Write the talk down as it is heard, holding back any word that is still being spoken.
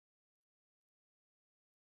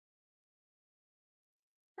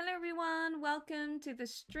Hello everyone, welcome to the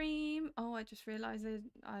stream. Oh, I just realized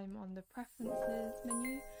I'm on the preferences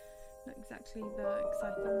menu. Not exactly the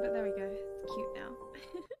exciting, but there we go. It's cute now.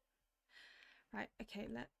 Right, okay,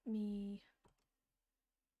 let me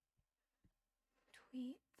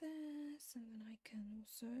tweet this and then I can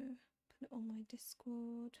also put it on my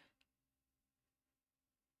Discord.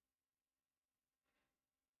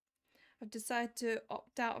 I've decided to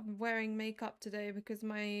opt out of wearing makeup today because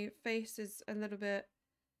my face is a little bit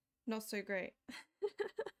not so great.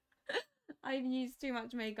 I've used too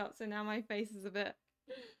much makeup, so now my face is a bit...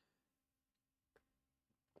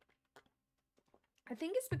 I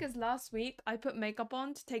think it's because last week I put makeup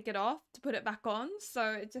on to take it off to put it back on,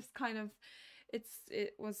 so it just kind of...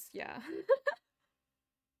 it was, yeah.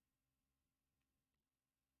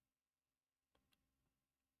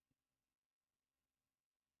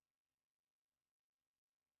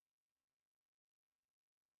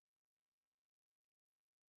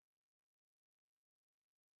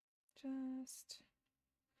 Just...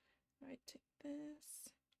 right, take this.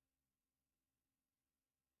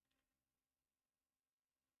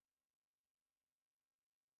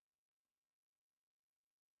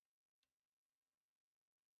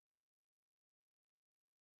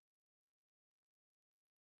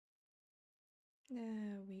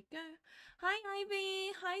 There we go. Hi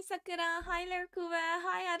Ivy, hi Sakura, hi Lerkuva,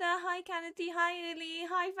 hi Ada, hi Kanati, hi Ili,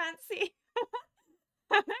 hi Fancy.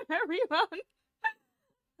 Everyone.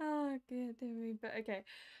 Oh good, but okay.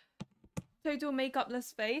 Total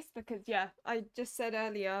makeupless face because yeah, I just said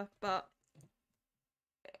earlier, but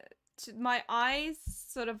my eyes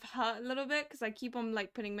sort of hurt a little bit because I keep on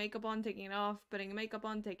like putting makeup on, taking it off, putting makeup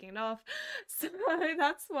on, taking it off. So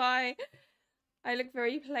that's why I look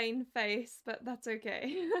very plain face, but that's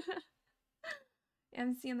okay.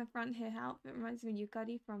 MC in the front here, how it reminds me of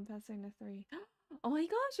Yukari from Persona 3. Oh my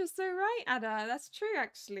gosh, you're so right, Ada. That's true,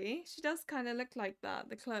 actually. She does kind of look like that,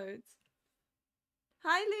 the clothes.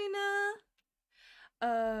 Hi,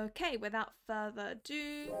 Luna. Okay, without further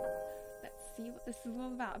ado, let's see what this is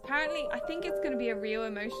all about. Apparently, I think it's going to be a real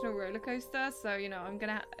emotional roller coaster, so, you know, I'm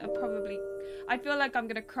going to probably... I feel like I'm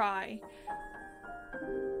going to cry.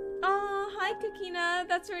 Oh, hi, Kakina.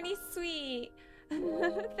 That's really sweet.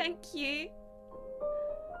 Thank you.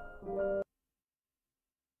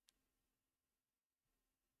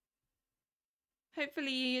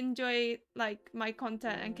 Hopefully you enjoy like my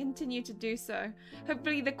content and continue to do so.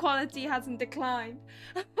 Hopefully the quality hasn't declined.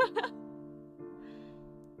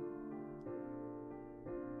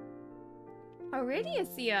 Oh really,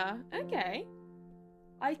 Asia? Okay.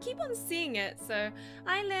 I keep on seeing it, so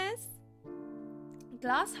hi Liz.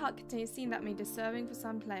 Glass Heart contains a scene that may be disturbing for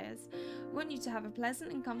some players. We want you to have a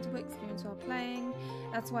pleasant and comfortable experience while playing.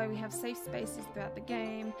 That's why we have safe spaces throughout the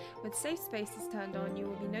game. With safe spaces turned on, you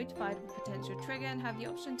will be notified of a potential trigger and have the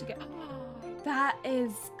option to get... That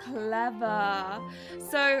is clever.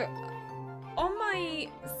 So on my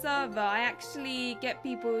server, I actually get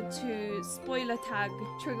people to spoiler tag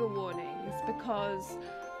trigger warnings because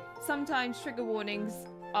sometimes trigger warnings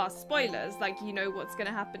are spoilers, like you know what's going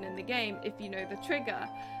to happen in the game if you know the trigger.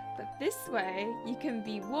 But this way, you can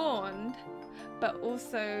be warned, but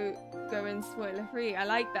also go in spoiler free. I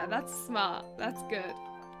like that. That's smart. That's good.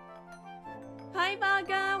 Hi,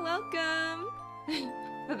 Varga. Welcome.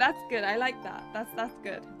 But that's good. I like that. That's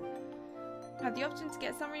good. Have the option to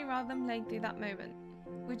get summary rather than playing through that moment.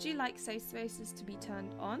 Would you like safe spaces to be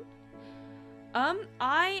turned on?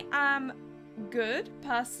 I am good,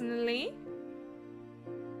 personally.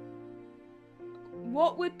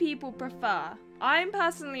 What would people prefer? I'm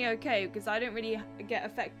personally okay because I don't really get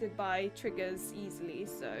affected by triggers easily,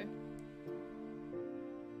 so.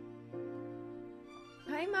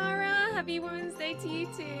 Hi Mara, happy Women's Day to you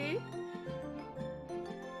too.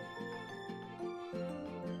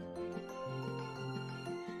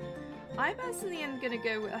 I personally am gonna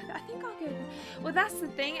go with, I think I'll go, well that's the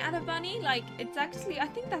thing, Anna Bunny, like it's actually, I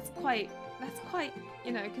think that's quite,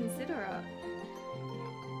 you know, considerate.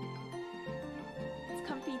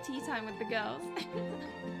 Comfy tea time with the girls.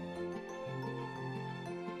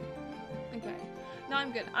 Okay. No,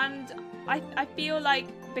 I'm good. And I feel like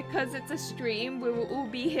because it's a stream, we will all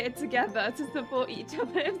be here together to support each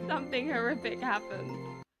other if something horrific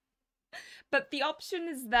happens. But the option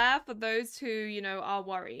is there for those who, you know, are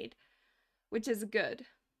worried, which is good.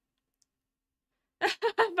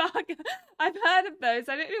 I've heard of those.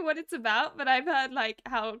 I don't know what it's about, but I've heard like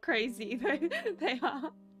how crazy they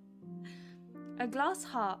are. A glass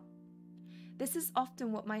heart. This is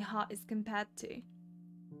often what my heart is compared to.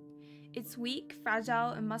 It's weak,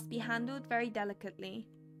 fragile, and must be handled very delicately.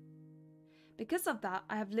 Because of that,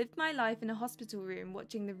 I have lived my life in a hospital room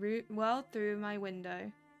watching the world through my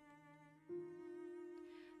window.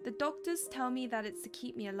 The doctors tell me that it's to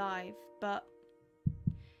keep me alive, but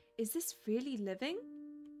is this really living?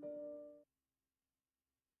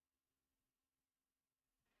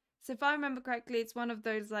 So if I remember correctly, it's one of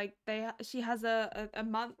those like she has a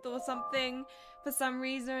month or something for some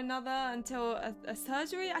reason or another until a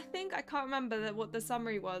surgery, I think. I can't remember what the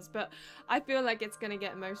summary was, but I feel like it's gonna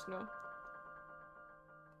get emotional.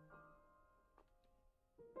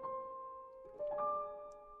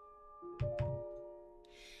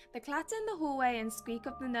 The clatter in the hallway and squeak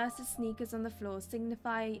of the nurse's sneakers on the floor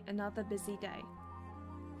signify another busy day.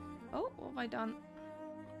 Oh, what have I done?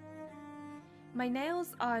 My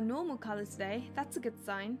nails are a normal colour today. That's a good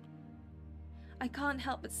sign. I can't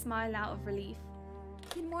help but smile out of relief.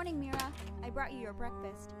 Good morning, Mira. I brought you your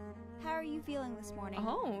breakfast. How are you feeling this morning?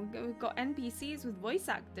 Oh, we've got NPCs with voice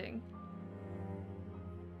acting.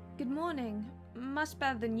 Good morning. Much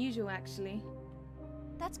better than usual, actually.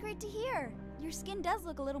 That's great to hear. Your skin does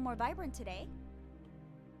look a little more vibrant today.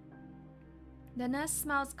 The nurse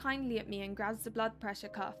smiles kindly at me and grabs the blood pressure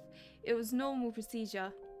cuff. It was normal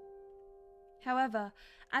procedure. However,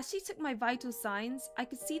 as she took my vital signs, I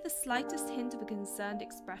could see the slightest hint of a concerned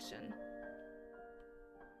expression.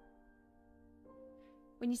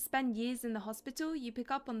 When you spend years in the hospital, you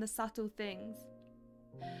pick up on the subtle things.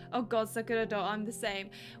 Oh god, Sakura-do, I'm the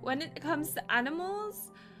same. When it comes to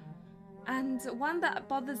animals, and one that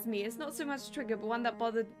bothers me, it's not so much trigger, but one that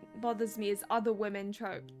bothers me is other women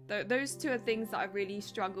trope. Those two are things that I really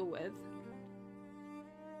struggle with.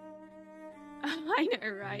 I know,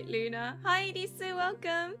 right, Luna? Hi, Disu,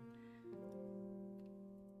 welcome.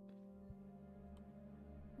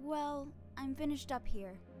 Well, I'm finished up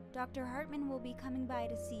here. Dr. Hartman will be coming by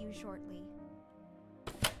to see you shortly.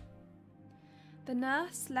 The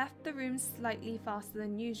nurse left the room slightly faster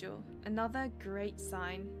than usual. Another great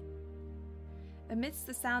sign. Amidst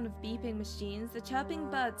the sound of beeping machines, the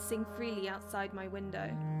chirping birds sing freely outside my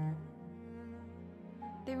window.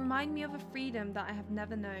 They remind me of a freedom that I have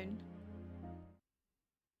never known.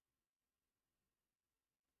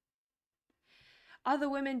 Other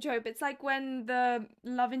women trope, it's like when the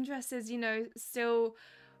love interest is, you know, still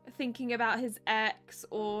thinking about his ex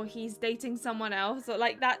or he's dating someone else, or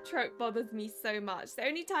like that trope bothers me so much. The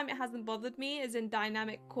only time it hasn't bothered me is in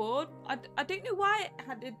Dynamic Chord. I don't know why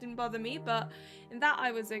it didn't bother me, but in that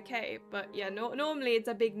I was okay. But yeah, normally it's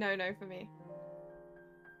a big no-no for me.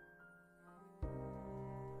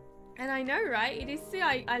 And I know, right? It is,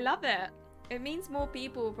 I love it. It means more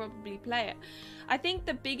people will probably play it. I think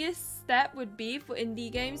the biggest step would be for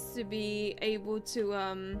indie games to be able to,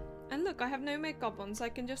 and look, I have no makeup on, so I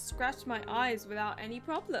can just scratch my eyes without any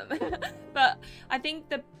problem. But I think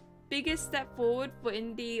the biggest step forward for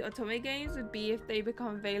indie otome games would be if they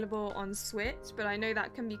become available on Switch, but I know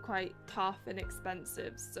that can be quite tough and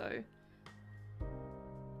expensive, so.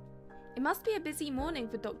 It must be a busy morning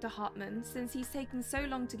for Dr. Hartman, since he's taking so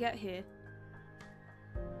long to get here.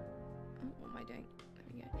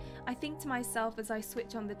 I think to myself as I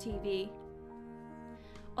switch on the TV.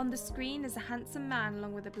 On the screen is a handsome man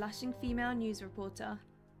along with a blushing female news reporter.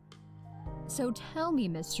 So tell me,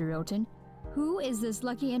 Mr. Roten, who is this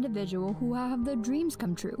lucky individual who will have their dreams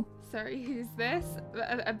come true? Sorry, who's this?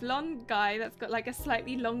 A blonde guy that's got like a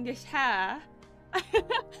slightly longish hair.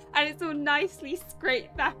 And it's all nicely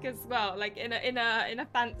scraped back as well, like in a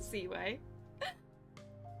fancy way.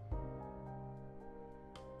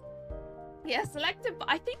 Yeah, selective.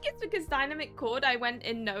 I think it's because Dynamic Chord I went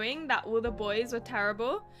in knowing that all the boys were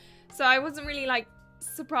terrible. So I wasn't really like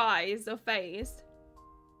surprised or fazed.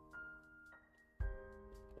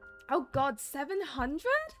 Oh god, 700?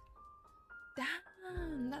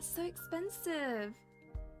 Damn, that's so expensive.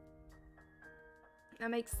 That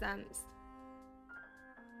makes sense.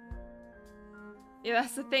 Yeah,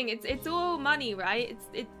 that's the thing. It's all money, right?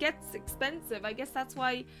 It gets expensive. I guess that's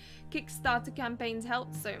why Kickstarter campaigns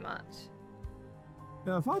help so much.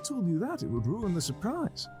 Now, if I told you that, it would ruin the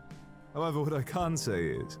surprise. However, what I can say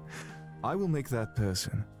is, I will make that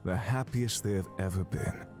person the happiest they have ever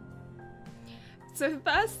been. So the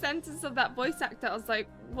first sentence of that voice actor, I was like,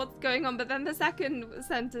 what's going on? But then the second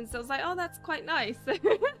sentence, I was like, oh, that's quite nice.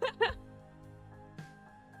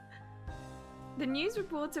 The news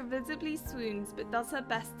reporter visibly swoons, but does her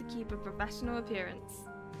best to keep a professional appearance.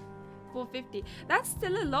 $4.50. That's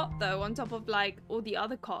still a lot, though, on top of, like, all the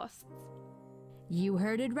other costs. You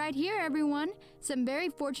heard it right here, everyone. Some very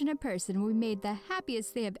fortunate person will be made the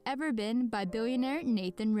happiest they have ever been by billionaire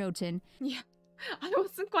Nathan Roten. Yeah, I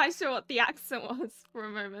wasn't quite sure what the accent was for a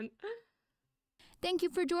moment. Thank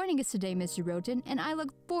you for joining us today, Mr. Roten, and I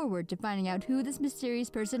look forward to finding out who this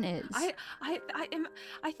mysterious person is. I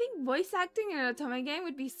think voice acting in an otome game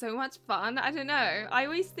would be so much fun. I don't know. I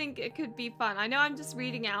always think it could be fun. I know I'm just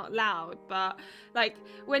reading out loud, but like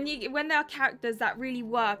when there are characters that really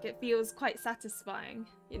work, it feels quite satisfying,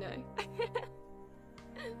 you know.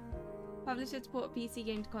 Publisher to port a PC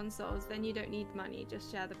game to consoles, then you don't need money,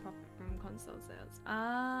 just share the profit from console sales.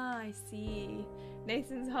 Ah, I see.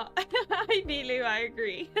 Nathan's hot. Ideally, I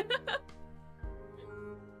agree.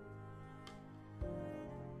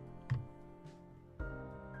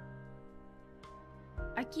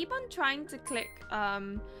 I keep on trying to click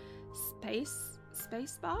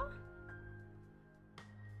spacebar.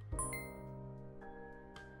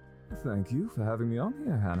 Thank you for having me on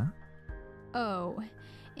here, Hannah. Oh,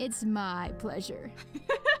 it's my pleasure.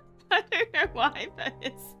 I don't know why, but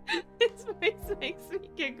his voice makes me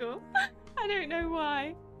giggle. I don't know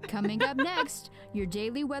why. Coming up next, your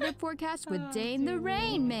daily weather forecast with Dane the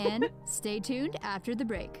Rain Man. Stay tuned after the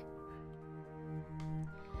break.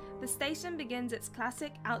 The station begins its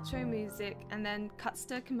classic outro music and then cuts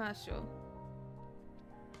to a commercial.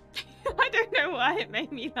 I don't know why it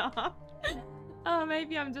made me laugh. Oh,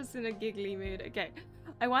 maybe I'm just in a giggly mood. Okay.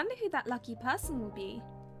 I wonder who that lucky person will be.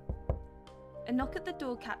 A knock at the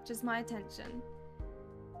door captures my attention.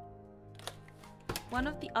 One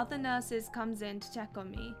of the other nurses comes in to check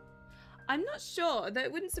on me. I'm not sure, though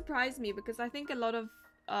it wouldn't surprise me because I think a lot of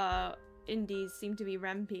indies seem to be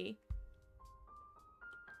rempy.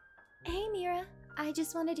 Hey Mira, I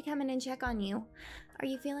just wanted to come in and check on you. Are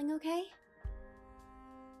you feeling okay?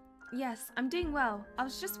 Yes, I'm doing well. I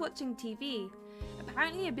was just watching TV.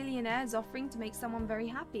 Apparently a billionaire is offering to make someone very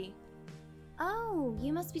happy. Oh,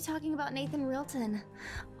 you must be talking about Nathan Rilton.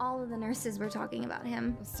 All of the nurses were talking about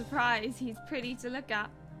him. Surprise, he's pretty to look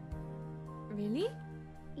at. Really?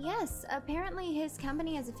 Yes, apparently his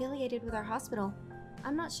company is affiliated with our hospital.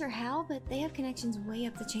 I'm not sure how, but they have connections way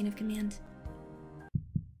up the chain of command.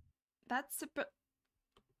 That's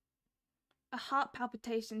a heart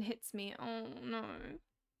palpitation hits me. Oh no.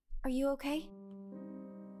 Are you okay?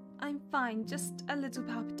 I'm fine, just a little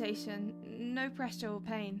palpitation. No pressure or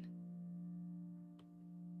pain.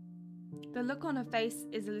 The look on her face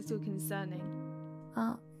is a little concerning.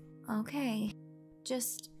 Oh, okay.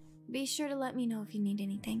 Just be sure to let me know if you need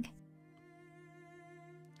anything.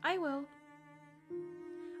 I will.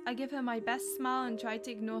 I give her my best smile and try to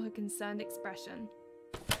ignore her concerned expression.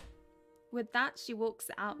 With that, she walks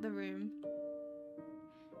out the room.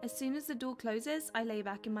 As soon as the door closes, I lay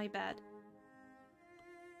back in my bed.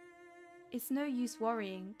 It's no use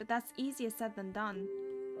worrying, but that's easier said than done.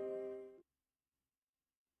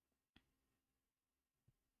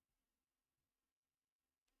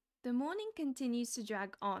 The morning continues to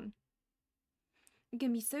drag on. It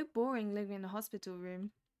can be so boring living in a hospital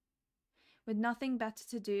room. With nothing better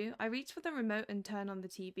to do, I reach for the remote and turn on the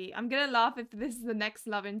TV. I'm gonna laugh if this is the next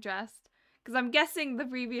love interest, because I'm guessing the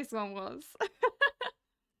previous one was.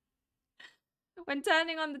 When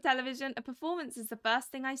turning on the television, a performance is the first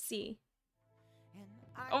thing I see.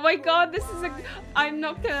 Oh my god, this is I'm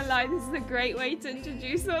not gonna lie, this is a great way to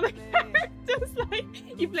introduce all the characters.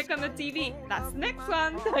 Like, you flick on the TV, that's the next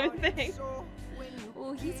one, type of thing.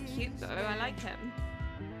 Oh, he's cute though, I like him.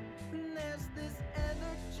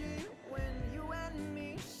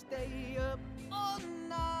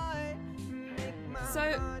 So,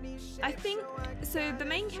 I think, the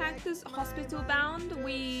main character's hospital bound.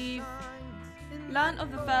 We've learned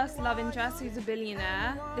of the first love interest who's a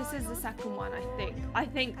billionaire. This is the second one, I think. I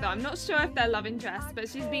think though, I'm not sure if they're love interests, but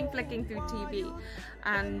she's been flicking through TV.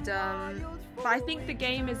 And, but I think the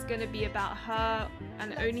game is going to be about her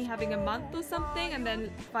and only having a month or something and then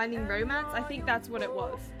finding romance. I think that's what it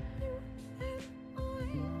was.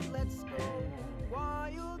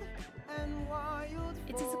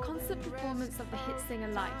 It is a concert performance of the hit singer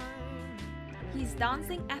Life. He's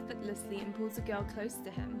dancing effortlessly and pulls a girl close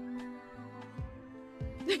to him.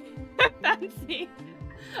 Fancy.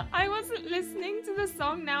 I wasn't listening to the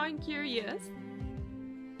song, now I'm curious.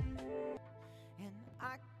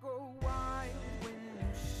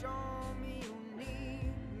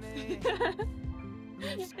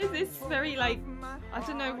 Is this very like, I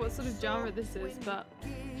don't know what sort of genre this is, but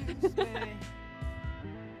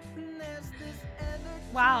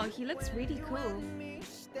wow, he looks really cool.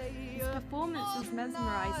 His performance is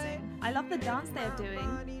mesmerizing. I love the dance they are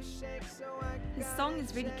doing. His song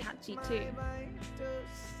is really catchy too.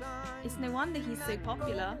 It's no wonder he's so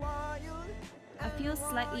popular. I feel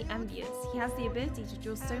slightly envious. He has the ability to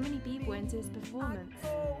draw so many people into his performance.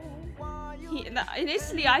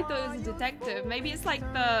 Initially I thought it was a detective. Maybe it's like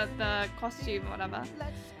the costume or whatever.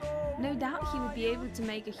 No doubt he would be able to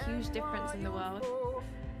make a huge difference in the world.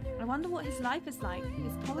 I wonder what his life is like.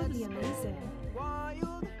 It's probably amazing.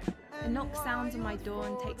 A knock sounds on my door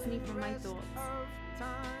and takes me from my thoughts.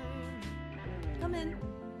 Come in.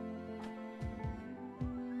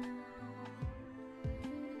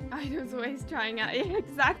 Idol's always trying out. Yeah,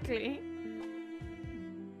 exactly.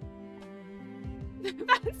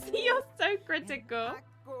 Fancy, you're so critical.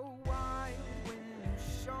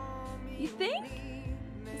 You think?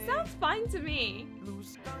 It sounds fine to me.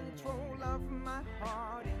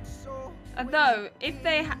 Although, if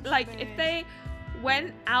they if they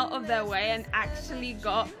went out of their way and actually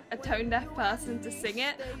got a tone deaf person to sing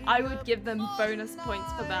it, I would give them bonus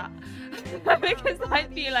points for that. Because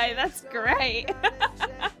I'd be like, that's great.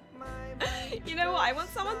 You know what? I want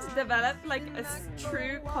someone to develop like a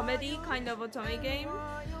true comedy kind of otome game.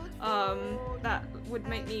 That would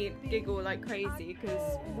make me giggle like crazy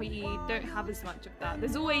because we don't have as much of that.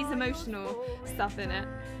 There's always emotional stuff in it.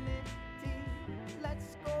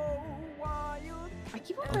 I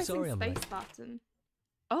keep on pressing space button.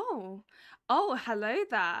 Oh, hello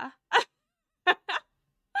there.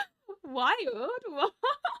 Wild. What?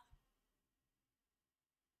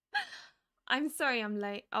 I'm sorry I'm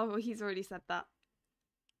late. Oh, he's already said that.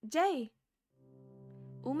 Jay.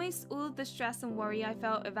 Almost all of the stress and worry I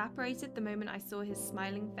felt evaporated the moment I saw his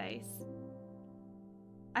smiling face.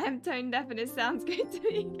 I am tone deaf and it sounds good to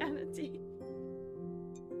me, Kennedy.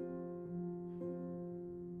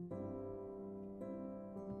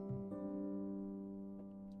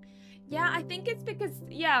 Yeah, I think it's because,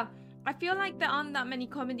 yeah, I feel like there aren't that many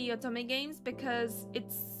comedy otome games because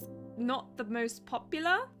it's not the most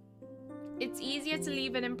popular. It's easier to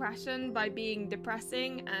leave an impression by being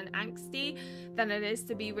depressing and angsty than it is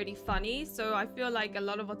to be really funny. So I feel like a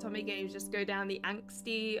lot of otome games just go down the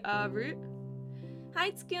angsty route. Hi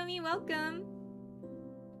Tsukiomi, welcome.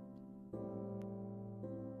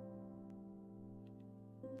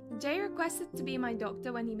 Jay requested to be my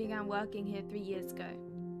doctor when he began working here 3 years ago.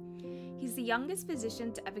 He's the youngest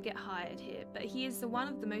physician to ever get hired here, but he is one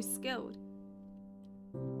of the most skilled.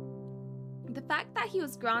 The fact that he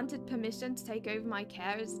was granted permission to take over my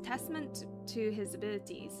care is a testament to his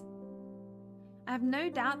abilities. I have no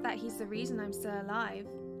doubt that he's the reason I'm still alive.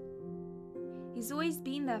 He's always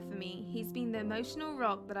been there for me. He's been the emotional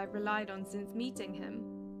rock that I've relied on since meeting him.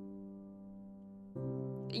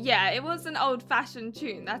 Yeah, it was an old-fashioned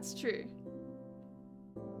tune, that's true.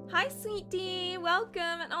 Hi, sweetie, welcome,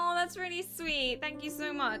 and oh, that's really sweet. Thank you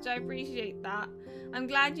so much, I appreciate that. I'm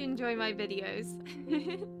glad you enjoy my videos.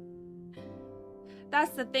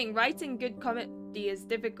 That's the thing, writing good comedy is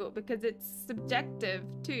difficult because it's subjective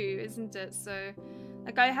too, isn't it? So,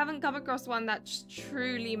 like, I haven't come across one that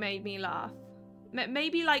truly made me laugh.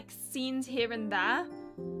 Maybe, like, scenes here and there,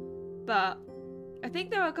 but I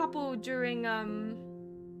think there were a couple during,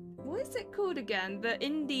 what is it called again? The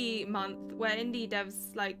indie month, where indie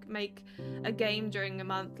devs, like, make a game during a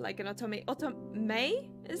month, like an otome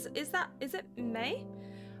Is it May?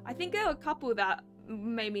 I think there were a couple that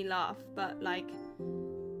made me laugh, but, like,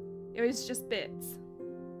 it was just bits.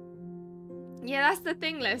 Yeah, that's the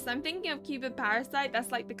thing, Liz. I'm thinking of Cupid Parasite.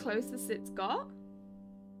 That's like the closest it's got.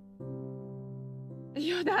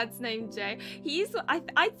 Your dad's named Jay.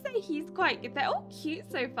 I'd say he's quite. They're all cute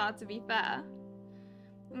so far, to be fair.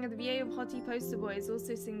 The VA of Hottie Poster Boy is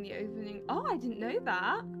also singing the opening. Oh, I didn't know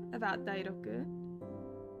that about Dairoku.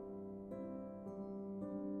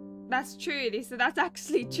 That's true, Lisa. That's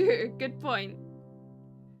actually true. Good point.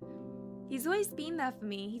 He's always been there for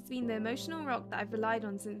me. He's been the emotional rock that I've relied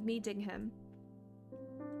on since meeting him.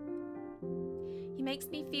 He makes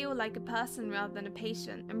me feel like a person rather than a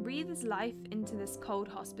patient and breathes life into this cold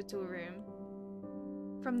hospital room.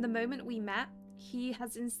 From the moment we met, he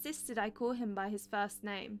has insisted I call him by his first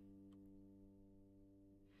name.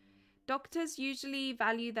 Doctors usually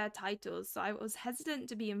value their titles, so I was hesitant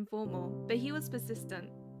to be informal, but he was persistent.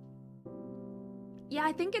 Yeah,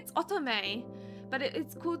 I think it's otome. But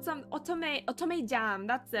it's called some otome jam.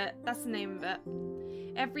 That's it. That's the name of it.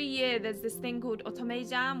 Every year there's this thing called otome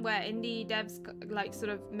jam where indie devs like sort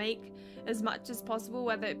of make as much as possible,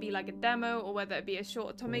 whether it be like a demo or whether it be a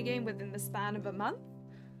short otome game within the span of a month.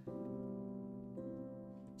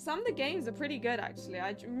 Some of the games are pretty good actually.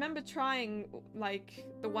 I remember trying like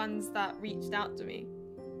the ones that reached out to me.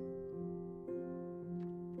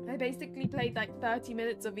 I basically played like 30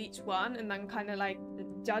 minutes of each one and then kind of like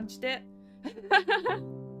judged it.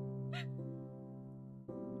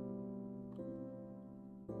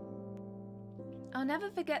 I'll never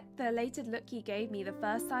forget the elated look he gave me the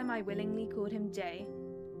first time I willingly called him Jay.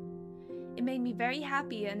 It made me very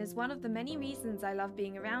happy and is one of the many reasons I love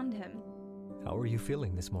being around him. How are you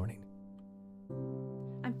feeling this morning?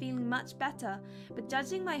 I'm feeling much better, but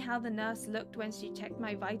judging by how the nurse looked when she checked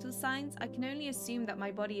my vital signs, I can only assume that my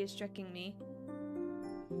body is tricking me.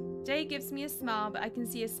 Jay gives me a smile, but I can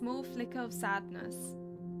see a small flicker of sadness.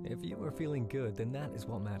 If you are feeling good, then that is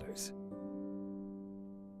what matters.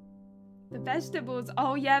 The vegetables.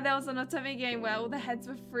 Oh yeah, there was an otome game where all the heads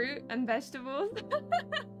were fruit and vegetables.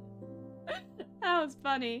 That was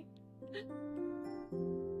funny.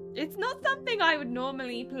 It's not something I would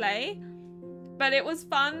normally play, but it was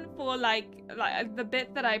fun for like the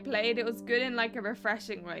bit that I played. It was good in like a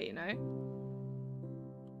refreshing way, you know?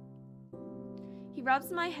 He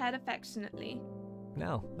rubs my head affectionately.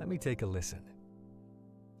 Now, let me take a listen.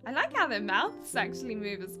 I like how their mouths actually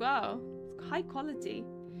move as well. It's high quality.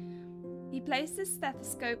 He placed his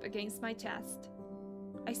stethoscope against my chest.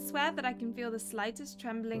 I swear that I can feel the slightest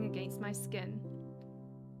trembling against my skin.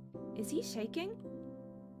 Is he shaking?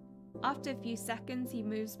 After a few seconds, he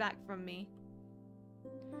moves back from me.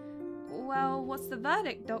 Well, what's the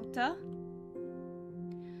verdict, Doctor?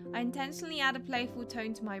 I intentionally add a playful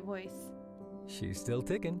tone to my voice. She's still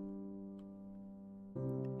ticking.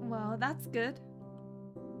 Well, that's good.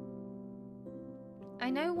 I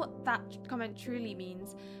know what that comment truly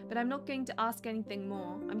means, but I'm not going to ask anything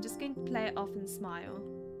more. I'm just going to play it off and smile.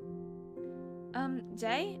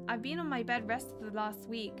 Jay, I've been on my bed rest for the last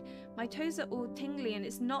week. My toes are all tingly and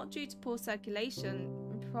it's not due to poor circulation,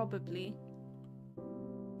 probably.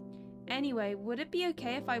 Anyway, would it be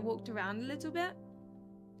okay if I walked around a little bit?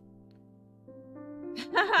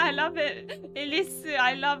 I love it. Elisu,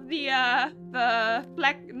 I love the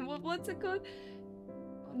flex, what's it called?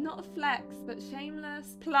 Not a flex, but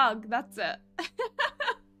shameless plug, that's it.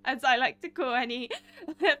 As I like to call any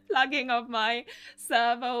plugging of my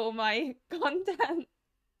server or my content.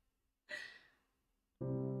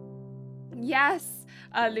 Yes,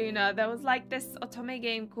 Luna, there was like this otome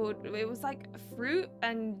game called, it was like fruit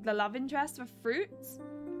and the love interest were fruits.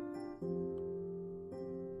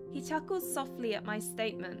 He chuckles softly at my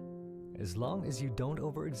statement. As long as you don't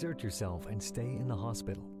overexert yourself and stay in the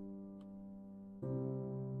hospital.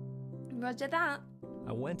 Roger that.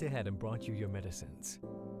 I went ahead and brought you your medicines.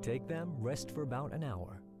 Take them, rest for about an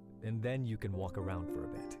hour, and then you can walk around for a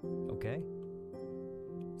bit, okay?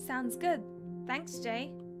 Sounds good. Thanks,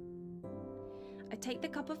 Jay. I take the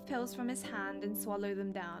cup of pills from his hand and swallow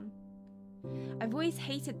them down. I've always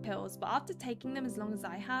hated pills, but after taking them as long as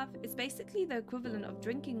I have, it's basically the equivalent of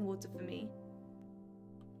drinking water for me.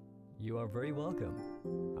 You are very welcome.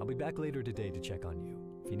 I'll be back later today to check on you.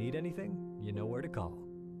 If you need anything, you know where to call.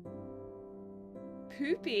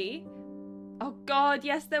 Poopy? Oh god,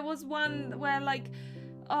 yes, there was one where like,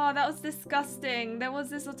 oh, that was disgusting. There was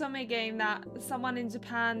this otome game that someone in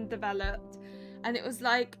Japan developed, and it was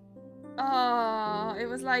like, oh, it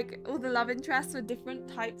was like all the love interests were different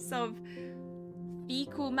types of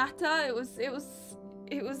fecal matter. It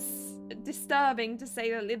was disturbing to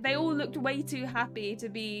say that. They all looked way too happy to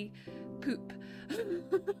be poop.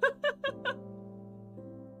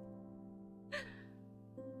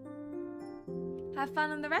 Have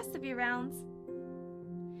fun on the rest of your rounds.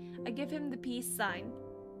 I give him the peace sign.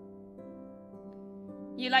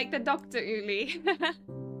 You like the doctor, Uli?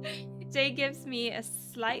 Jay gives me a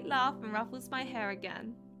slight laugh and ruffles my hair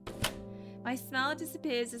again. My smile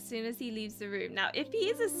disappears as soon as he leaves the room. Now, if he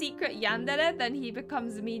is a secret yandere, then he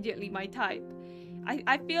becomes immediately my type.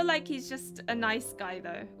 I feel like he's just a nice guy,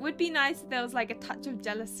 though. Would be nice if there was like a touch of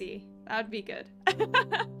jealousy. That would be good.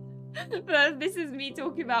 But this is me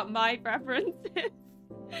talking about my preferences.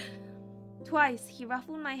 Twice. He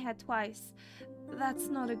ruffled my hair twice. That's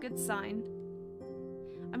not a good sign.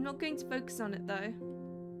 I'm not going to focus on it, though.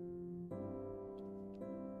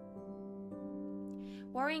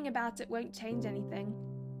 Worrying about it won't change anything.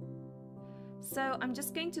 So I'm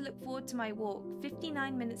just going to look forward to my walk.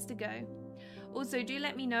 59 minutes to go. Also, do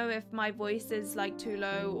let me know if my voice is like too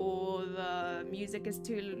low or the music is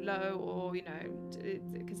too low, or, you know,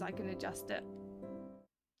 because I can adjust it.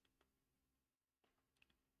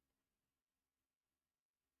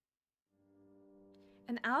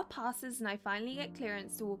 An hour passes and I finally get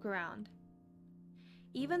clearance to walk around.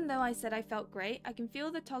 Even though I said I felt great, I can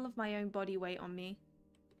feel the toll of my own body weight on me.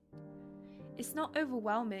 It's not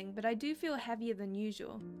overwhelming, but I do feel heavier than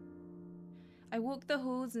usual. I walk the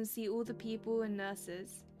halls and see all the people and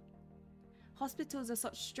nurses. Hospitals are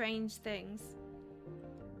such strange things.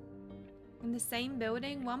 In the same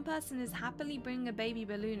building, one person is happily bringing a baby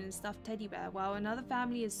balloon and stuffed teddy bear, while another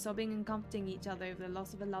family is sobbing and comforting each other over the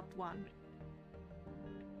loss of a loved one.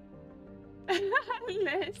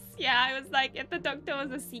 Liz, yeah, I was like, if the doctor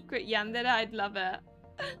was a secret yandere, I'd love it.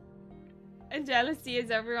 And jealousy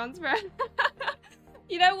is everyone's friend.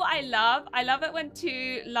 You know what I love? I love it when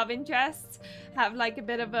two love interests have like a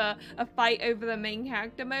bit of a fight over the main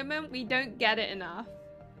character moment. We don't get it enough.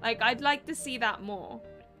 Like, I'd like to see that more.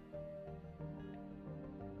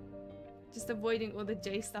 Just avoiding all the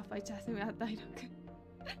J stuff by chatting about dialogue.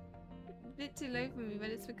 A bit too low for me, but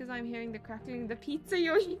it's because I'm hearing the crackling of the pizza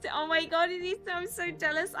you're eating. Oh my god, Elisa, I'm so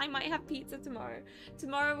jealous. I might have pizza tomorrow.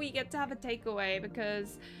 Tomorrow we get to have a takeaway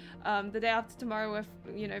because the day after tomorrow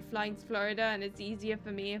we're, you know, flying to Florida, and it's easier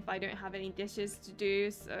for me if I don't have any dishes to do,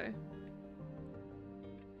 so.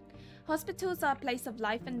 Hospitals are a place of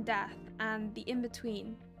life and death, and the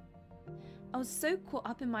in-between. I was so caught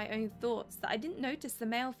up in my own thoughts that I didn't notice the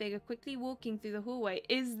male figure quickly walking through the hallway.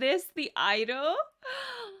 Is this the idol?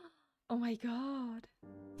 Oh my god.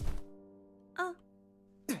 Oh.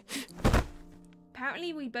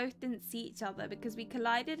 Apparently we both didn't see each other because we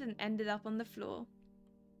collided and ended up on the floor.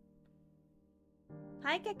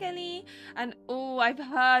 Hi, Kekeli. And oh, I've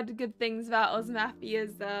heard good things about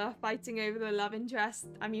Osmafia's fighting over the love interest.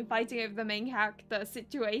 I mean, fighting over the main character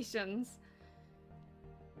situations.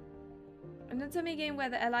 An otome game where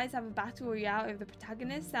the allies have a battle royale over the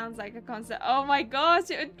protagonist sounds like a concept. Oh my gosh,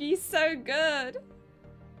 it would be so good.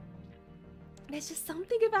 There's just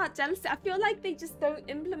something about jealousy. I feel like they just don't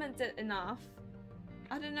implement it enough.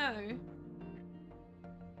 I don't know.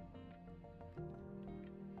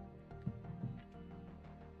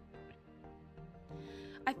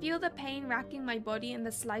 I feel the pain racking my body and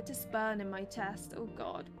the slightest burn in my chest. Oh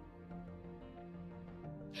god.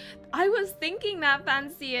 I was thinking that,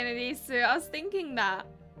 Fancy and Anisu. I was thinking that,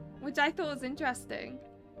 which I thought was interesting.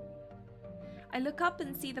 I look up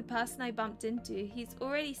and see the person I bumped into. He's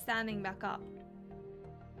already standing back up.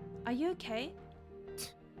 Are you okay?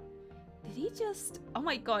 Did he just... Oh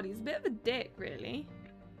my god, he's a bit of a dick, really.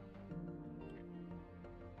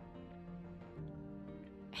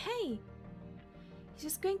 Hey! He's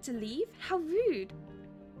just going to leave? How rude!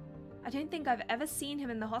 I don't think I've ever seen him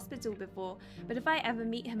in the hospital before, but if I ever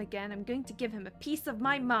meet him again, I'm going to give him a piece of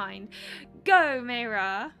my mind. Go,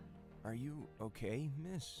 Mira! Are you okay,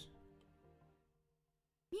 miss?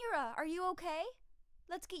 Mira, are you okay?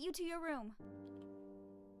 Let's get you to your room.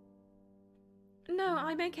 No,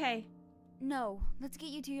 I'm okay. No, let's get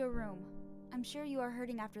you to your room. I'm sure you are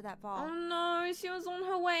hurting after that fall. Oh no, she was on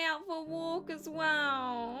her way out for a walk as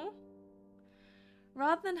well.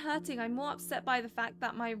 Rather than hurting, I'm more upset by the fact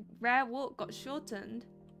that my rare walk got shortened.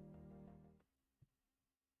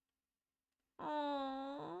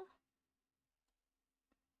 Aww.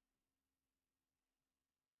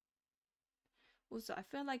 Also, I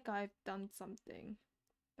feel like I've done something.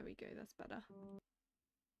 There we go, that's better.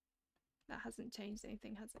 That hasn't changed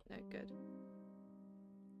anything, has it? No, good.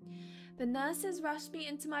 The nurses rushed me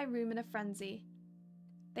into my room in a frenzy.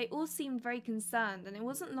 They all seemed very concerned, and it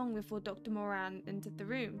wasn't long before Dr. Moran entered the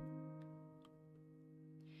room.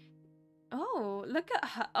 Oh, look at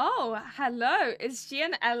her. Oh, hello. Is she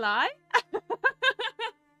an ally?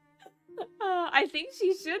 Oh, I think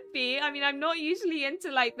she should be. I mean, I'm not usually into,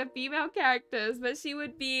 like, the female characters, but she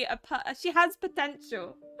would be she has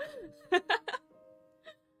potential.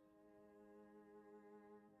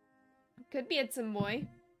 Could be a tomboy.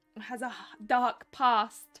 Has a dark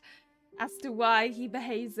past as to why he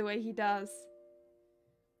behaves the way he does.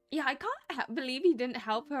 Yeah, I can't believe he didn't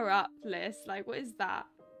help her up, Liz. Like, what is that?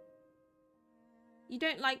 You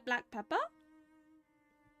don't like black pepper?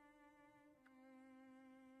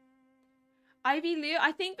 Ivy Lou?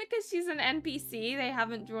 I think because she's an NPC, they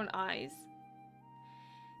haven't drawn eyes.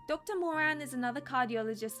 Dr. Moran is another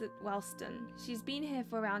cardiologist at Wellston. She's been here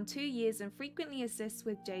for around 2 years and frequently assists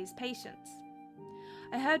with Jay's patients.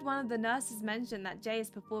 I heard one of the nurses mention that Jay is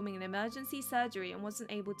performing an emergency surgery and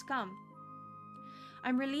wasn't able to come.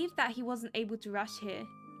 I'm relieved that he wasn't able to rush here.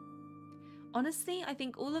 Honestly, I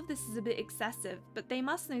think all of this is a bit excessive, but they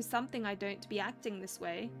must know something I don't to be acting this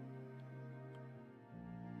way.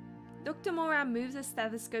 Dr. Moran moves a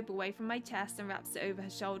stethoscope away from my chest and wraps it over her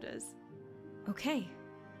shoulders. Okay.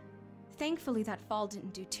 Thankfully that fall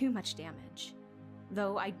didn't do too much damage.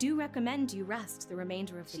 Though I do recommend you rest the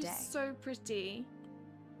remainder of the day. She's so pretty.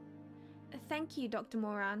 Thank you, Dr.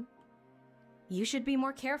 Moran. You should be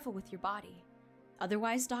more careful with your body.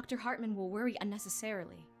 Otherwise, Dr. Hartman will worry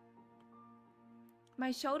unnecessarily.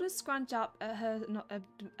 My shoulders scrunch up at her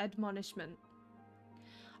admonishment.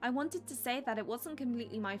 I wanted to say that it wasn't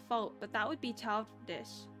completely my fault, but that would be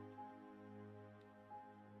childish.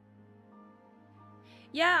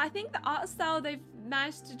 Yeah, I think the art style, they've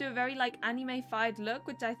managed to do a very like anime-fied look,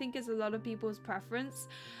 which I think is a lot of people's preference.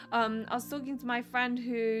 I was talking to my friend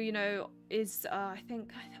who, you know, is, I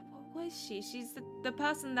think, what is she? She's the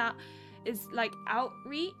person that is like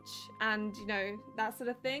outreach and, you know, that sort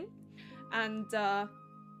of thing. And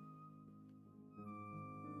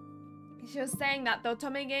she was saying that the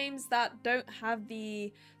otome games that don't have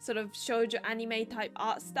the sort of shoujo anime type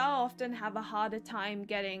art style often have a harder time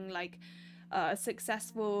getting like a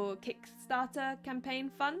successful Kickstarter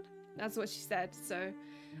campaign fund. That's what she said. So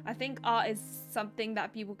I think art is something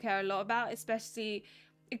that people care a lot about, especially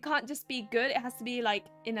it can't just be good, it has to be like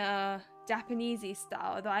in a Japanesey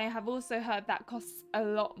style, though I have also heard that costs a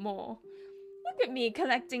lot more. Look at me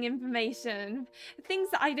collecting information, things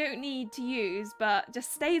that I don't need to use, but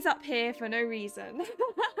just stays up here for no reason.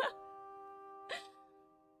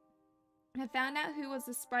 I found out who was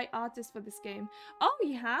the sprite artist for this game. Oh,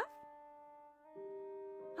 you have?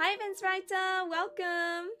 Hi, Vince Writer,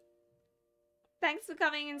 welcome. Thanks for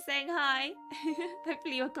coming and saying hi.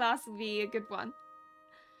 Hopefully your class will be a good one.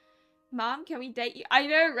 Mom, can we date you? I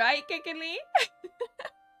know, right, Kikili?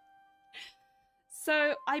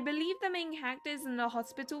 So, I believe the main character is in the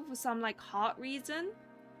hospital for some, like, heart reason.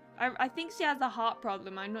 I think she has a heart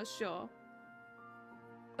problem, I'm not sure.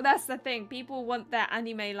 That's the thing, people want their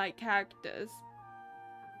anime-like characters.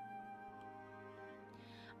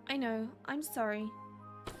 I know, I'm sorry.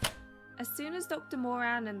 As soon as Dr.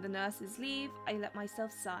 Moran and the nurses leave, I let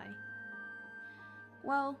myself sigh.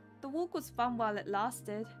 Well, the walk was fun while it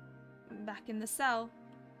lasted. Back in the cell.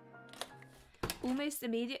 Almost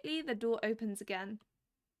immediately, the door opens again.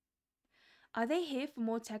 Are they here for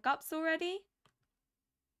more checkups already?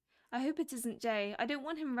 I hope it isn't Jay. I don't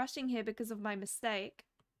want him rushing here because of my mistake.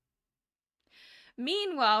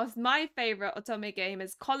 Meanwhile, my favourite otome game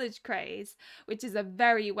is College Craze, which is a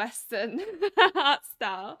very Western art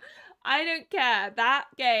style. I don't care. That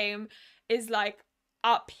game is like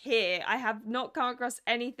up here. I have not come across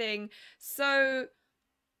anything so...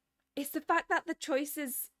 It's the fact that the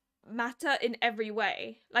choices matter in every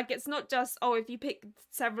way. Like, it's not just, oh, if you pick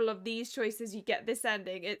several of these choices, you get this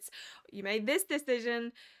ending. It's, you made this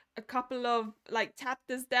decision, a couple of, like,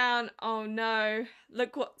 chapters down, oh no,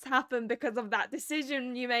 look what's happened because of that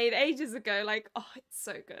decision you made ages ago. Like, oh, it's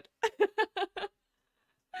so good.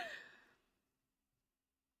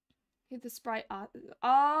 Who the sprite art?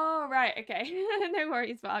 Oh, right, okay. No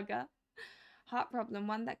worries, Varga. Heart problem,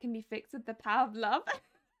 one that can be fixed with the power of love.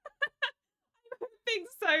 I think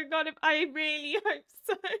so, God, if I really hope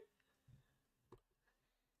so.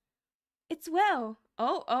 It's Will.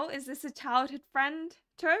 Oh, is this a childhood friend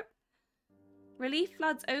trope? Relief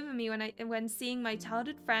floods over me when seeing my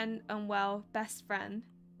childhood friend and, well, best friend.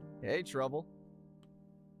 Hey, Trouble.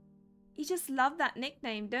 You just love that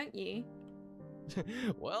nickname, don't you?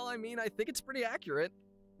 Well, I mean, I think it's pretty accurate.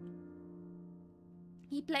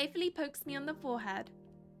 He playfully pokes me on the forehead.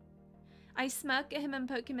 I smirk at him and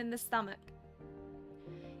poke him in the stomach.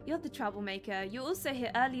 You're the troublemaker. You're also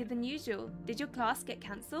here earlier than usual. Did your class get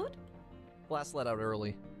cancelled? Class let out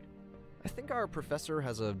early. I think our professor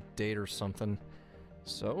has a date or something.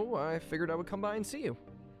 So I figured I would come by and see you.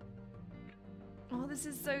 Oh, this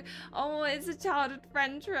is so... Oh, it's a childhood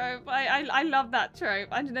friend trope. I love that trope.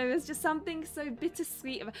 I don't know, there's just something so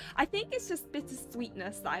bittersweet. I think it's just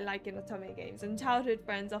bittersweetness that I like in otome games, and childhood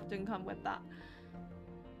friends often come with that.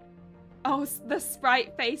 Oh, the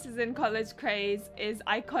sprite faces in College Craze is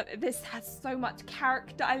iconic. This has so much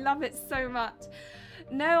character. I love it so much.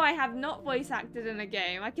 No, I have not voice acted in a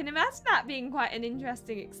game. I can imagine that being quite an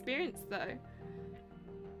interesting experience, though.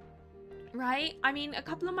 Right? I mean, a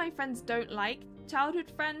couple of my friends don't like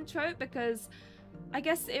childhood friend trope because I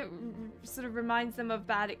guess it sort of reminds them of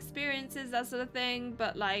bad experiences, that sort of thing.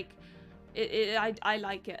 But, like, I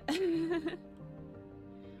like it.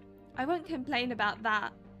 I won't complain about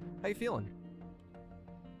that. How you feeling?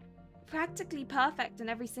 Practically perfect in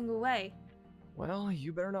every single way. Well,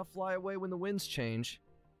 you better not fly away when the winds change.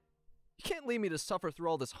 You can't leave me to suffer through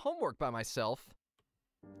all this homework by myself.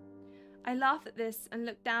 I laugh at this and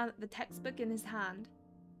look down at the textbook in his hand.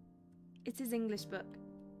 It's his English book.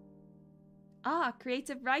 Ah,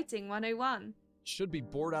 Creative Writing 101. Should be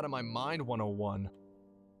bored out of my mind 101.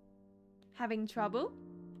 Having trouble?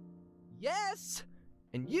 Yes!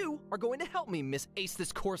 And you are going to help me, Miss Ace,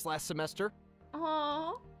 this course last semester.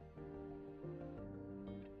 Aww.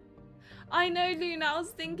 I know, Luna, I was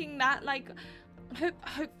thinking that, like,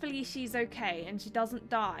 hopefully she's okay and she doesn't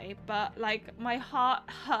die, but, like, my heart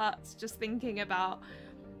hurts just thinking about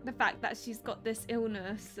the fact that she's got this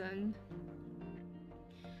illness. And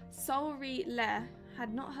Solri Le,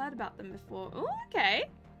 had not heard about them before. Oh, okay.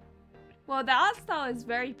 Well, the art style is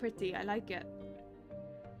very pretty. I like it.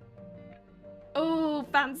 Oh,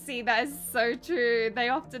 fancy. That is so true. They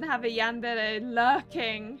often have a yandere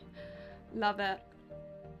lurking. Love it.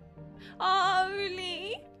 Oh,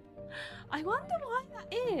 Uli. I wonder why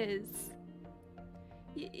that is.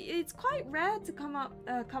 It's quite rare to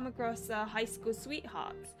come across high school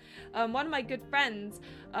sweethearts. One of my good friends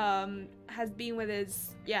has been with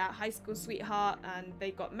his high school sweetheart, and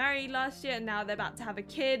they got married last year, and now they're about to have a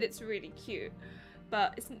kid. It's really cute,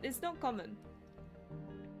 but it's not common.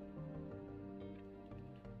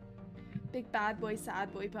 Big bad boy,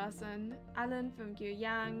 sad boy person. Alan from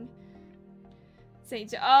Gyuyang.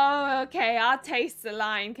 Saint. Oh, okay. I'll taste the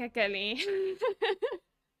line, Kekeli.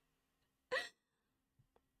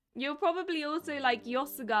 You're probably also like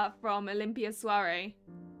Yosuga from Olympia Soiree.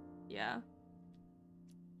 Yeah.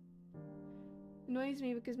 Annoys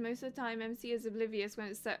me because most of the time MC is oblivious when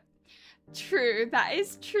it's so... True, that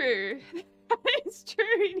is true. That is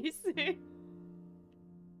true, Nisu.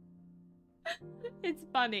 It's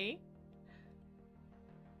funny.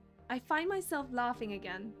 I find myself laughing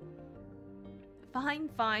again. Fine,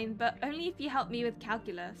 fine, but only if you help me with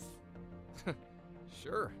calculus.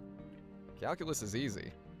 Sure. Calculus is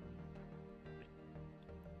easy.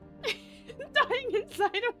 Dying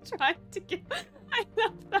inside of trying to get... I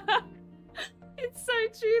love that. It's so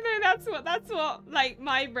true though. That's what like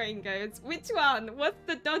my brain goes. Which one? What's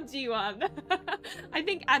the dodgy one? I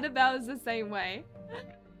think Annabelle is the same way.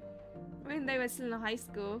 When they were still in high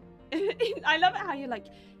school. I love it how you're like,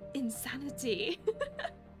 insanity.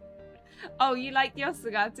 Oh, you like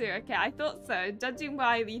Yosuga too? Okay, I thought so. Judging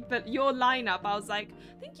by your lineup, I was like,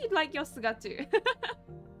 I think you'd like Yosuga too.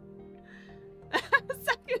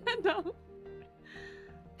 No.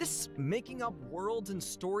 This making up worlds and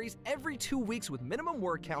stories every 2 weeks with minimum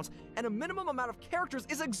word counts and a minimum amount of characters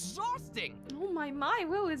is exhausting! Oh my,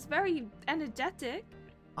 Will is very energetic.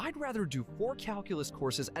 I'd rather do 4 calculus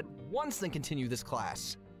courses at once than continue this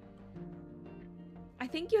class. I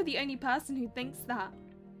think you're the only person who thinks that.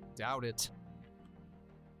 Doubt it.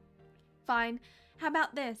 Fine. How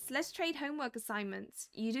about this? Let's trade homework assignments.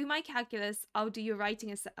 You do my calculus, I'll do your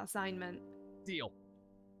writing assignment. Deal.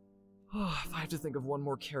 If I have to think of one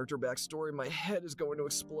more character backstory, my head is going to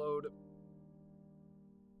explode.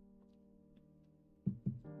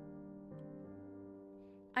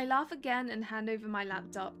 I laugh again and hand over my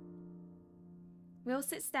laptop. Will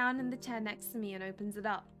sits down in the chair next to me and opens it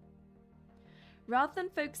up. Rather than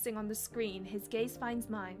focusing on the screen, his gaze finds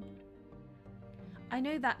mine. I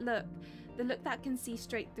know that look, the look that can see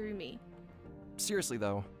straight through me. Seriously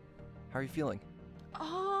though, how are you feeling?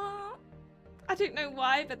 Oh, I don't know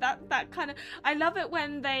why, but that kind of... I love it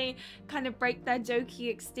when they kind of break their jokey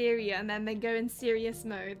exterior and then they go in serious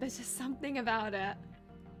mode. There's just something about it.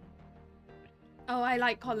 Oh, I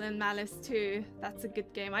like Colin Malice too. That's a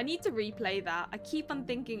good game. I need to replay that. I keep on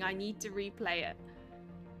thinking I need to replay it.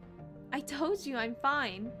 I told you I'm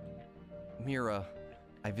fine. Mira,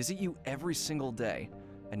 I visit you every single day.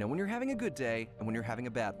 I know when you're having a good day and when you're having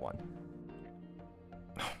a bad one.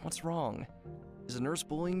 What's wrong? Is a nurse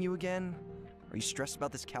bullying you again? Are you stressed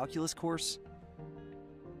about this calculus course?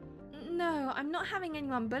 No, I'm not having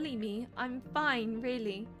anyone bully me. I'm fine,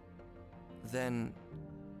 really. Then,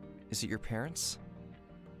 is it your parents?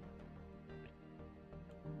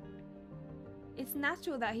 It's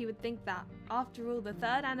natural that he would think that. After all, the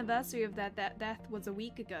 3rd anniversary of their death was a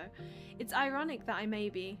week ago. It's ironic that I may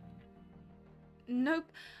be.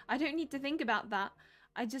 Nope, I don't need to think about that.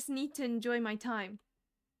 I just need to enjoy my time.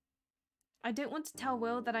 I don't want to tell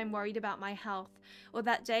Will that I'm worried about my health, or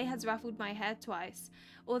that Jay has ruffled my hair twice,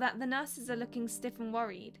 or that the nurses are looking stiff and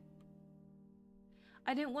worried.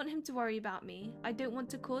 I don't want him to worry about me. I don't want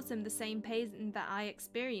to cause him the same pain that I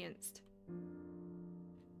experienced.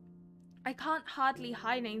 I can't hardly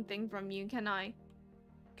hide anything from you, can I?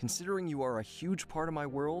 Considering you are a huge part of my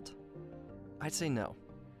world, I'd say no.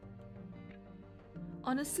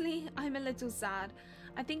 Honestly, I'm a little sad.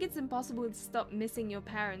 I think it's impossible to stop missing your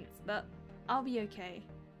parents, but I'll be okay.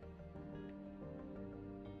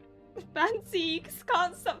 Fancy, you just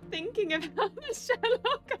can't stop thinking about the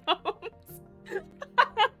Sherlock Holmes.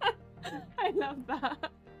 I love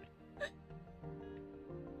that.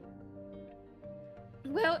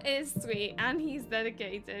 Will is sweet and he's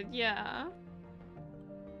dedicated, yeah.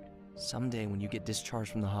 Someday when you get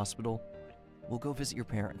discharged from the hospital, we'll go visit your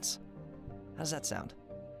parents. How does that sound?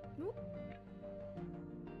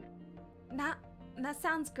 That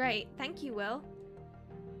sounds great. Thank you, Will.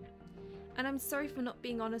 And I'm sorry for not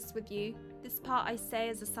being honest with you. This part I say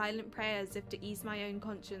as a silent prayer as if to ease my own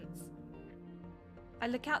conscience. I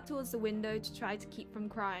look out towards the window to try to keep from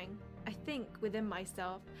crying. I think within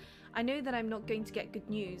myself. I know that I'm not going to get good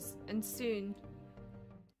news, and soon.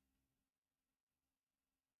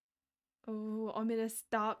 Oh, ominous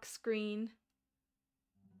dark screen.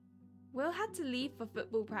 Will had to leave for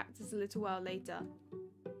football practice a little while later.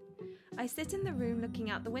 I sit in the room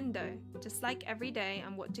looking out the window. Just like every day,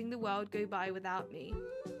 I'm watching the world go by without me.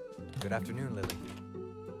 Good afternoon, Lily.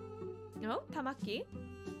 Oh, Tamaki.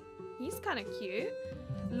 He's kind of cute.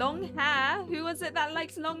 Long hair. Who was it that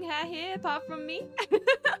likes long hair here apart from me?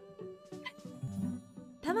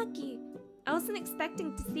 Tamaki, I wasn't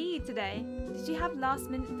expecting to see you today. Did you have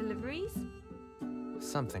last-minute deliveries?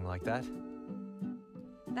 Something like that.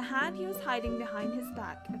 The hand he was hiding behind his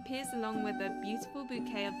back appears along with a beautiful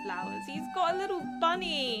bouquet of flowers. He's got a little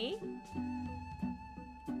bunny.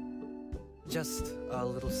 Just a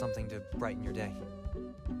little something to brighten your day.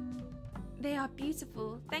 They are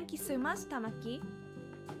beautiful. Thank you so much, Tamaki.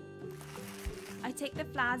 I take the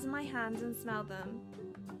flowers in my hands and smell them.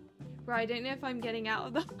 Bro, I don't know if I'm getting out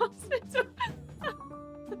of the hospital.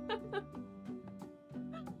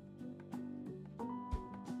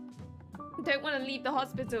 Don't want to leave the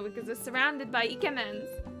hospital because we're surrounded by ikemens.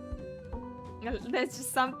 There's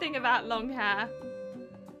just something about long hair.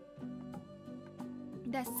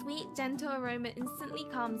 Their sweet, gentle aroma instantly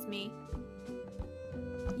calms me.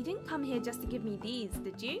 You didn't come here just to give me these,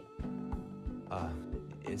 did you?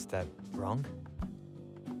 Is that wrong?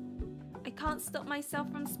 I can't stop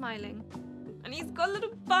myself from smiling. And he's got a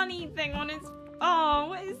little bunny thing on his... Oh,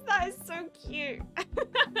 what is that? It's so cute.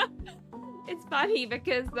 It's funny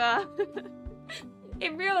because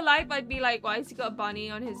in real life I'd be like, why has he got a bunny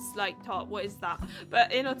on his like top? What is that?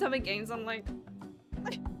 But in otome games I'm like,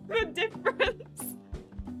 the difference.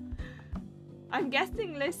 I'm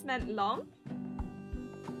guessing Liz meant long.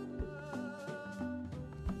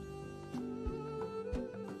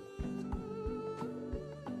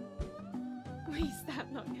 Waste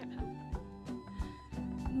that long hair.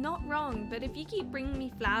 Not wrong, but if you keep bringing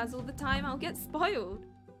me flowers all the time, I'll get spoiled.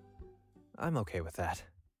 I'm okay with that.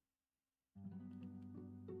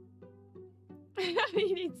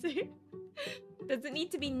 You need to. Does it need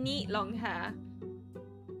to be neat long hair?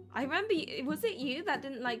 I remember, was it you that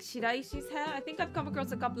didn't like Shiraishi's hair? I think I've come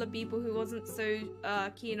across a couple of people who wasn't so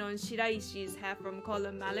keen on Shiraishi's hair from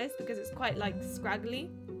Column Malice because it's quite like scraggly.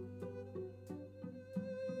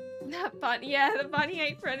 That bunny, yeah, the bunny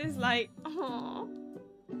apron is like, aww.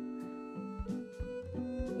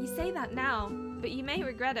 You say that now, but you may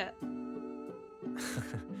regret it.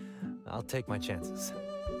 I'll take my chances.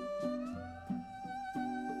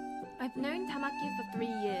 I've known Tamaki for 3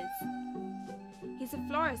 years. He's a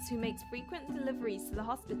florist who makes frequent deliveries to the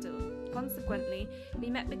hospital. Consequently, we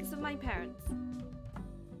met because of my parents.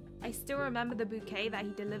 I still remember the bouquet that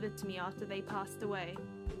he delivered to me after they passed away.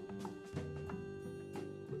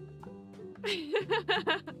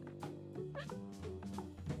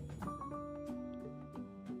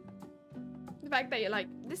 The fact that you're like,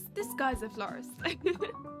 this guy's a florist.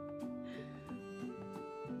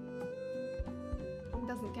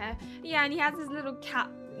 Doesn't care. Yeah, and he has his little cat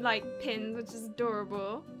like pins, which is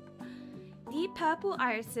adorable. Deep purple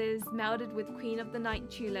irises melded with Queen of the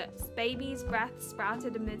Night tulips. Baby's breath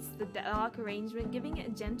sprouted amidst the dark arrangement, giving it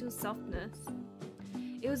a gentle softness.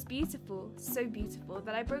 It was beautiful, so beautiful,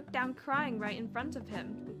 that I broke down crying right in front of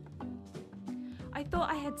him. I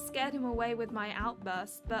thought I had scared him away with my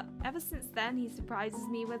outburst, but ever since then he surprises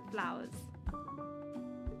me with flowers.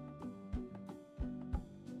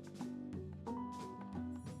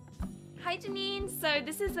 Hi Janine! So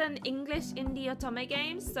this is an English indie otome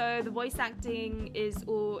game, so the voice acting is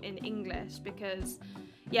all in English because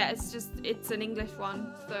yeah, it's an English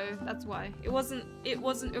one, so that's why. It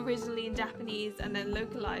wasn't originally in Japanese and then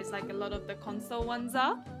localized like a lot of the console ones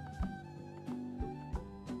are.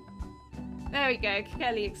 There we go,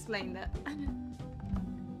 Kelly explained it.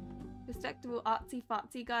 Respectable artsy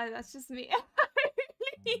fartsy guy, that's just me.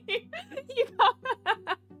 You can't.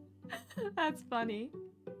 That's funny.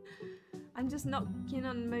 I'm just not keen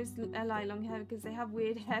on most Li long hair because they have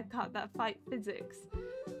weird haircut that fight physics.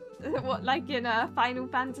 What, like in Final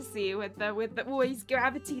Fantasy with the always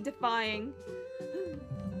gravity defying.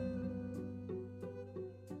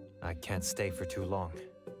 I can't stay for too long.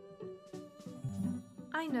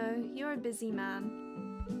 I know, you're a busy man.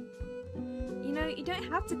 You know, you don't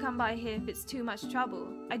have to come by here if it's too much trouble.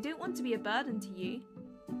 I don't want to be a burden to you.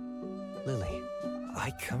 Lily,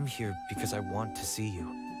 I come here because I want to see you.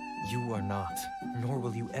 You are not, nor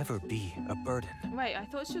will you ever be, a burden. Wait, I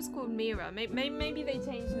thought she was called Mira. Maybe they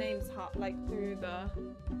changed names like through the...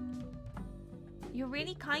 You're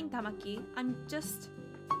really kind, Tamaki. I'm just...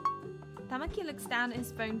 Tamaki looks down at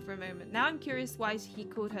his phone for a moment. Now I'm curious why he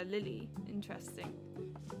called her Lily. Interesting.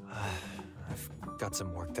 I've got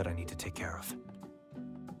some work that I need to take care of.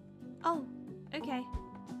 Oh, okay.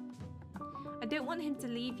 I don't want him to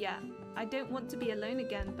leave yet. I don't want to be alone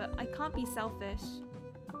again, but I can't be selfish.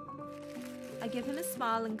 I give him a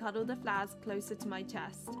smile and cuddle the flowers closer to my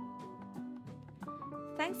chest.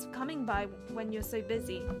 Thanks for coming by when you're so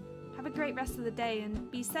busy. Have a great rest of the day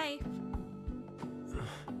and be safe. You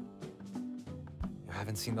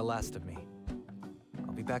haven't seen the last of me.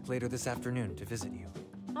 I'll be back later this afternoon to visit you.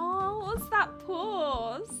 Oh, what's that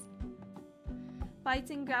pause?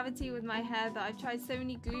 Fighting gravity with my hair that I've tried so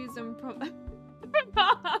many glues and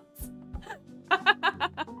parts.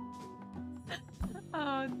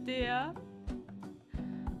 Oh dear.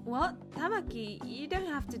 What? Tamaki, you don't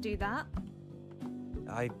have to do that.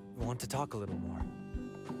 I want to talk a little more.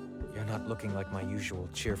 You're not looking like my usual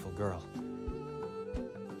cheerful girl.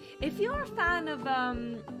 If you're a fan of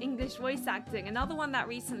English voice acting, another one that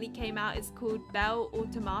recently came out is called Bell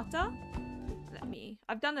Automata.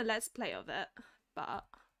 I've done a let's play of it, but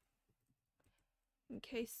in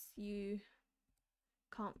case you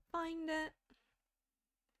can't find it,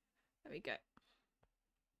 there we go.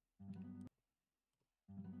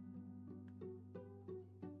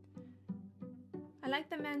 I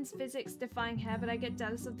like the men's physics defying hair, but I get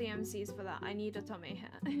jealous of the MCs for that. I need otome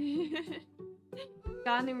hair.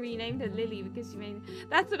 Garner renamed her Lily because she made...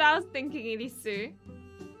 That's what I was thinking, Irisu.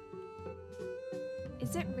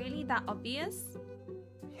 Is it really that obvious?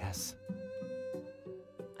 Yes.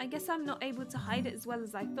 I guess I'm not able to hide it as well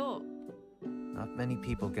as I thought. Not many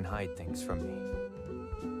people can hide things from me,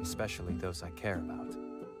 especially those I care about.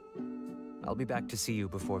 I'll be back to see you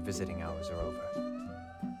before visiting hours are over.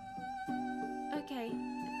 Okay,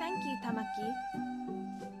 thank you, Tamaki.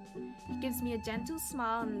 He gives me a gentle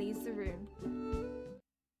smile and leaves the room.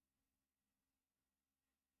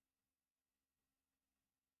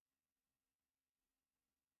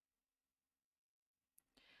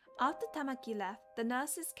 After Tamaki left, the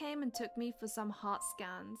nurses came and took me for some heart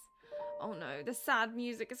scans. Oh no, the sad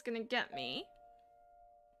music is gonna get me.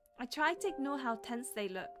 I tried to ignore how tense they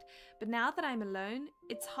looked, but now that I'm alone,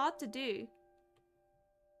 it's hard to do.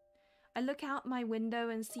 I look out my window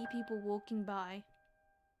and see people walking by.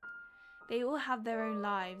 They all have their own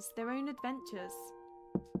lives, their own adventures.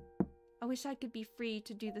 I wish I could be free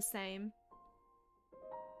to do the same.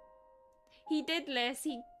 He did, Liz.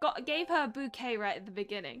 He gave her a bouquet right at the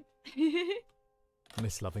beginning.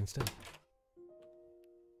 Miss Livingston?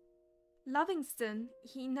 Livingston?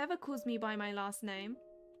 He never calls me by my last name.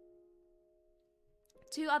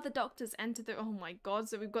 2 other doctors enter the... Oh my god,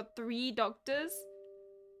 so we've got 3 doctors?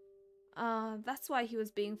 That's why he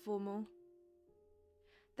was being formal.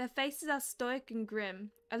 Their faces are stoic and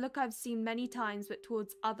grim, a look I've seen many times but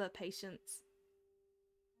towards other patients.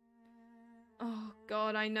 Oh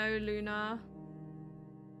god, I know, Luna.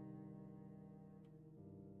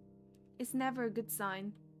 It's never a good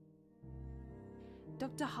sign.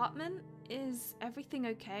 Dr. Hartman, is everything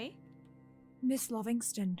okay? Miss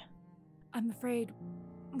Livingston, I'm afraid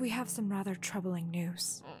we have some rather troubling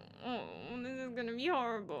news. Oh, this is gonna be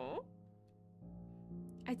horrible.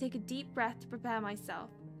 I take a deep breath to prepare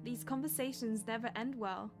myself. These conversations never end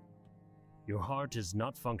well. Your heart is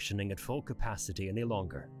not functioning at full capacity any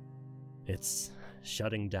longer. It's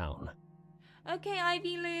shutting down. Okay,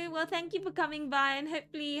 Ivy Lou. Well, thank you for coming by and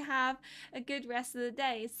hopefully you have a good rest of the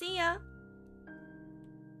day. See ya!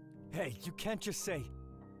 Hey, you can't just say...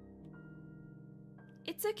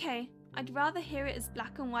 It's okay. I'd rather hear it as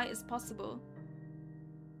black and white as possible.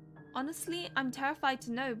 Honestly, I'm terrified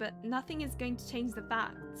to know, but nothing is going to change the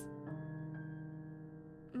facts.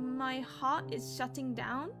 My heart is shutting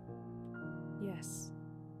down? Yes.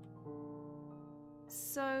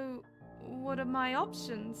 So, what are my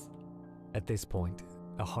options? At this point,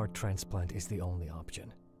 a heart transplant is the only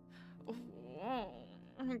option. Oh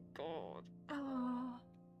my god.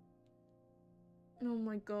 Oh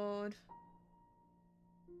my god.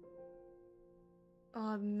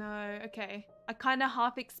 Oh no, okay. I kind of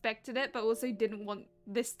half expected it, but also didn't want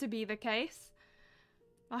this to be the case.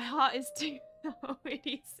 My heart is too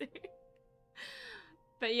already soon.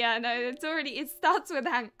 But yeah, no, it starts with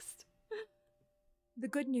angst. The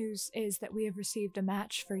good news is that we have received a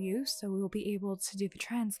match for you, so we will be able to do the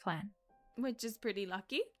transplant. Which is pretty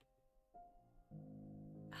lucky.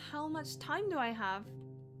 How much time do I have?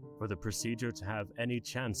 For the procedure to have any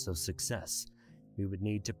chance of success, we would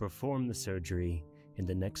need to perform the surgery in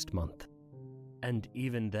the next month. And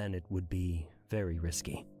even then it would be very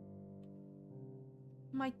risky.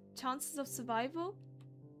 My chances of survival?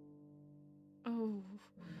 Oh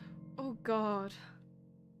god.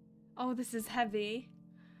 Oh, this is heavy.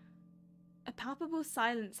 A palpable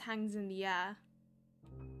silence hangs in the air.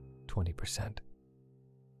 20%.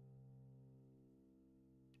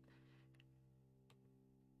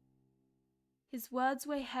 His words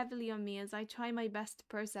weigh heavily on me as I try my best to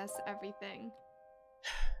process everything.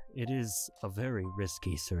 It is a very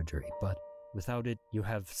risky surgery, but without it, you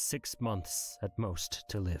have 6 months at most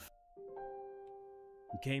to live.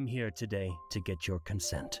 We came here today to get your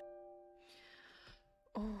consent.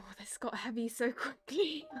 Oh, this got heavy so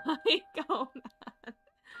quickly. Like, oh man.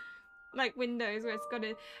 Like Windows, where it's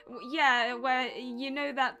gonna, yeah, where you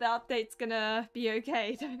know that the update's gonna be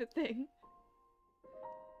okay, type of thing.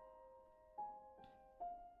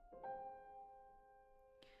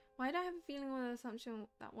 Why do I have a feeling with the assumption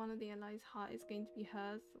that one of the Eli's heart is going to be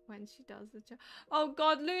hers when she does the job? Oh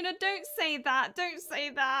God, Luna, don't say that. Don't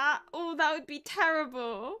say that. Oh, that would be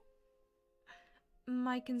terrible.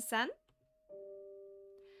 My consent?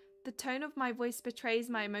 The tone of my voice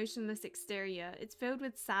betrays my emotionless exterior. It's filled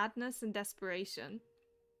with sadness and desperation.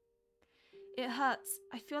 It hurts.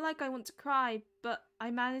 I feel like I want to cry, but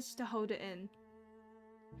I manage to hold it in.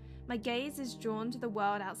 My gaze is drawn to the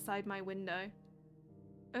world outside my window.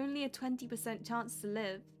 Only a 20% chance to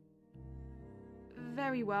live.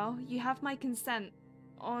 Very well, you have my consent.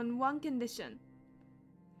 On one condition.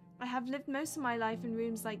 I have lived most of my life in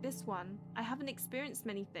rooms like this one. I haven't experienced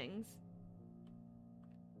many things.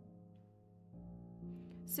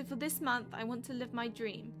 So for this month, I want to live my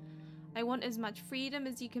dream. I want as much freedom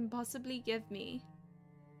as you can possibly give me.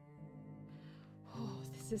 Oh,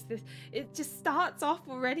 this. It just starts off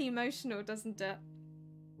already emotional, doesn't it?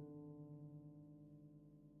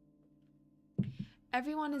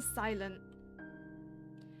 Everyone is silent.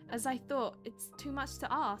 As I thought, it's too much to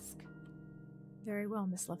ask. Very well,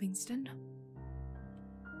 Miss Livingston.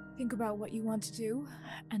 Think about what you want to do,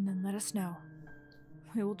 and then let us know.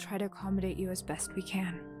 We will try to accommodate you as best we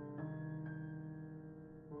can.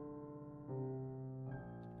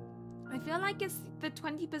 I feel like it's the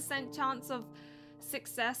 20% chance of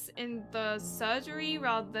success in the surgery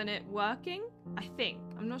rather than it working. I think.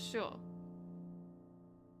 I'm not sure.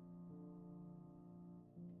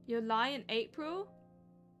 You'll lie in April?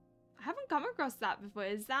 I haven't come across that before.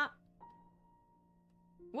 Is that...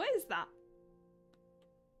 What is that?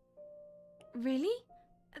 Really?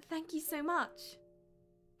 Thank you so much.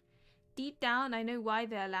 Deep down, I know why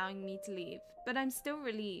they're allowing me to leave, but I'm still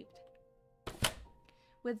relieved.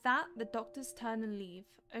 With that, the doctors turn and leave.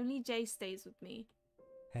 Only Jay stays with me.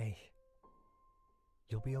 Hey,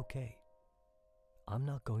 you'll be okay. I'm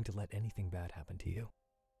not going to let anything bad happen to you.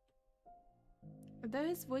 Though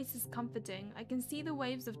his voice is comforting, I can see the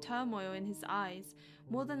waves of turmoil in his eyes.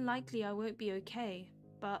 More than likely I won't be okay,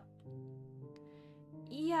 but...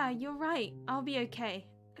 Yeah, you're right. I'll be okay.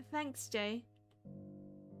 Thanks, Jay.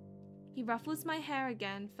 He ruffles my hair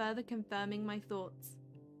again, further confirming my thoughts.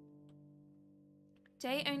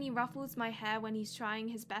 Jay only ruffles my hair when he's trying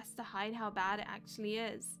his best to hide how bad it actually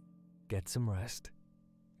is. Get some rest.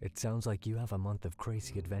 It sounds like you have a month of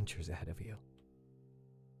crazy adventures ahead of you.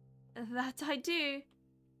 That I do.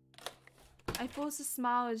 I force a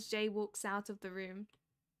smile as Jay walks out of the room.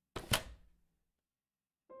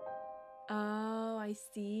 Oh, I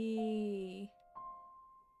see.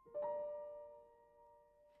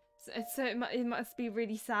 So it must be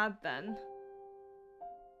really sad then.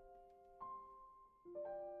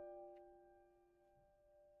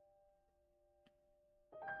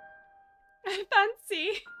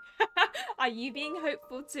 Fancy. Are you being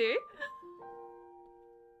hopeful too?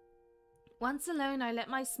 Once alone, I let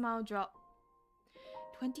my smile drop.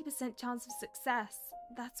 20% chance of success.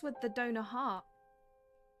 That's with the donor heart.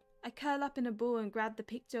 I curl up in a ball and grab the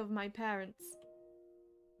picture of my parents.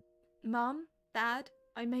 Mum, Dad,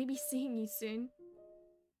 I may be seeing you soon.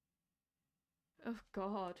 Oh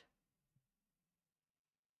God.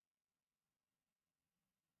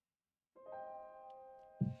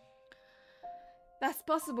 That's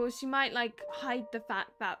possible. She might like hide the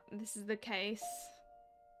fact that this is the case.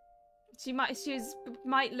 She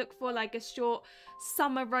might look for like a short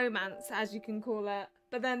summer romance, as you can call it,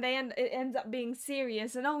 but then it ends up being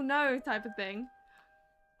serious and oh no type of thing.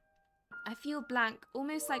 I feel blank,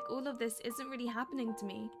 almost like all of this isn't really happening to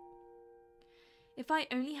me. If I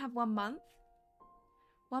only have 1 month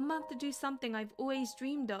to do something I've always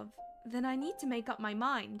dreamed of, then I need to make up my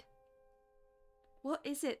mind. What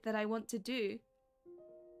is it that I want to do?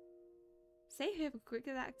 Save here for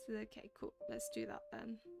quicker access. Okay, cool. Let's do that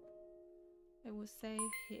then. I will save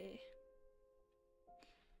here.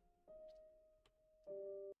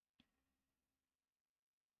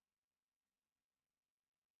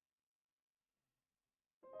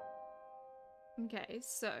 Okay,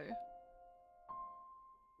 so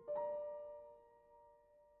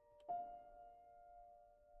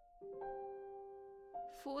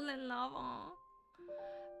fall in love.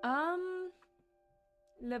 Aww.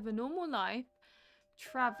 Live a normal life,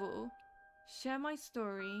 travel, share my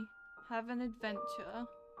story, have an adventure.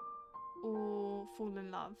 or fall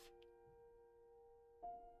in love.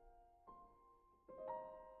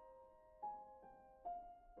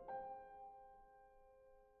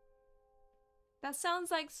 That sounds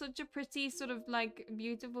like such a pretty, sort of like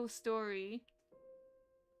beautiful story.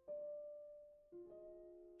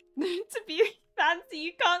 To be fancy,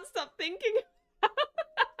 you can't stop thinking.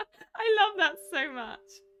 I love that so much.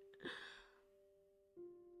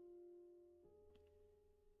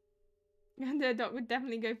 And their dog would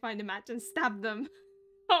definitely go find a match and stab them.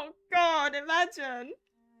 Oh god, imagine.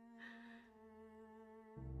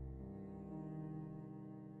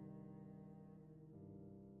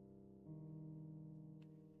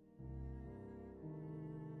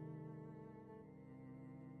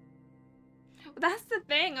 That's the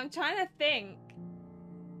thing, I'm trying to think.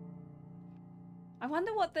 I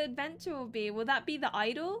wonder what the adventure will be. Will that be the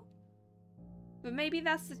idol? But maybe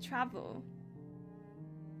that's the travel.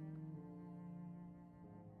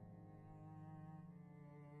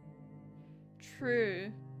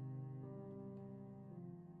 True.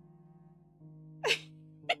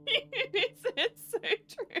 it's so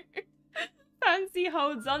true. Fancy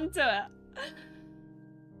holds on to it.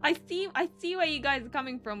 I see where you guys are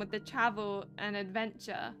coming from with the travel and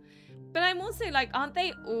adventure. But I'm also like, aren't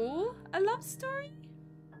they all a love story?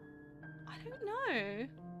 I don't know.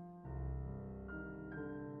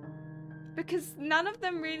 Because none of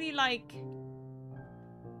them really like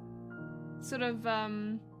sort of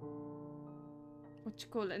what you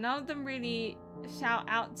call it? None of them really shout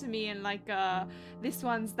out to me in like this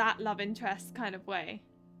one's that love interest kind of way.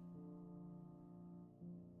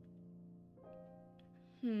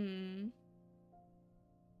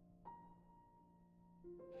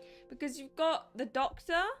 Because you've got the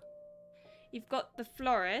doctor, you've got the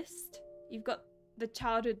florist, you've got the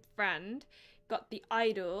childhood friend, you've got the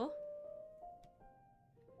idol.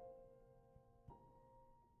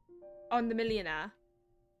 On the millionaire.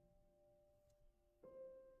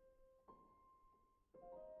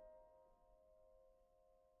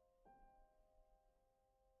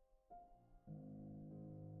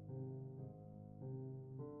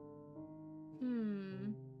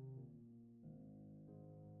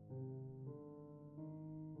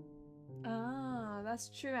 Ah, that's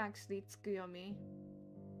true actually, Tsukuyomi.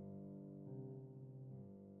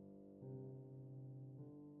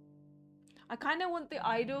 I kind of want the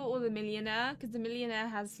idol or the millionaire, because the millionaire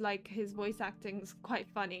has like his voice acting's quite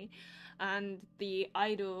funny, and the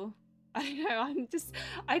idol, I don't know,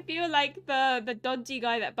 I feel like the dodgy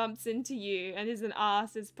guy that bumps into you and is an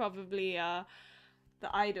ass is probably the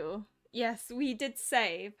idol. Yes, we did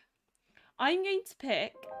save. I'm going to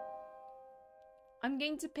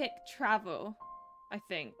pick travel, I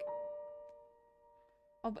think.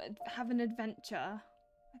 Oh, but have an adventure.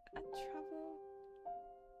 A travel.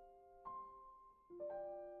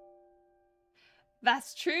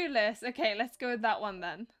 That's true, Liz. Okay, let's go with that one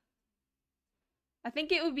then. I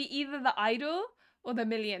think it would be either the idol or the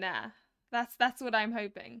millionaire. That's what I'm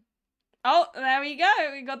hoping. Oh, there we go.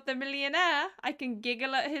 We got the millionaire. I can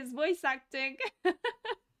giggle at his voice acting.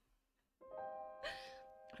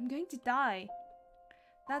 I'm going to die.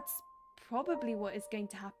 That's probably what is going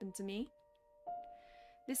to happen to me.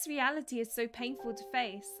 This reality is so painful to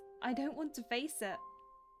face. I don't want to face it.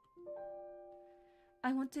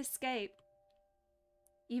 I want to escape.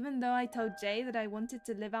 Even though I told Jay that I wanted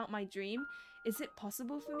to live out my dream, is it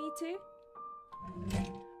possible for me to?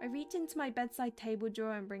 I reach into my bedside table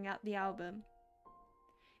drawer and bring out the album.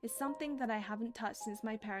 It's something that I haven't touched since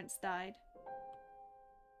my parents died.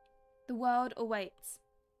 The world awaits.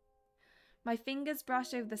 My fingers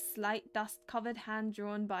brush over the slight dust-covered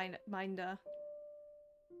hand-drawn binder.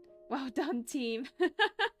 Well done, team.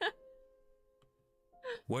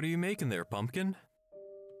 What are you making there, Pumpkin?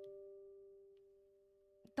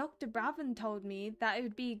 Dr. Bravin told me that it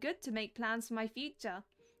would be good to make plans for my future.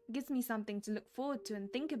 It gives me something to look forward to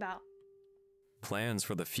and think about. Plans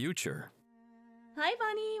for the future? Hi,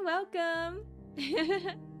 Bunny. Welcome.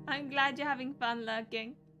 I'm glad you're having fun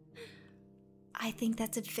lurking. I think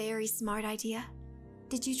that's a very smart idea.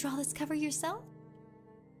 Did you draw this cover yourself?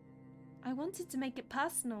 I wanted to make it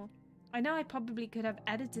personal. I know I probably could have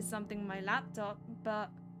edited something on my laptop, but...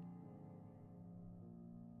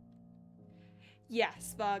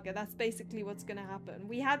 Yes, Varga, that's basically what's gonna happen.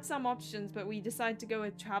 We had some options, but we decided to go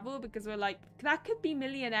with travel because we're like, that could be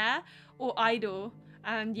millionaire or idol.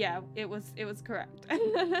 And yeah, it was correct.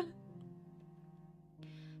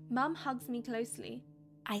 Mum hugs me closely.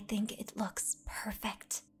 I think it looks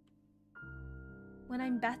perfect. When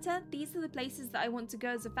I'm better, these are the places that I want to go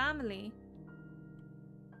as a family.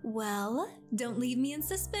 Well, don't leave me in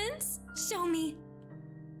suspense. Show me.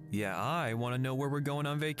 Yeah, I want to know where we're going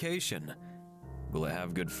on vacation. Will it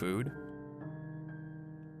have good food?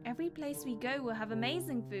 Every place we go will have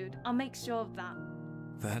amazing food. I'll make sure of that.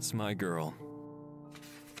 That's my girl.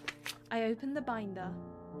 I open the binder.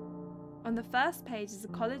 On the first page is a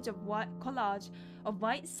collage of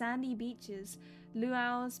white sandy beaches,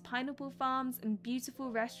 luau's, pineapple farms, and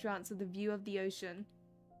beautiful restaurants with a view of the ocean.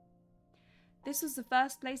 This was the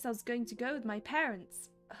first place I was going to go with my parents,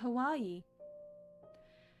 Hawaii.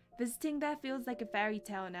 Visiting there feels like a fairy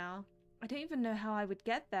tale now. I don't even know how I would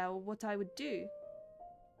get there or what I would do.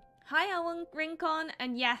 Hi, Owen Rincon,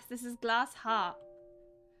 and yes, this is Glass Heart.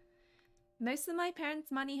 Most of my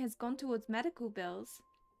parents' money has gone towards medical bills.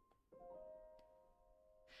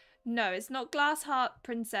 No, it's not Glass Heart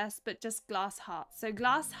Princess, but just Glass Heart. So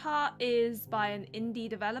Glass Heart is by an indie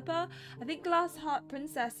developer. I think Glass Heart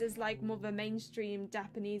Princess is like more of a mainstream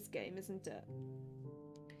Japanese game, isn't it?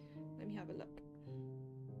 Let me have a look.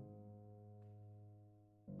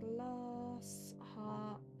 Glass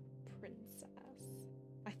Heart Princess.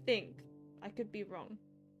 I think. I could be wrong.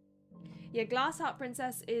 Yeah, Glass Heart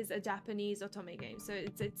Princess is a Japanese otome game, so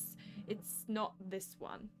it's not this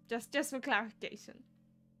one. Just for clarification.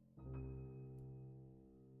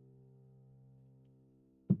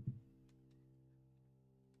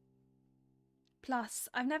 Plus,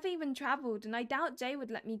 I've never even travelled, and I doubt Jay would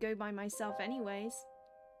let me go by myself anyways.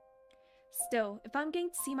 Still, if I'm going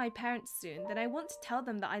to see my parents soon, then I want to tell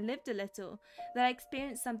them that I lived a little, that I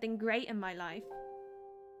experienced something great in my life.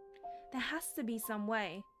 There has to be some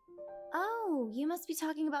way. Oh, you must be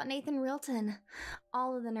talking about Nathan Rilton.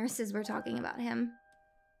 All of the nurses were talking about him.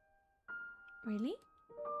 Really?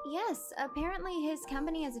 Yes, apparently his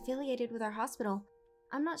company is affiliated with our hospital.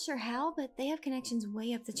 I'm not sure how, but they have connections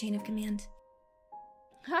way up the chain of command.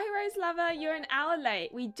 Hi, Rose Lover, you're an hour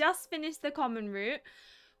late. We just finished the common route,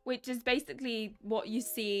 which is basically what you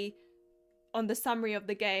see on the summary of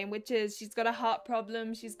the game, which is she's got a heart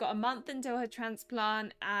problem, she's got a month until her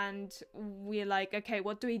transplant, and we're like, okay,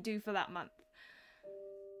 what do we do for that month?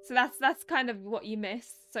 So that's kind of what you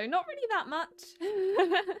missed. So not really that much.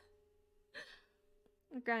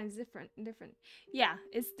 The ground is different. Yeah,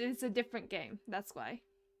 it's a different game, that's why.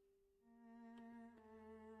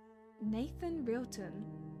 Nathan Rilton.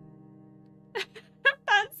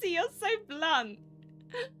 Fancy, you're so blunt.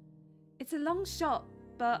 It's a long shot,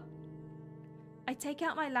 but I take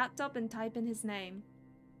out my laptop and type in his name.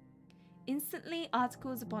 Instantly,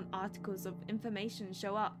 articles upon articles of information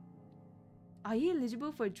show up. Are you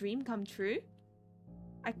eligible for a dream come true?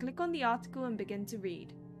 I click on the article and begin to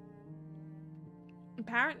read.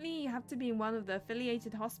 Apparently, you have to be in one of the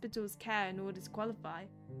affiliated hospitals' care in order to qualify.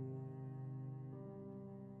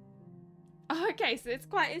 Oh, okay, so it's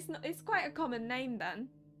quite a common name then.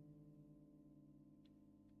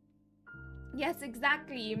 Yes,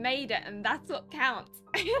 exactly, you made it, and that's what counts.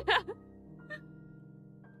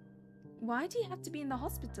 Why do you have to be in the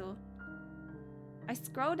hospital? I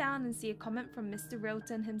scroll down and see a comment from Mr.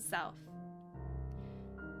 Rilton himself.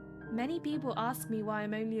 Many people ask me why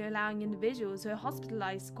I'm only allowing individuals who are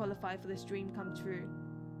hospitalized to qualify for this dream come true.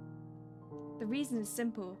 The reason is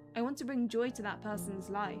simple. I want to bring joy to that person's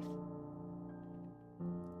life.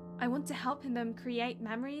 I want to help them create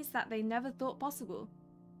memories that they never thought possible.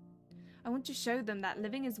 I want to show them that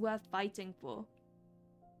living is worth fighting for.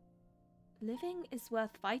 Living is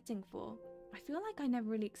worth fighting for. I feel like I never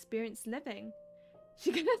really experienced living.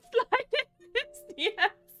 She's gonna slide in this?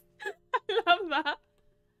 Yes. I love that.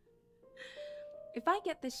 If I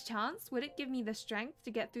get this chance, would it give me the strength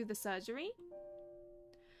to get through the surgery?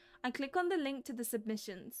 I click on the link to the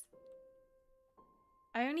submissions.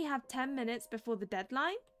 I only have 10 minutes before the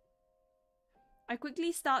deadline. I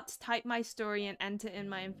quickly start to type my story and enter in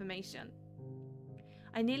my information.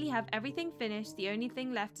 I nearly have everything finished, the only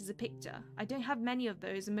thing left is a picture. I don't have many of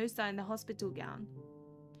those and most are in the hospital gown.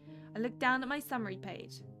 I look down at my summary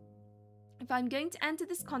page. If I'm going to enter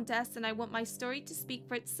this contest and I want my story to speak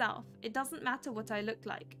for itself, it doesn't matter what I look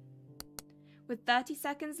like. With 30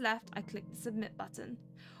 seconds left, I click the submit button.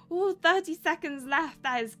 Oh, 30 seconds left,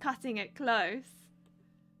 that is cutting it close.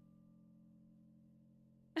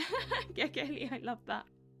 Gekeli, I love that.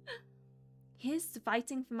 Here's to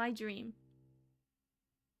fighting for my dream.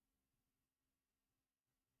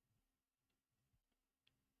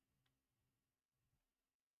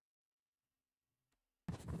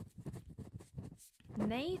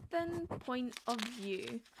 Nathan point of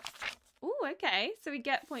view. Oh, okay. So we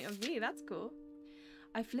get point of view. That's cool.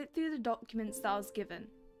 I flipped through the documents that I was given.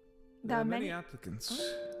 There are many applicants,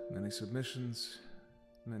 many submissions,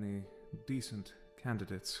 many decent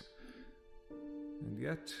candidates. And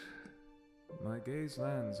yet, my gaze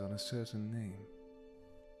lands on a certain name.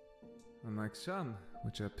 Unlike some,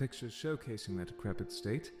 which are pictures showcasing their decrepit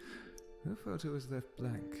state, her photo is left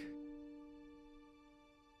blank.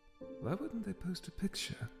 Why wouldn't they post a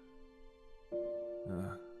picture?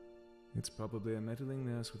 It's probably a meddling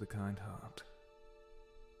nurse with a kind heart.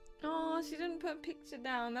 Oh, she didn't put a picture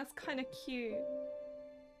down. That's kind of cute.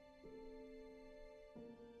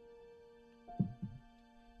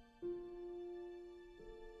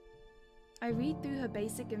 I read through her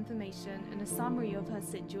basic information and a summary of her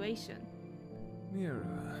situation.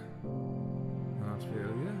 Mira. Heart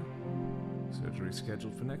failure. Surgery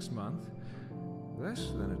scheduled for next month. Less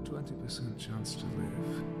than a 20% chance to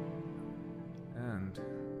live. And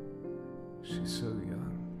she's so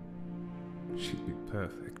young. She'd be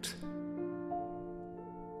perfect.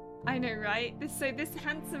 I know, right? So this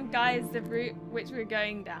handsome guy is the route which we're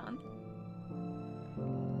going down.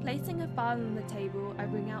 Placing a file on the table, I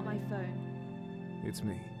bring out my phone. It's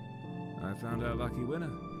me. I found our lucky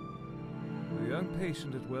winner. A young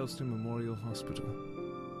patient at Wellston Memorial Hospital.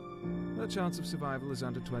 Her chance of survival is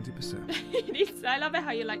under 20%. I love it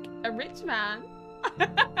how you're like, a rich man.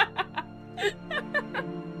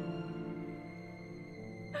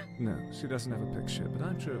 No, she doesn't have a picture, but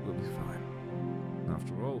I'm sure it will be fine.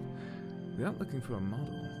 After all, we aren't looking for a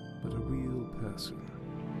model, but a real person.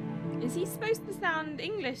 Is he supposed to sound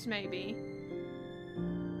English, maybe?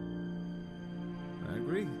 I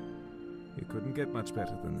agree. It couldn't get much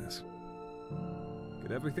better than this.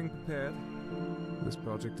 Get everything prepared. This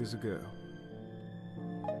project is a go.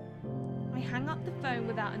 I hang up the phone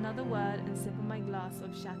without another word and sip on my glass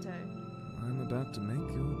of Chateau. I'm about to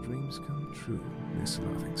make your dreams come true, Miss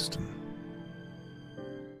Livingston.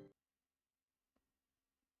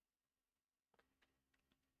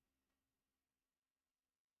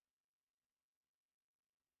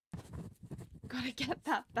 Gotta get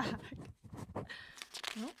that back.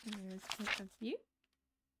 Oh, here's a point of view.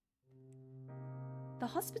 The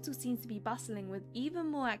hospital seems to be bustling with even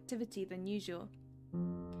more activity than usual.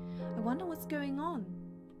 I wonder what's going on.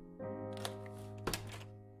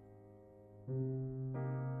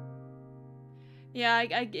 Yeah,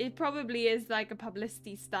 it probably is like a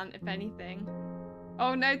publicity stunt, if anything.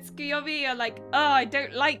 Oh no, Tsukuyomi, you're like, oh, I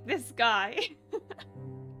don't like this guy.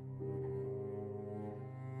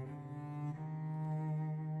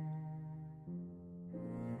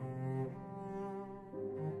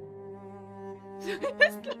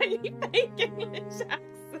 Slightly fake English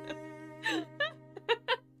accent.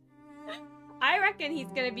 I reckon he's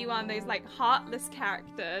gonna be one of those like heartless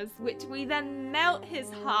characters, which we then melt his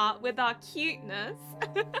heart with our cuteness.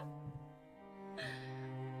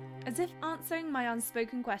 As if answering my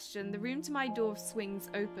unspoken question, the room to my door swings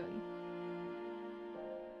open.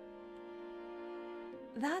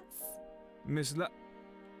 That's Mr.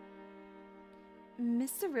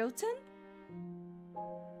 Rilton?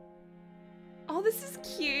 Oh, this is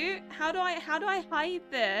cute. How do I hide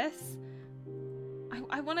this?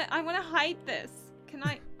 I wanna hide this. Can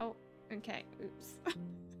I? Oh, okay. Oops.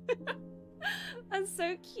 That's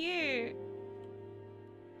so cute.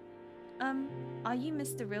 Are you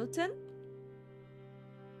Mr. Rilton?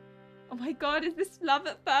 Oh my god, is this love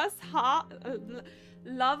at first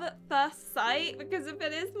love at first sight? Because if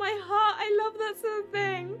it is my heart, I love that sort of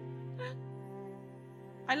thing.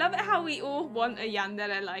 I love it how we all want a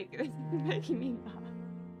yandere like this. Making me laugh.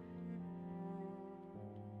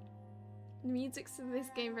 The music's in this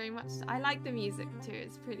game very much. I like the music too,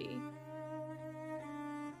 it's pretty.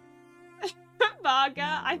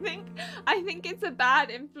 Vaga, I think it's a bad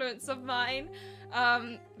influence of mine.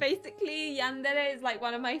 Basically, yandere is like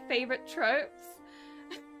one of my favorite tropes.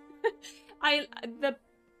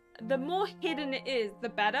 The more hidden it is, the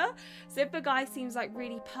better. So if a guy seems like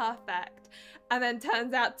really perfect and then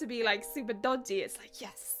turns out to be like super dodgy, it's like,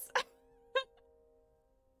 yes.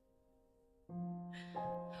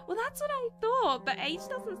 Well, that's what I thought, but age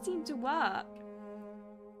doesn't seem to work.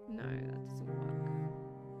 No, that doesn't work.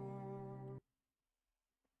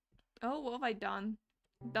 Oh, what have I done?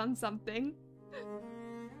 Done something.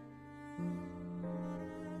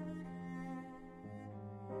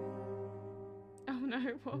 Oh no,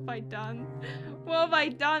 what have I done? What have I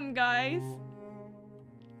done, guys?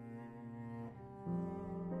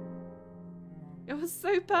 It was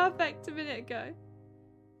so perfect a minute ago.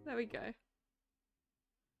 There we go.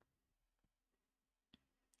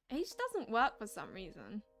 Age doesn't work for some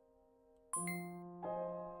reason.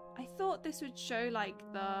 I thought this would show like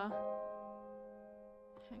the...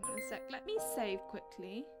 Hang on a sec, let me save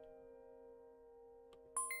quickly.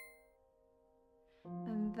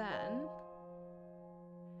 And then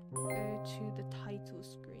go to the title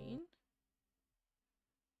screen.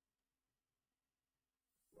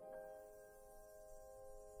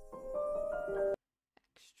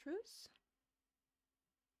 Truce?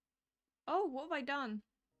 Oh, what have I done?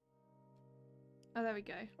 Oh, there we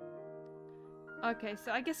go. Okay,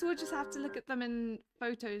 so I guess we'll just have to look at them in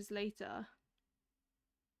photos later.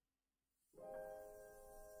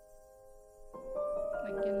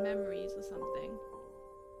 Like in memories or something.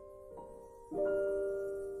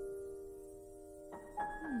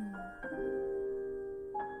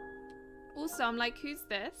 Also, I'm like, who's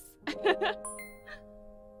this?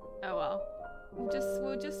 Oh well. We'll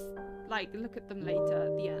just like look at them later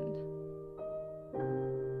at the end.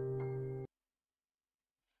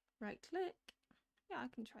 Right click. Yeah, I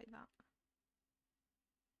can try that.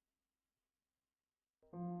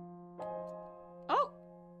 Oh!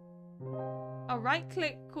 A right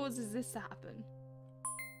click causes this to happen.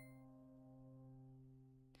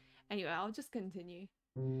 Anyway, I'll just continue.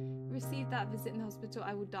 Receive that visit in the hospital,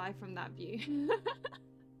 I will die from that view.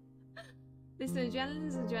 This adrenaline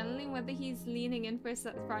is adrenaline, whether he's leaning in for a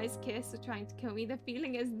surprise kiss or trying to kill me, the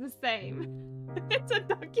feeling is the same. It's a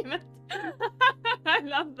document. I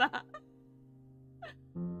love that.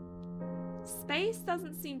 Space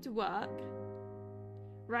doesn't seem to work.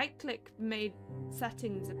 Right click made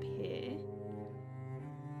settings appear.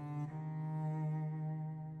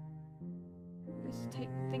 Let's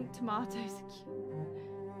think tomatoes are cute.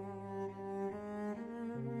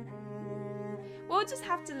 We'll just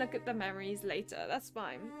have to look at the memories later, that's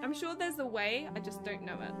fine. I'm sure there's a way, I just don't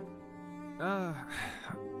know it.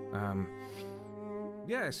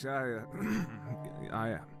 Yes, I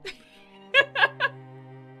am.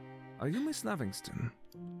 Are you Miss Livingston?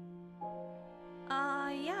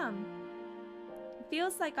 I am. It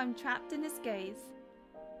feels like I'm trapped in his gaze.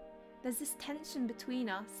 There's this tension between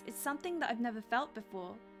us. It's something that I've never felt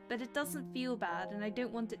before, but it doesn't feel bad and I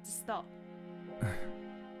don't want it to stop.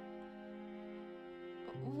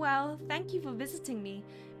 Well, thank you for visiting me.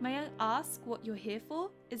 May I ask what you're here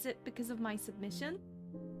for? Is it because of my submission?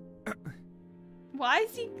 Why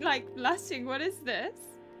is he, like, blushing? What is this?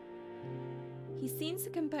 He seems to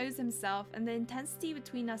compose himself and the intensity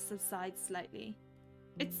between us subsides slightly.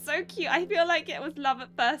 It's so cute. I feel like it was love at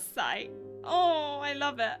first sight. Oh, I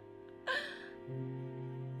love it.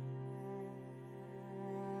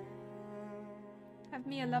 Have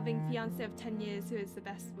me a loving fiancé of 10 years who is the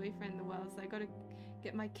best boyfriend in the world, so I gotta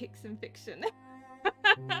get my kicks in fiction.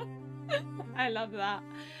 I love that.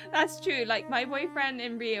 That's true. Like, my boyfriend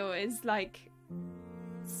in real is like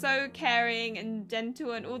so caring and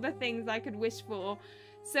gentle and all the things I could wish for.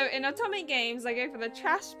 So in otome games, I go for the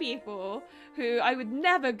trash people who I would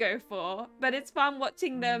never go for, but it's fun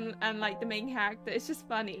watching them and like the main character. It's just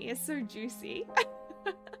funny. It's so juicy.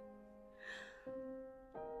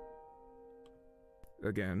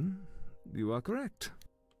 Again, you are correct.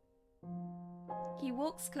 He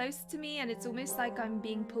walks close to me and it's almost like I'm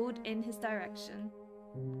being pulled in his direction.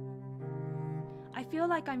 I feel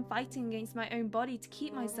like I'm fighting against my own body to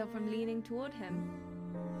keep myself from leaning toward him.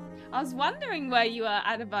 I was wondering where you were,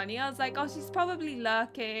 Adabunny. I was like, oh, she's probably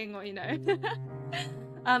lurking or, you know.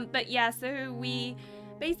 But yeah, so we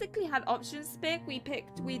basically had options to pick. We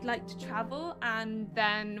picked we'd like to travel and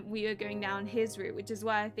then we were going down his route, which is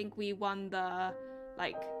why I think we won the,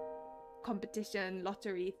 like, competition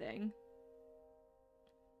lottery thing.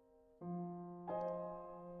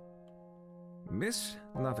 Miss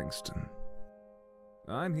Livingston,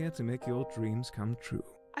 I'm here to make your dreams come true.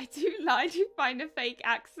 I do find a fake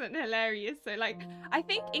accent hilarious. So, like, I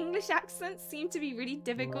think English accents seem to be really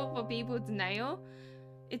difficult for people to nail.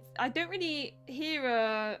 I don't really hear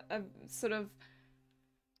a sort of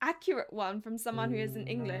accurate one from someone who isn't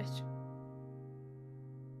English.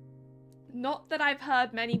 Not that I've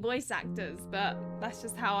heard many voice actors, but that's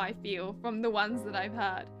just how I feel from the ones that I've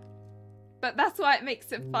heard. But that's why it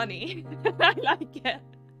makes it funny. I like it.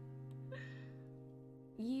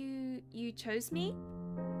 You chose me?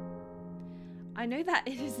 I know that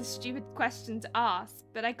it is a stupid question to ask,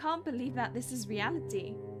 but I can't believe that this is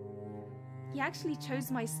reality. He actually chose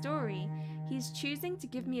my story. He's choosing to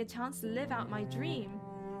give me a chance to live out my dream.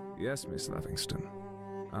 Yes, Miss Livingston.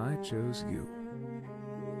 I chose you.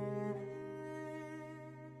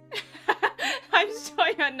 I'm sure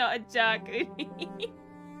you're not a jerk, Uni.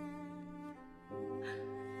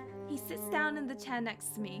 He sits down in the chair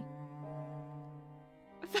next to me.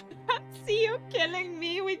 See, you're killing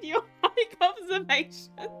me with your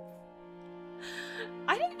observations.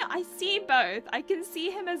 I don't know, I see both. I can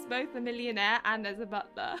see him as both a millionaire and as a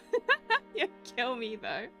butler. You kill me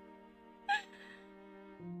though.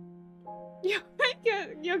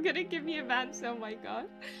 You're gonna give me a answer, oh my god.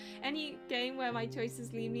 Any game where my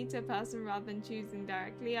choices lead me to a person rather than choosing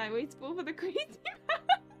directly, I always fall for the crazy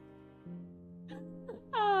man.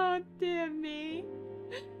 Oh dear me.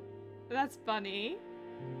 That's funny.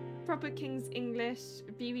 Proper King's English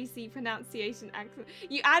BBC pronunciation accent.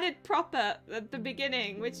 You added proper at the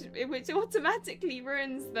beginning, which automatically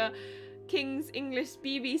ruins the King's English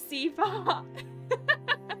BBC part.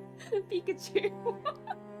 Pikachu.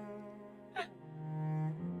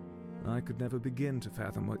 I could never begin to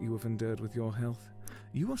fathom what you have endured with your health.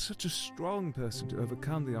 You are such a strong person to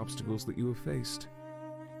overcome the obstacles that you have faced.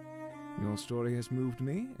 Your story has moved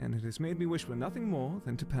me, and it has made me wish for nothing more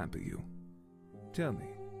than to pamper you. Tell me,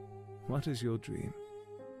 what is your dream?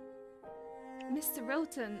 Mr.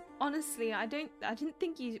 Rilton, honestly, I didn't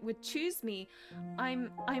think you would choose me.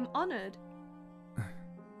 I'm honored.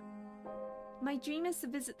 My dream is to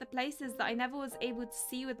visit the places that I never was able to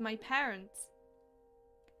see with my parents.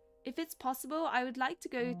 If it's possible, I would like to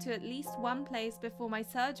go to at least one place before my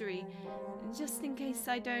surgery, just in case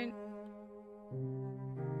I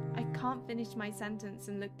can't finish my sentence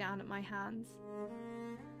and look down at my hands.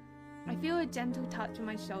 I feel a gentle touch on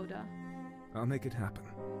my shoulder. I'll make it happen.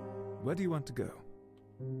 Where do you want to go?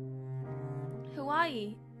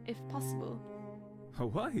 Hawaii, if possible.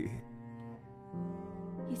 Hawaii?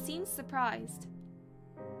 He seems surprised.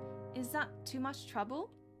 Is that too much trouble?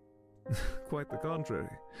 Quite the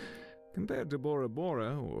contrary. Compared to Bora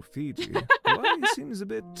Bora or Fiji, Hawaii seems a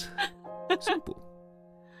bit simple.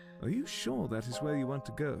 Are you sure that is where you want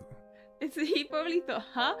to go? He probably thought,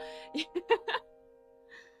 huh? It's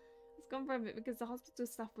gone for a bit because the hospital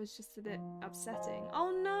stuff was just a bit upsetting.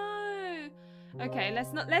 Oh no! Okay,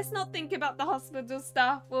 let's not think about the hospital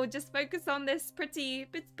stuff. We'll just focus on this pretty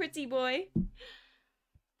boy.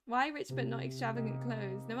 Why rich but not extravagant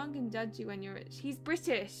clothes? No one can judge you when you're rich. He's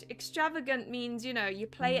British. Extravagant means, you know, you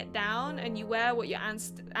play it down and you wear what your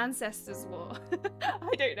ancestors wore.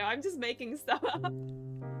 I don't know. I'm just making stuff up.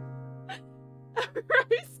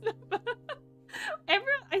 Rose lover.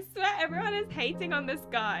 I swear everyone is hating on this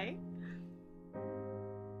guy.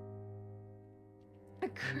 A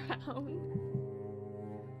crown.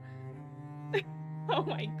 Oh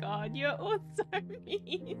my god, you're all so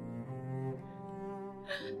mean.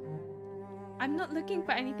 I'm not looking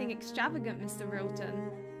for anything extravagant, Mr.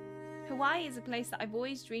 Rilton. Hawaii is a place that I've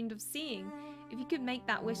always dreamed of seeing. If you could make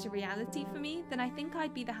that wish a reality for me, then I think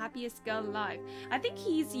I'd be the happiest girl alive. I think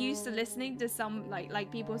he's used to listening to some,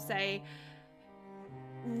 like people say,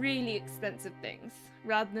 really expensive things,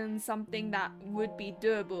 rather than something that would be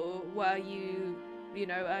doable, where you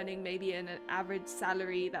know, earning maybe an average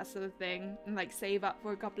salary, that sort of thing, and like save up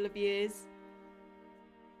for a couple of years.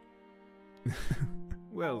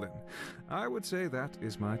 Well then, I would say that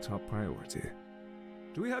is my top priority.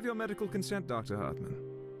 Do we have your medical consent, Dr. Hartman?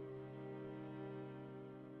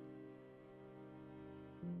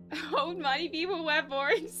 Old money people wear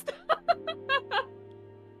boring stuff.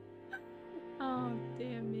 Oh,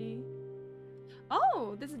 dear me.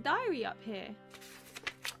 Oh, there's a diary up here.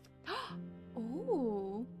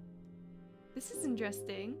 Oh, this is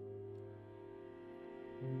interesting.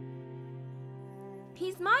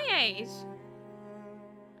 He's my age.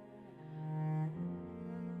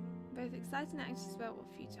 Both excited and anxious about what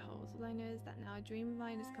future holds. All I know is that now a dream of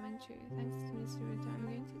mine is coming true. Thanks to Mr. Rilton, I'm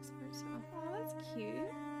going to explore myself. Oh, that's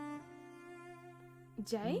cute.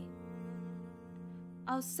 Jay?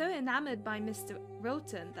 I was so enamored by Mr.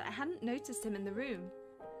 Rilton that I hadn't noticed him in the room.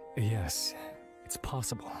 Yes, it's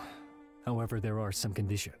possible. However, there are some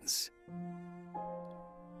conditions.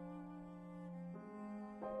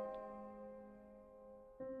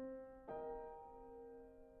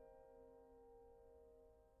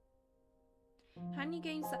 How many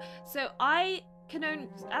games? So I can only,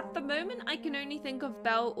 at the moment, I can only think of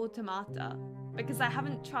Bell Automata because I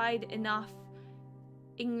haven't tried enough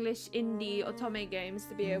English indie otome games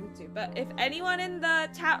to be able to. But if anyone in the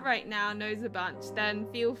chat right now knows a bunch, then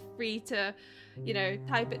feel free to, you know,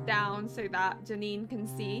 type it down so that Janine can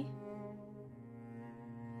see.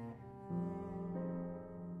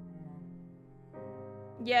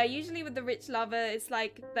 Yeah, usually with the rich lover, it's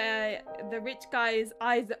like the rich guy's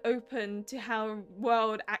eyes are open to how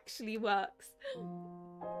world actually works.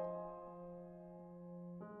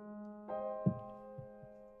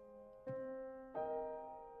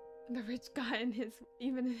 The rich guy and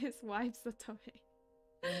even his wife's otome.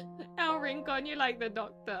 El Rincon, you like the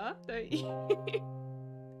doctor, don't you?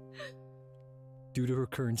 Due to her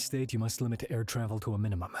current state, you must limit air travel to a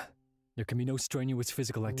minimum. There can be no strenuous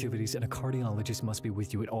physical activities, and a cardiologist must be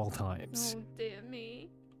with you at all times. Oh dear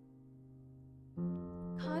me.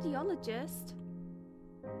 Cardiologist?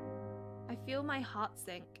 I feel my heart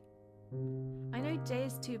sink. I know Jay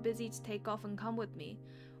is too busy to take off and come with me.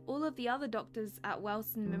 all of the other doctors at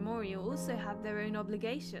Wellston Memorial also have their own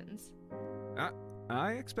obligations.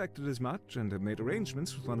 I expected as much and have made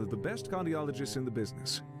arrangements with one of the best cardiologists in the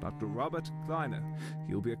business, Dr. Robert Kleiner.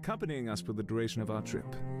 He'll be accompanying us for the duration of our trip.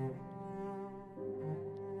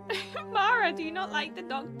 Mara, do you not like the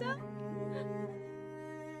doctor?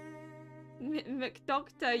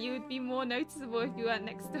 McDoctor, you would be more noticeable if you weren't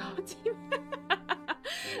next door to you.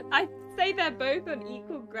 I'd say they're both on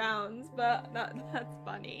equal grounds, but that's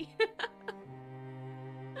funny.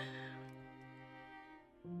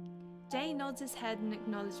 Jay nods his head in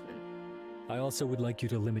acknowledgement. I also would like you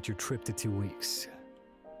to limit your trip to 2 weeks.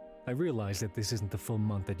 I realize that this isn't the full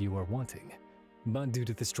month that you are wanting, but due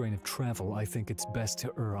to the strain of travel, I think it's best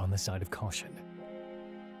to err on the side of caution.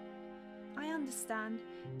 I understand.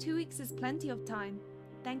 2 weeks is plenty of time.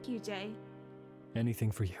 Thank you, Jay.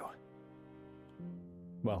 Anything for you.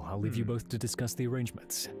 Well, I'll leave you both to discuss the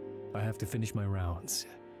arrangements. I have to finish my rounds.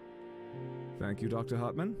 Thank you, Dr.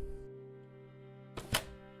 Hartman.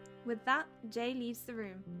 With that, Jay leaves the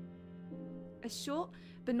room. A short,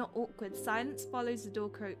 but not awkward, silence follows the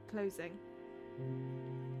door closing.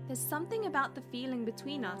 There's something about the feeling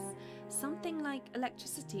between us, something like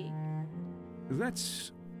electricity.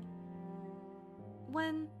 That's...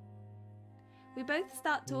 When we both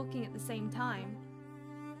start talking at the same time.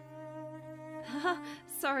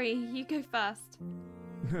 Sorry, you go first.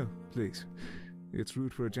 No, please. It's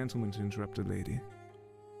rude for a gentleman to interrupt a lady.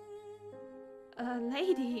 A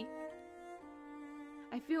lady?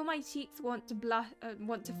 I feel my cheeks want to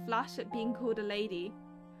flush at being called a lady.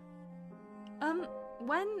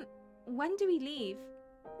 When do we leave?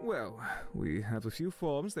 Well, we have a few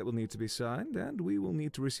forms that will need to be signed, and we will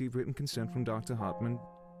need to receive written consent from Dr. Hartman.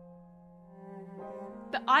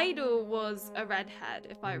 The idol was a redhead,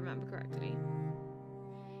 if I remember correctly.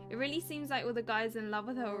 It really seems like all the guys in love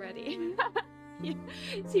with her already.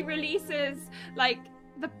 She releases, like,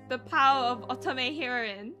 the power of otome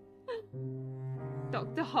heroine.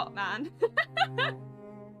 Dr. Hotman.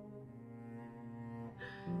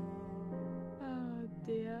 Oh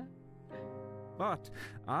dear. But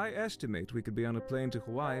I estimate we could be on a plane to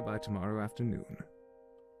Hawaii by tomorrow afternoon.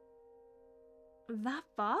 That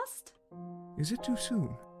fast? Is it too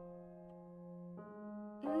soon?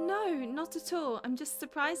 No, not at all. I'm just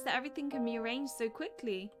surprised that everything can be arranged so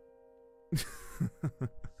quickly.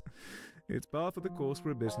 It's par for the course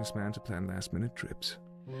for a businessman to plan last-minute trips.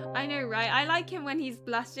 I know, right? I like him when he's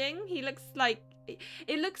blushing. He looks like...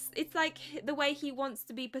 It's like the way he wants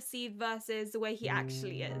to be perceived versus the way he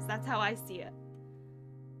actually is. That's how I see it.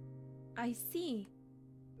 I see.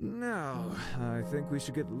 Now, I think we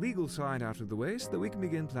should get the legal side out of the way so that we can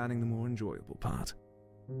begin planning the more enjoyable part.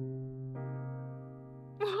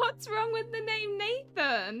 What's wrong with the name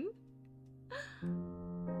Nathan?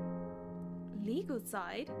 Legal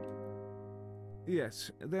side?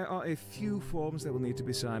 Yes, there are a few forms that will need to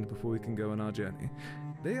be signed before we can go on our journey.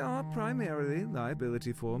 They are primarily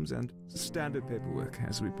liability forms and standard paperwork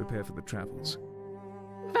as we prepare for the travels.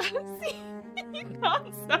 Fancy, you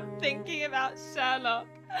can't stop thinking about Sherlock.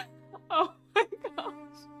 Oh my gosh.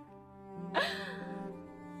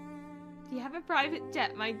 Do you have a private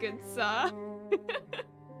jet, my good sir?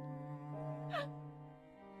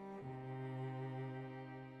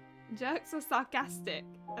 Jerks were sarcastic,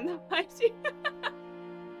 and then why do you...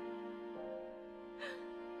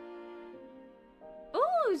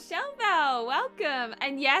 Ooh, Shellbell, welcome!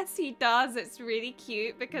 And yes, he does. It's really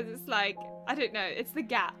cute because it's like, I don't know, it's the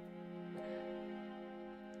gap.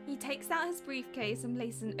 He takes out his briefcase and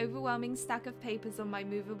places an overwhelming stack of papers on my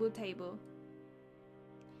movable table.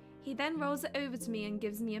 He then rolls it over to me and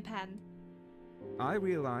gives me a pen. I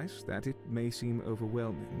realize that it may seem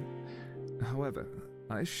overwhelming. However,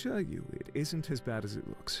 I assure you it isn't as bad as it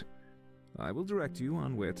looks. I will direct you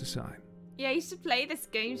on where to sign. Yeah, you should play this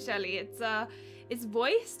game, Shelley. It's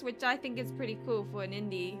voiced, which I think is pretty cool for an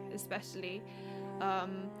indie, especially. Yeah,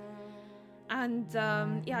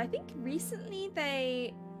 I think recently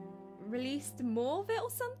they released more of it or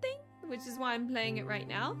something, which is why I'm playing it right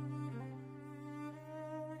now.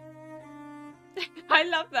 I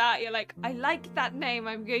love that. You're like, I like that name.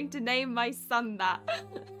 I'm going to name my son that.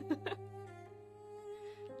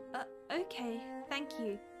 Okay, thank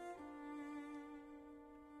you.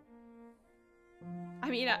 I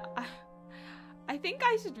mean, I think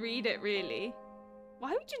I should read it, really.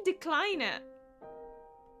 Why would you decline it?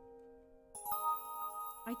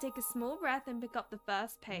 I take a small breath and pick up the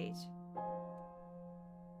first page.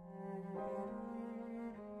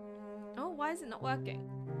 Oh, why is it not working?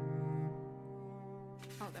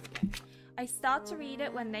 Oh, there we go. I start to read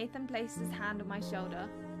it when Nathan places his hand on my shoulder.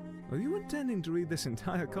 Are you intending to read this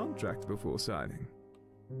entire contract before signing?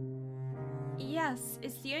 Yes,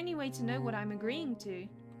 it's the only way to know what I'm agreeing to.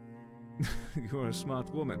 You're a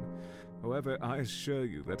smart woman. However, I assure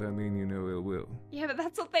you that I mean you no ill will. Yeah, but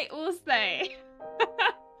that's what they all say.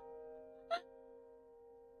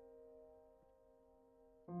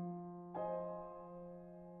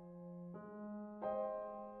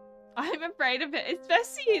 I'm afraid of it,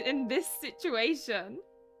 especially in this situation.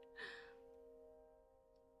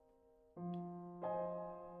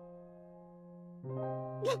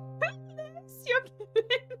 Liz, you're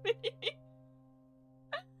killing me.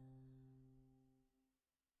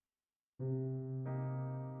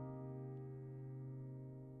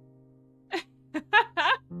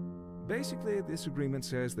 Basically, this agreement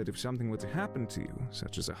says that if something were to happen to you,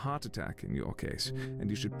 such as a heart attack in your case, and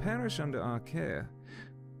you should perish under our care,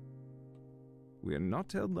 we are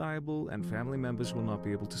not held liable and family members will not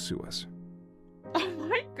be able to sue us. Oh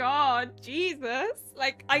my god, Jesus.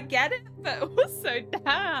 Like, I get it, but also,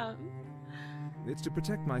 damn. It's to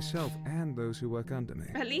protect myself and those who work under me.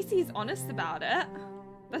 At least he's honest about it.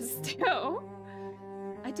 But still,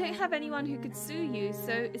 I don't have anyone who could sue you,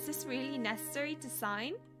 so is this really necessary to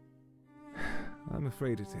sign? I'm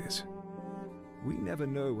afraid it is. We never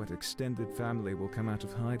know what extended family will come out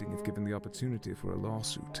of hiding if given the opportunity for a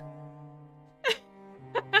lawsuit.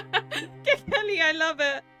 Kelly, I love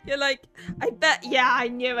it. You're like, I bet, yeah, I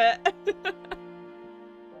knew it.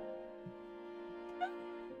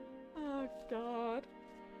 Oh, God.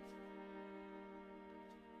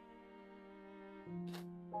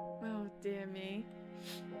 Oh, dear me.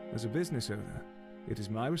 As a business owner, it is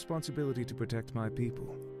my responsibility to protect my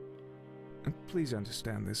people. And please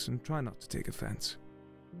understand this and try not to take offense.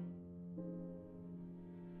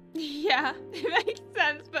 Yeah, it makes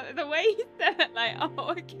sense, but the way he said it, like,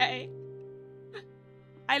 oh, okay.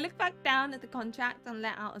 I look back down at the contract and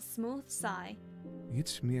let out a smooth sigh.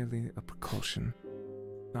 It's merely a precaution.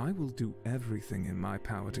 I will do everything in my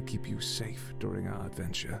power to keep you safe during our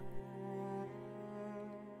adventure.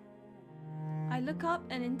 I look up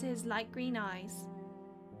and into his light green eyes.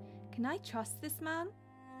 Can I trust this man?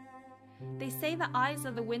 They say that eyes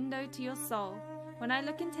are the window to your soul. When I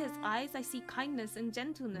look into his eyes, I see kindness and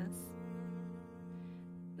gentleness.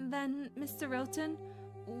 Then, Mr. Rilton,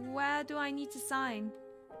 where do I need to sign?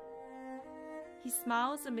 He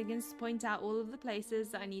smiles and begins to point out all of the places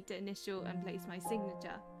that I need to initial and place my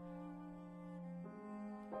signature.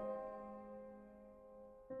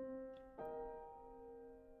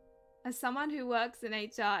 As someone who works in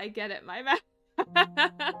HR, I get it, my man.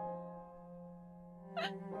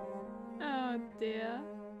 Oh dear.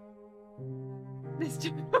 This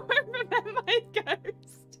gentleman remember my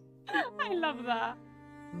ghost. I love that.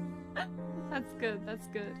 That's good, that's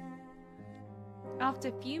good. After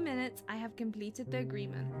a few minutes, I have completed the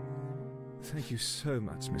agreement. Thank you so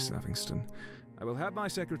much, Miss Livingston. I will have my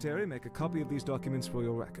secretary make a copy of these documents for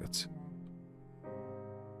your records.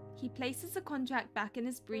 He places the contract back in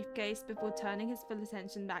his briefcase before turning his full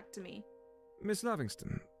attention back to me. Miss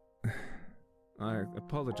Livingston, I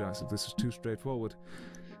apologize if this is too straightforward.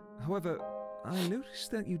 However, I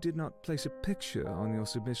noticed that you did not place a picture on your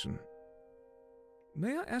submission.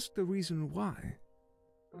 May I ask the reason why?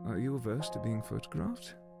 Are you averse to being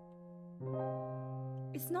photographed?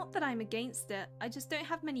 It's not that I'm against it, I just don't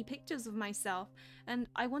have many pictures of myself, and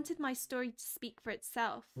I wanted my story to speak for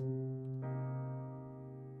itself.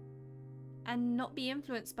 And not be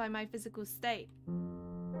influenced by my physical state.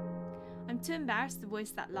 I'm too embarrassed to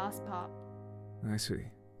voice that last part. I see.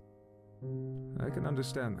 I can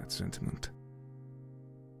understand that sentiment.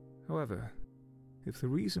 However, if the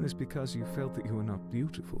reason is because you felt that you were not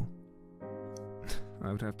beautiful,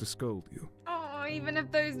 I would have to scold you. Oh, even if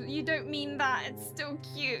you don't mean that, it's still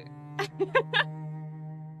cute.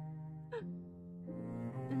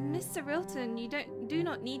 Mr. Rilton, you do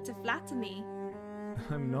not need to flatter me.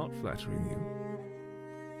 I'm not flattering you.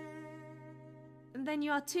 Then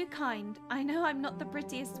you are too kind. I know I'm not the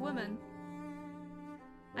prettiest woman.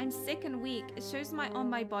 I'm sick and weak. It shows on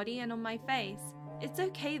my body and on my face. It's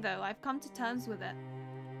okay though, I've come to terms with it.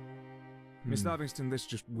 Miss Livingston, this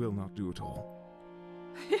just will not do at all.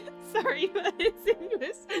 Sorry for his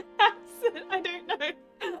English accent. I don't know.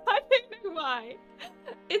 I don't know why.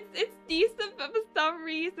 It's decent, but for some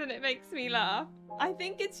reason it makes me laugh. I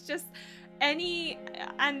think it's just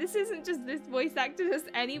and this isn't just this voice actor, just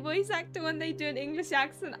any voice actor when they do an English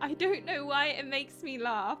accent. I don't know why it makes me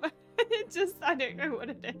laugh. I don't know what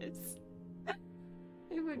it is.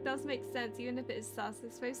 It does make sense, even if it is sus. I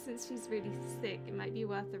suppose since she's really sick, it might be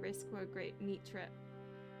worth the risk for a neat trip.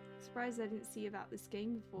 Surprised I didn't see about this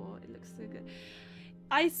game before. It looks so good.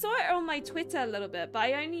 I saw it on my Twitter a little bit, but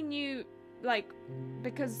I only knew like,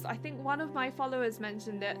 because I think one of my followers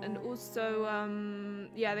mentioned it, and also,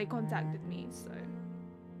 yeah, they contacted me, so.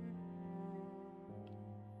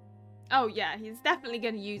 Oh yeah, he's definitely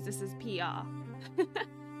gonna use this as PR.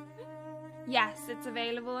 Yes, it's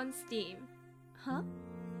available on Steam. Huh?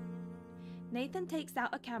 Nathan takes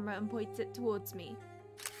out a camera and points it towards me.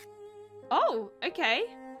 Oh, okay.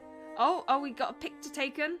 Oh, we got a picture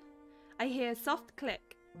taken. I hear a soft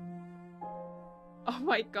click. Oh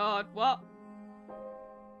my god, what?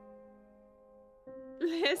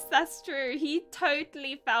 Liz, that's true. He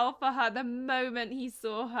totally fell for her the moment he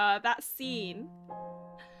saw her. That scene.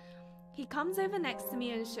 He comes over next to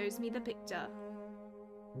me and shows me the picture.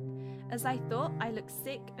 As I thought, I look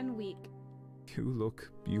sick and weak. You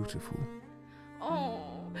look beautiful. Oh,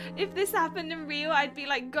 if this happened in real, I'd be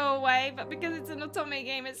like, go away, but because it's an otome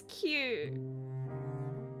game, it's cute.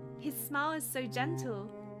 His smile is so gentle.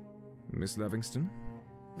 Miss Livingston,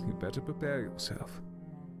 you better prepare yourself.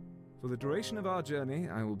 For the duration of our journey,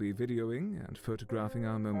 I will be videoing and photographing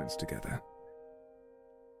our moments together.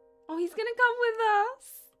 Oh, he's gonna come with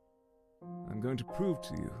us. I'm going to prove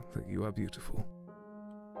to you that you are beautiful.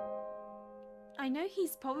 I know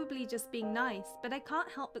he's probably just being nice, but I can't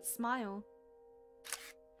help but smile.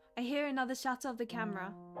 I hear another shutter of the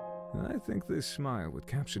camera. I think this smile would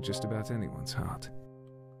capture just about anyone's heart.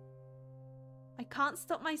 I can't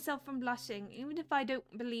stop myself from blushing, even if I don't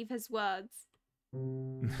believe his words.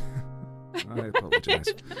 I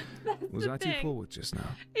apologize. Was I too forward just now?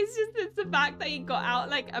 It's the fact that he got out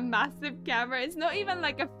like a massive camera. It's not even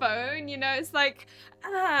like a phone, you know, it's like,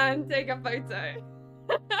 and take a photo.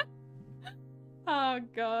 Oh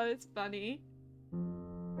god, it's funny.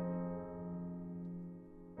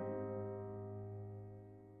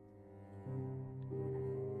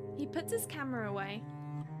 He puts his camera away.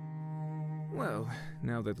 Well,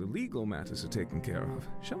 now that the legal matters are taken care of,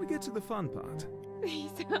 shall we get to the fun part? He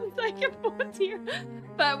sounds like a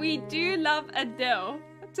 40-year-old. But we do love a deal,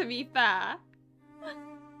 to be fair.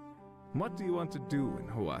 What do you want to do in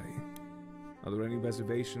Hawaii? Are there any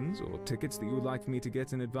reservations or tickets that you would like for me to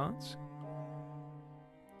get in advance?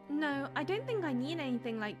 No, I don't think I need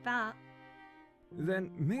anything like that.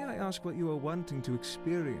 Then, may I ask what you are wanting to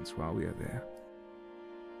experience while we are there?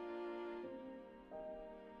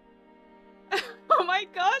 Oh my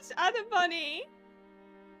gosh, Anna Bunny!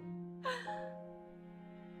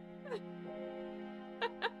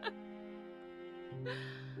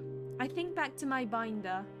 I think back to my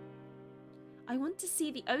binder. I want to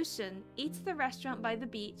see the ocean, eat at the restaurant by the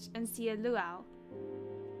beach, and see a luau.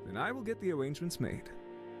 Then I will get the arrangements made.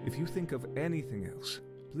 If you think of anything else,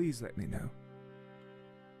 please let me know.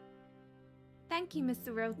 Thank you,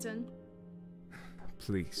 Mr. Wilton.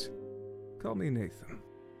 Please, call me Nathan.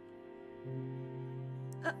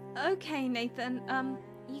 Okay, Nathan.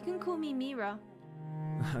 You can call me Mira.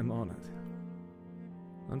 I'm honored.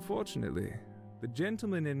 Unfortunately, the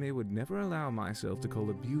gentleman in me would never allow myself to call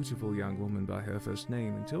a beautiful young woman by her first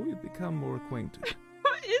name until we've become more acquainted.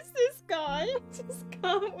 What is this guy? I just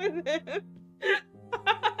can't with him.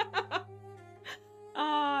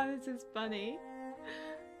 Oh, this is funny.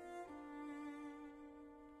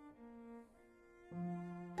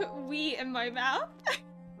 Put "we" in my mouth.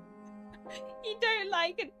 You don't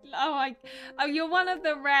like it. Oh, you're one of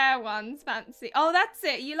the rare ones, Fancy. Oh, that's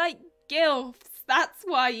it. You like gilfs. That's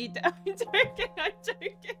why you do. I'm joking. I'm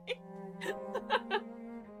joking.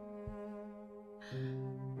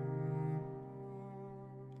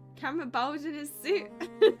 Camera bulge in his suit.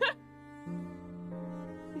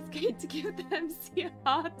 He's going to give the MC a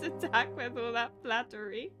heart attack with all that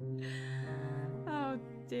flattery. Oh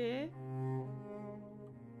dear.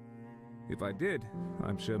 If I did,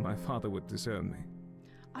 I'm sure my father would disown me.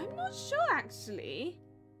 I'm not sure, actually.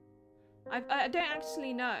 I don't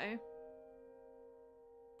actually know.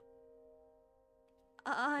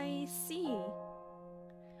 I see.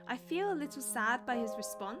 I feel a little sad by his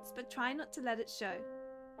response, but try not to let it show.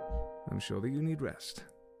 I'm sure that you need rest.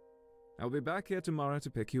 I'll be back here tomorrow to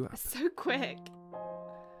pick you up. So quick.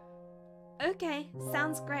 Okay,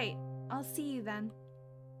 sounds great. I'll see you then.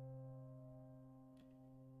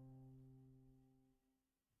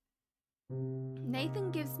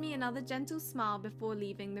 Nathan gives me another gentle smile before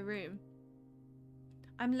leaving the room.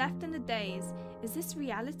 I'm left in a daze. Is this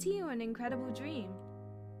reality or an incredible dream?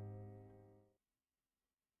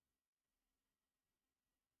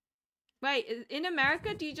 Wait, in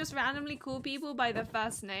America, do you just randomly call people by their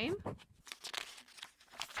first name?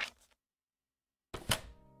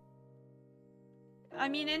 I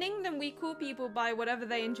mean, in England, we call people by whatever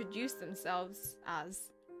they introduce themselves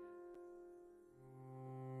as.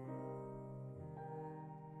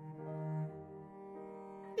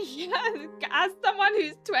 Yeah, as someone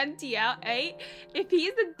who's 28, if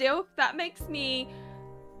he's a DILF, that makes me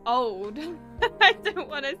old. I don't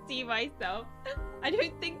want to see myself. I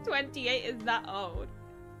don't think 28 is that old.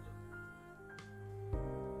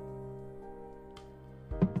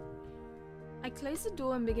 I close the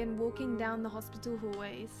door and begin walking down the hospital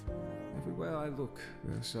hallways. Everywhere I look,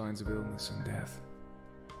 there are signs of illness and death.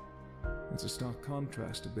 It's a stark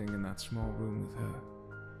contrast to being in that small room with her.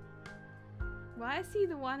 Why is he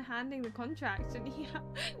the one handing the contract and he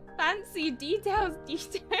fancy details?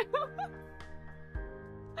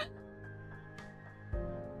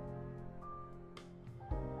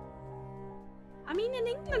 I mean, in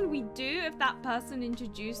England we do if that person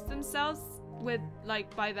introduced themselves with,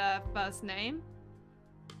 like, by their first name.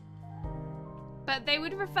 But they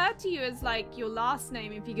would refer to you as, like, your last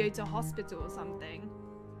name if you go to hospital or something.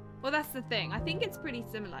 Well, that's the thing. I think it's pretty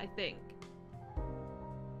similar, I think.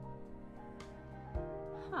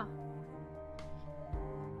 Huh.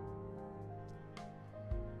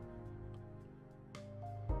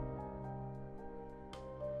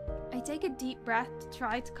 I take a deep breath to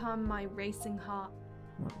try to calm my racing heart.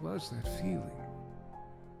 What was that feeling?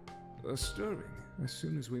 A stirring as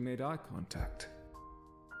soon as we made eye contact.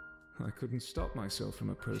 I couldn't stop myself from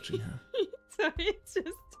approaching her. Sorry, it's just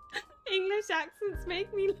English accents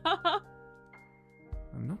make me laugh.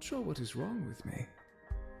 I'm not sure what is wrong with me.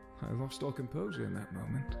 I lost all composure in that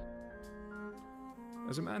moment.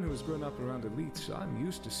 As a man who has grown up around elites, I'm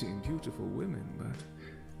used to seeing beautiful women, but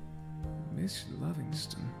Miss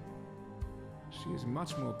Lovingston, she is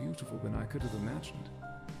much more beautiful than I could have imagined.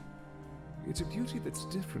 It's a beauty that's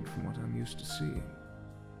different from what I'm used to seeing.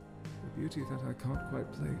 A beauty that I can't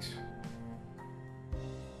quite place.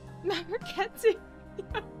 Never get to.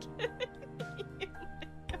 You're kidding me. Oh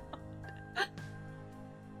my god.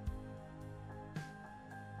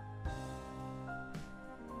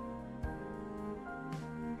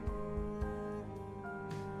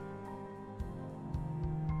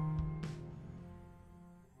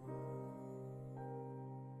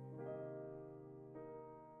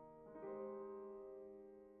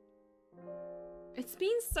 It's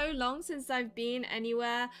been so long since I've been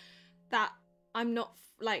anywhere that I'm not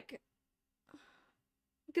like,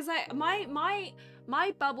 because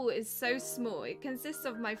my bubble is so small. It consists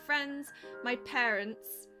of my friends, my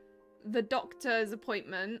parents, the doctor's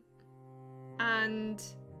appointment, and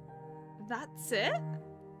that's it.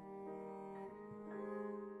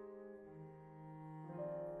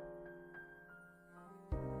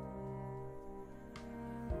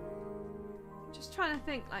 Just trying to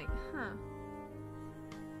think, like, huh.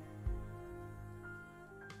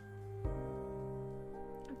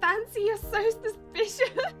 Fancy, you're so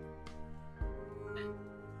suspicious.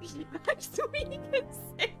 Next week is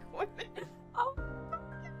sick women. Oh,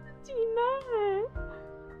 do you know?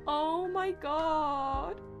 Oh my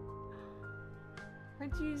god.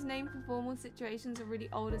 French use name for formal situations are really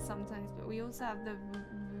older sometimes, but we also have the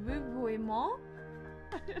vouvoiement.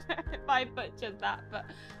 I don't know if I butchered that, but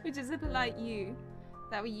which is a polite you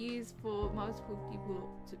that we use for multiple people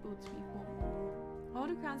to be formal.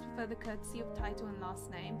 Older crowns prefer the courtesy of title and last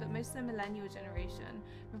name, but most of the millennial generation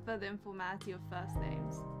prefer the informality of first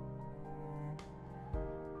names.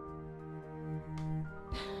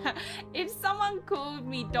 If someone called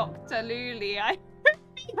me Dr. Luli, I would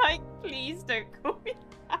be like, please don't call me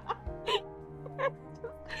that.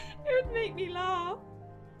 It would make me laugh.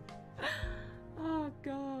 Oh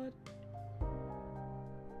god.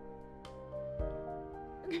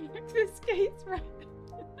 This gate's right.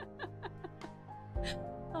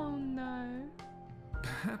 Oh no.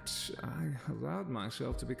 Perhaps I allowed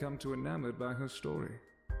myself to become too enamored by her story.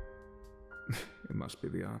 It must be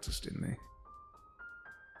the artist in me.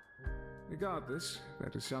 Regardless,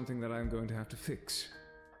 that is something that I'm going to have to fix.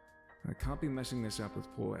 I can't be messing this up with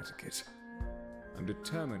poor etiquette. I'm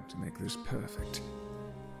determined to make this perfect.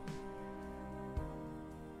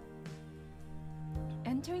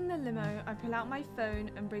 Entering the limo, I pull out my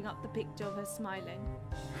phone and bring up the picture of her smiling.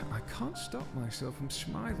 I can't stop myself from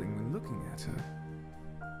smiling when looking at her.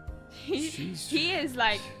 He is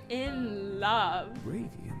like in love.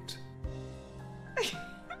 Radiant.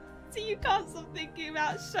 So you can't stop thinking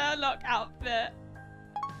about Sherlock outfit.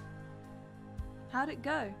 How'd it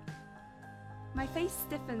go? My face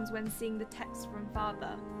stiffens when seeing the text from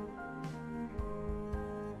father.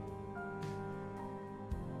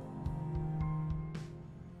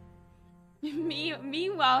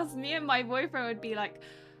 Meanwhile, me and my boyfriend would be like,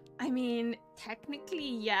 I mean,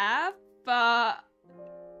 technically, yeah, but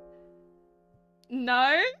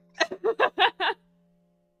no.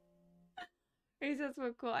 He's process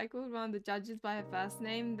for court, I called one of the judges by her first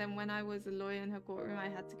name. Then when I was a lawyer in her courtroom, I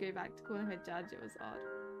had to go back to calling her judge. It was odd.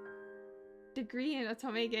 Degree in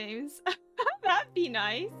otome games. That'd be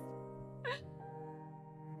nice.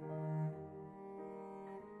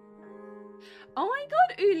 Oh my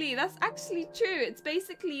god, Uli, that's actually true. It's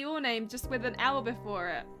basically your name just with an L before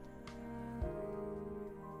it.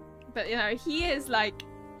 But you know, he is like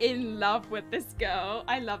in love with this girl.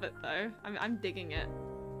 I love it though. I'm digging it.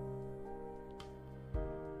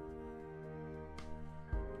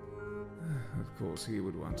 Of course he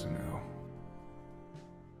would want to know.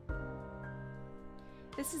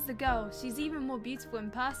 This is the girl. She's even more beautiful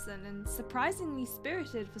in person and surprisingly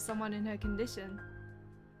spirited for someone in her condition.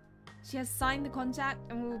 She has signed the contract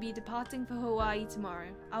and will be departing for Hawaii tomorrow.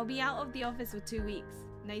 I'll be out of the office for 2 weeks.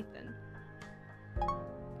 Nathan.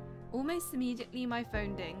 Almost immediately my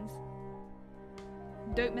phone dings.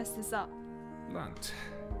 Don't mess this up. Blunt.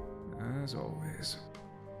 As always.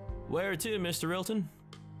 Where to, Mr. Rilton?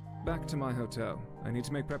 Back to my hotel. I need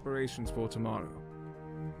to make preparations for tomorrow.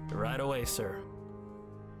 Right away, sir.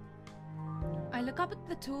 I look up at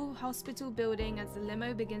the tall hospital building as the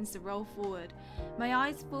limo begins to roll forward, my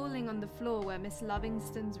eyes falling on the floor where Miss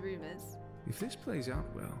Lovingston's room is. If this plays out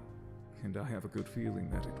well, and I have a good feeling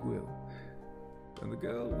that it will, then the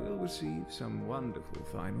girl will receive some wonderful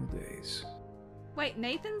final days. Wait,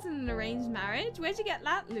 Nathan's in an arranged marriage? Where'd you get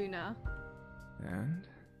that, Luna? And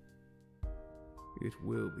it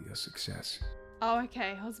will be a success. Oh,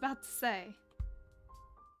 okay. I was about to say.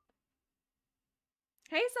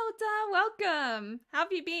 Hey, Salta, welcome. How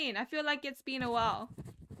have you been? I feel like it's been a while.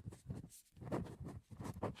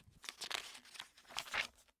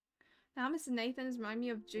 Now, Mr. Nathan's remind me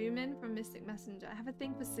of Jumin from Mystic Messenger. I have a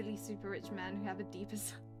thing for silly, super rich men who have a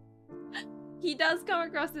deepest... He does come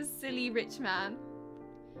across as silly, rich man.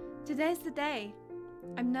 Today's the day.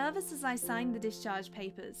 I'm nervous as I sign the discharge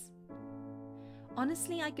papers.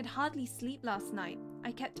 Honestly, I could hardly sleep last night.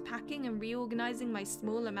 I kept packing and reorganizing my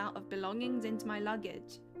small amount of belongings into my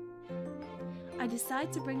luggage. I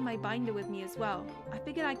decided to bring my binder with me as well. I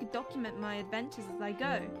figured I could document my adventures as I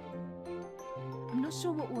go. I'm not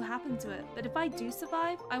sure what will happen to it, but if I do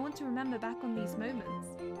survive, I want to remember back on these moments.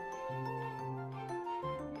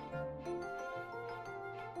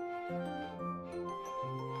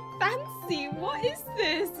 Fancy, what is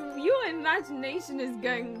this? Your imagination is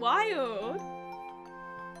going wild.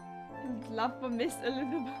 Love for Miss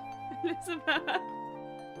Elizabeth.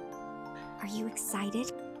 Are you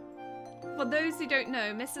excited? For those who don't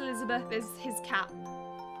know, Miss Elizabeth is his cat.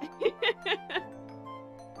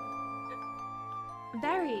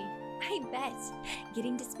 Very. I bet.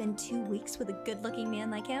 Getting to spend 2 weeks with a good-looking man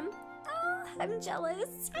like him? Oh, I'm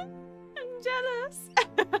jealous. I'm jealous.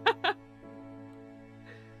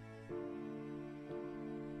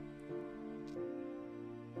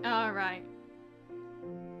 All right.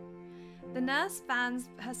 The nurse fans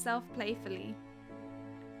herself playfully.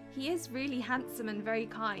 He is really handsome and very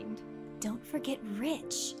kind. Don't forget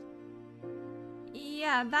rich.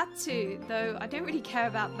 Yeah, that too, though I don't really care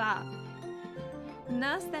about that. The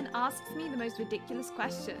nurse then asks me the most ridiculous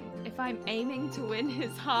question, if I'm aiming to win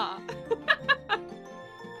his heart.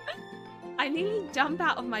 I nearly jump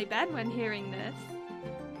out of my bed when hearing this.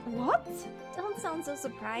 What? Don't sound so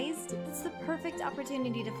surprised. It's the perfect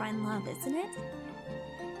opportunity to find love, isn't it?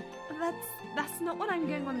 That's not what I'm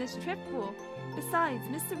going on this trip for. Besides,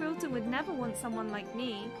 Mr. Rilton would never want someone like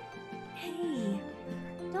me. Hey,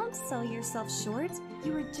 don't sell yourself short.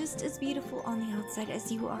 You are just as beautiful on the outside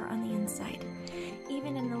as you are on the inside.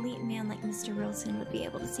 Even an elite man like Mr. Rilton would be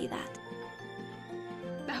able to see that.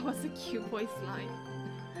 That was a cute voice line.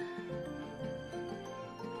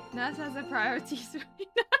 Nurse has a priorities.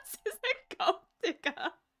 Nurse is a gold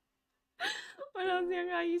digger. When I was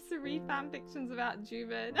younger, I used to read fan fictions about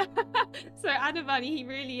Jumin. So, Adabunny, he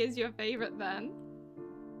really is your favorite then.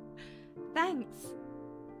 Thanks.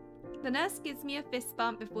 The nurse gives me a fist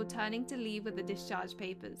bump before turning to leave with the discharge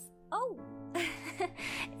papers. Oh,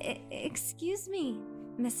 excuse me,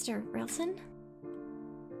 Mr. Rilton?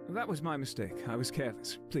 That was my mistake. I was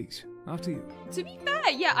careless. Please, after you. To be fair,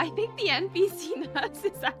 yeah, I think the NPC nurse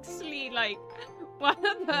is actually, like, one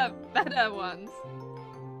of the better ones.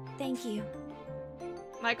 Thank you.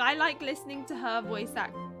 Like, I like listening to her voice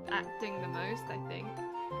acting the most, I think.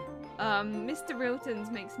 Mr.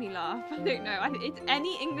 Rilton's makes me laugh. I don't know.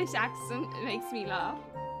 Any English accent makes me laugh.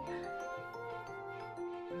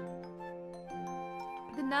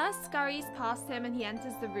 The nurse scurries past him and he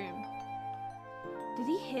enters the room. Did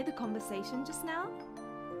he hear the conversation just now?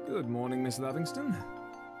 Good morning, Miss Lovingston.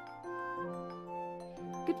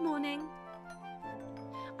 Good morning.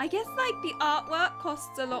 I guess, like, the artwork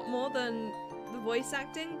costs a lot more than the voice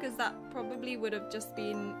acting, because that probably would have just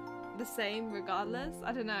been the same regardless.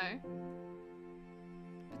 I don't know.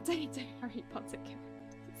 Potato Harry Potter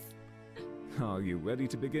characters. Are you ready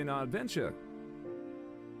to begin our adventure?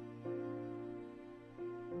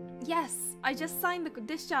 Yes, I just signed the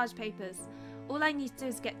discharge papers. All I need to do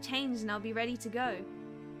is get changed and I'll be ready to go.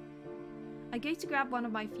 I go to grab one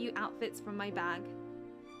of my few outfits from my bag.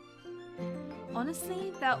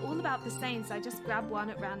 Honestly, they're all about the same, so I just grab one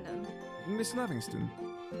at random. Miss Livingston,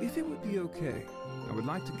 if it would be okay, I would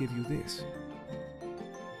like to give you this.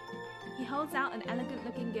 He holds out an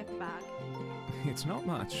elegant-looking gift bag. It's not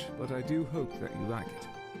much, but I do hope that you like it.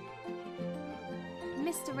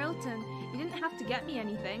 Mr. Rilton, you didn't have to get me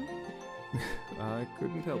anything. I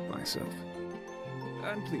couldn't help myself.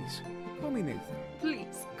 And please, call me Nathan.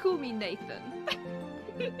 Please, call me Nathan.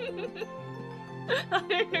 I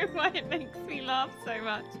don't know why it makes me laugh so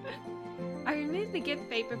much. I remove the gift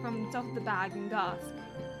paper from the top of the bag and gasp.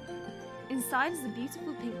 Inside is a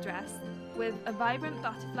beautiful pink dress with a vibrant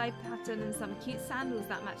butterfly pattern and some cute sandals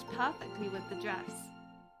that match perfectly with the dress.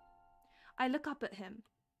 I look up at him.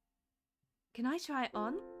 Can I try it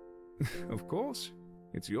on? Of course.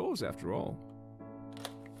 It's yours after all.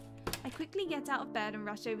 I quickly get out of bed and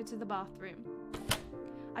rush over to the bathroom.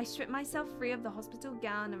 I strip myself free of the hospital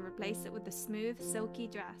gown and replace it with the smooth, silky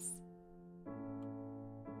dress.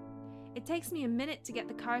 It takes me a minute to get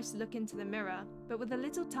the courage to look into the mirror, but with a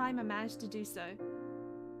little time I manage to do so.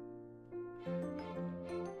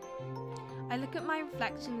 I look at my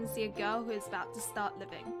reflection and see a girl who is about to start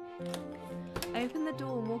living. I open the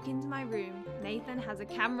door and walk into my room. Nathan has a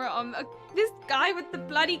camera on. This guy with the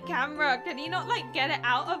bloody camera, can he not like get it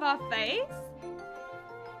out of our face?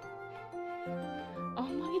 Oh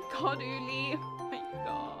my god, Uli. Oh my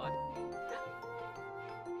god.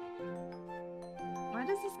 Why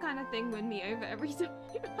does this kind of thing win me over every time?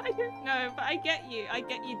 I don't know, but I get you. I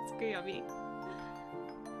get you, Tsukuyomi.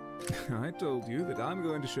 I told you that I'm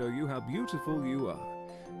going to show you how beautiful you are.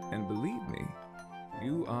 And believe me,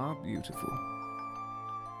 you are beautiful.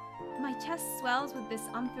 My chest swells with this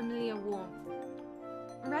unfamiliar warmth.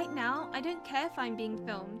 Right now, I don't care if I'm being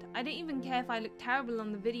filmed. I don't even care if I look terrible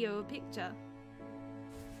on the video or picture.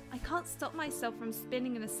 I can't stop myself from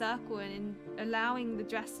spinning in a circle and allowing the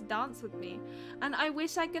dress to dance with me. And I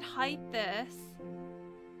wish I could hide this.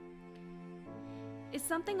 It's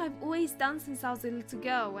something I've always done since I was a little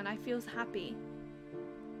girl when I feel happy.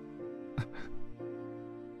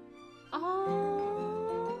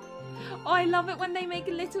 Oh, I love it when they make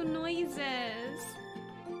little noises.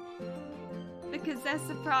 Because they're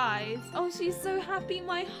surprised. Oh, she's so happy,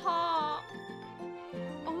 my heart.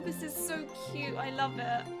 Oh, this is so cute. I love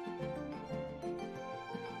it.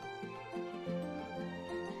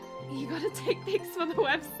 You gotta take pics for the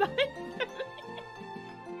website.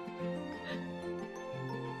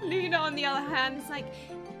 Luna, on the other hand, is like,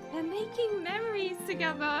 they're making memories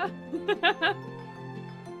together.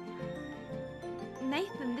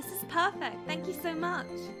 Nathan, this is perfect. Thank you so much.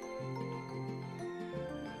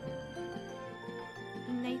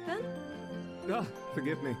 Nathan? Ah,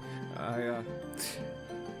 forgive me. I'm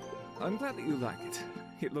glad that you like it.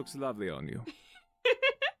 It looks lovely on you.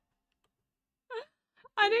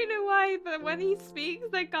 I don't know why, but when he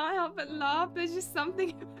speaks, I can't help but laugh. There's just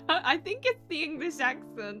something about, I think it's the English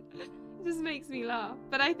accent. It just makes me laugh.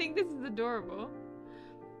 But I think this is adorable.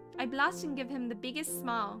 I blush and give him the biggest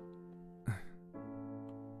smile.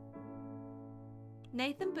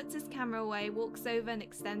 Nathan puts his camera away, walks over and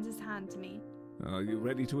extends his hand to me. Are you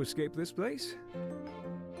ready to escape this place?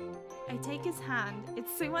 I take his hand.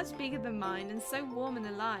 It's so much bigger than mine and so warm and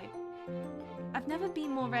alive. I've never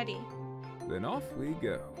been more ready. Then off we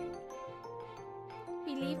go.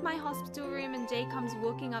 We leave my hospital room and Jay comes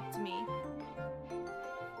walking up to me.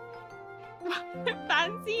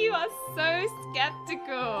 Fancy, you are so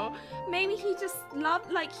skeptical. Maybe he just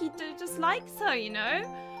just likes her, you know?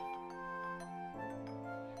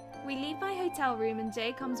 We leave my hotel room and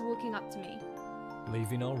Jay comes walking up to me.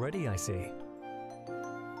 Leaving already, I see.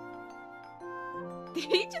 Did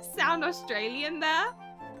he just sound Australian there?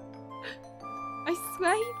 I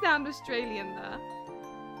swear he sounded Australian there.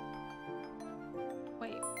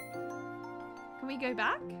 Wait. Can we go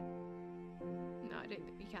back? No, I don't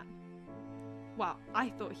think we can. Wow, I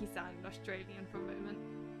thought he sounded Australian for a moment.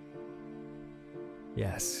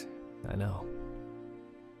 Yes, I know.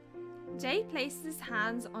 Jay places his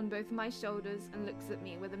hands on both my shoulders and looks at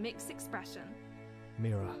me with a mixed expression.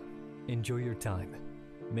 Mira, enjoy your time.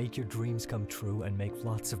 Make your dreams come true and make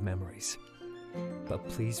lots of memories. But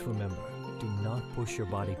please remember, do not push your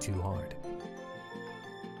body too hard.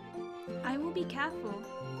 I will be careful.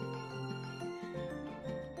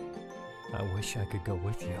 I wish I could go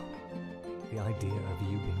with you. The idea of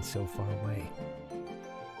you being so far away.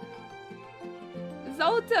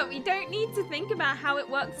 Zolta, we don't need to think about how it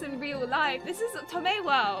works in real life. This is Otome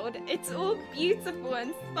world. It's all beautiful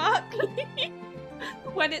and sparkly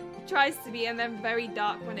when it tries to be, and then very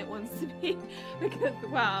dark when it wants to be. Because,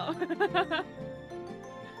 wow.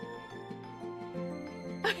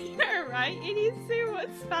 You're right, you need to see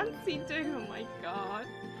what's fancy doing. Oh my god.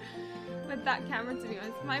 With that camera, to be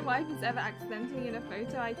honest, if my wife is ever accidentally in a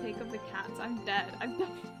photo I take of the cats, I'm dead. I'm dead.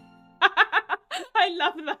 I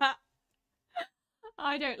love that.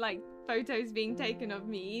 I don't like photos being taken of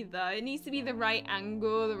me either. It needs to be the right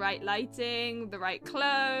angle, the right lighting, the right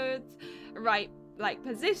clothes, right like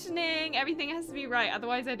positioning. Everything has to be right,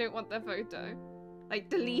 otherwise I don't want the photo. Like,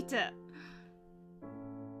 delete it.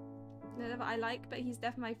 No, that I like, but he's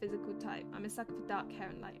definitely my physical type. I'm a sucker for dark hair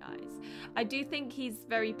and light eyes. I do think he's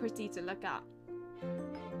very pretty to look at.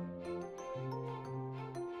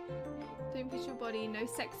 Don't push your body, no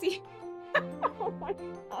sexy. Oh my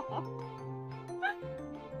god.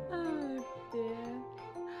 Oh dear.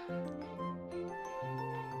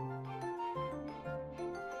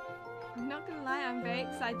 I'm not gonna lie, I'm very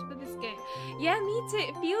excited for this game. Yeah, me too.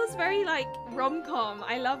 It feels very like rom-com.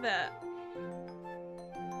 I love it.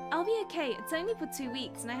 I'll be okay. It's only for 2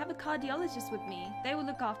 weeks and I have a cardiologist with me. They will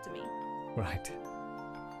look after me. Right.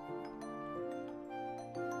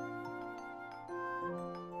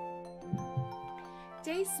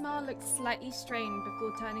 Jay's smile looked slightly strained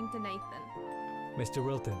before turning to Nathan. Mr.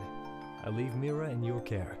 Wilton, I leave Mira in your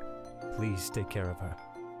care. Please take care of her.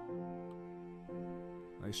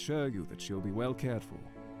 I assure you that she'll be well cared for.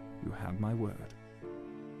 You have my word.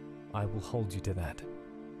 I will hold you to that.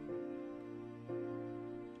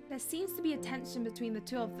 There seems to be a tension between the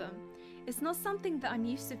two of them. It's not something that I'm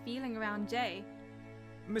used to feeling around Jay.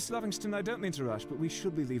 Miss Lovingston, I don't mean to rush, but we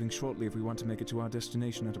should be leaving shortly if we want to make it to our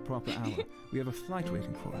destination at a proper hour. We have a flight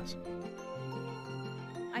waiting for us.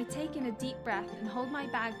 I take in a deep breath and hold my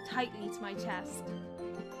bag tightly to my chest.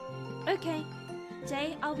 Okay,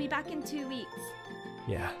 Jay, I'll be back in 2 weeks.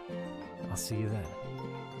 Yeah, I'll see you then.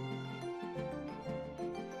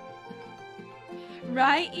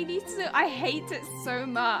 Right? You need to. I hate it so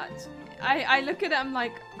much. I look at it, I'm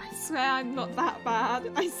like, I swear I'm not that bad.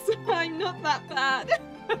 I swear I'm not that bad.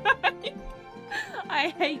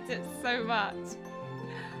 I hate it so much.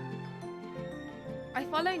 I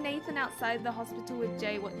follow Nathan outside the hospital with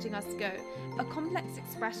Jay watching us go, a complex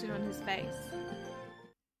expression on his face.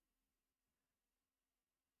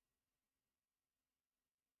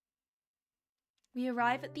 We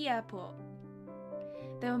arrive at the airport.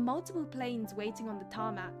 There were multiple planes waiting on the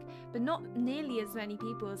tarmac, but not nearly as many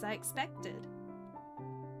people as I expected.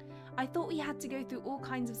 I thought we had to go through all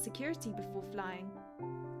kinds of security before flying.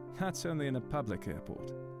 That's only in a public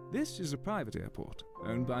airport. This is a private airport,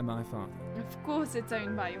 owned by my father. Of course it's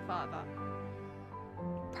owned by your father.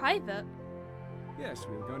 Private? Yes,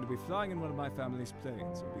 we are going to be flying in one of my family's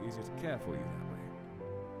planes. It'll be easier to care for you that way.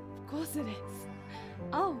 Of course it is.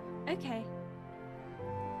 Oh, okay.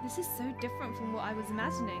 This is so different from what I was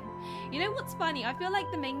imagining. You know what's funny? I feel like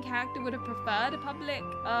the main character would have preferred a public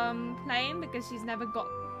plane because she's never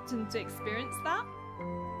gotten to experience that.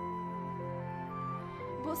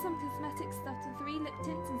 Bought some cosmetic stuff to 3 lip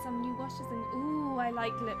tints and some new washes and ooh, I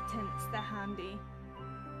like lip tints. They're handy.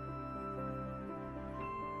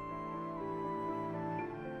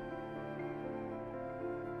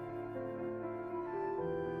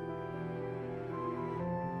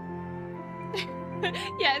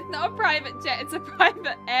 Yeah, it's not a private jet, it's a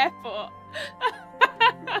private airport.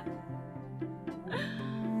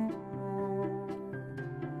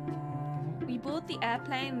 We board the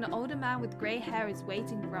airplane and an older man with grey hair is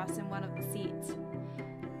waiting for us in one of the seats.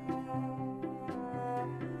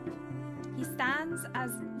 He stands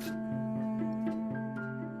as...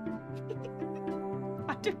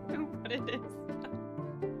 I don't know what it is.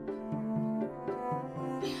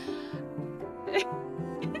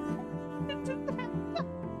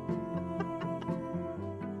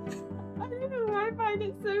 I find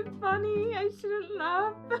it so funny. I shouldn't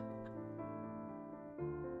laugh.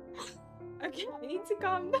 Okay, I need to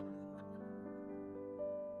calm down.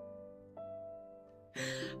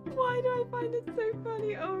 Why do I find it so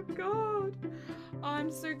funny? Oh god. Oh,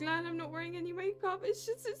 I'm so glad I'm not wearing any makeup. It's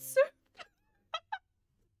just, it's so...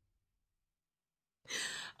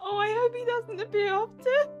 Oh, I hope he doesn't appear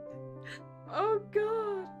often. Oh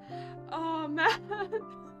god. Oh man.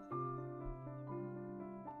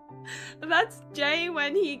 That's Jay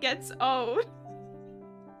when he gets old.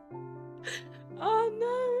 Oh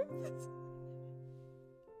no.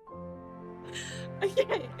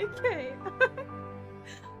 Okay, okay.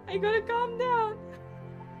 I gotta calm down.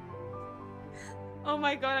 Oh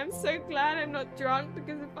my god, I'm so glad I'm not drunk,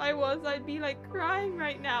 because if I was, I'd be like crying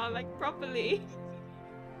right now, like properly.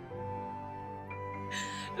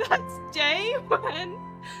 That's Jay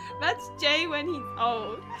when he's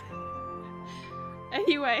old.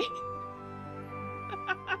 Anyway.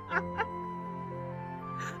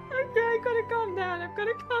 Okay, I gotta calm down. I've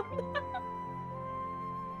gotta calm down.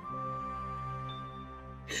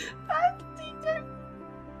 That's DJ.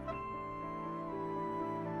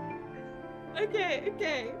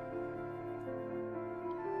 Okay.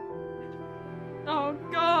 Oh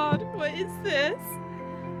god, what is this?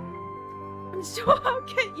 I'm sure I'll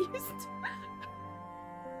get used to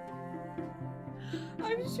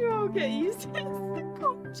I'm sure I'll get used to the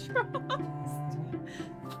contrast.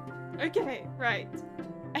 Okay, right.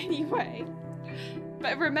 Anyway.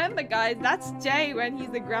 But remember guys, that's Jay when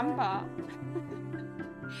he's a grandpa.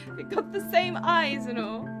 We got the same eyes and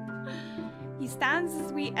all. He stands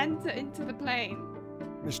as we enter into the plane.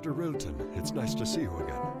 Mr. Rilton, it's nice to see you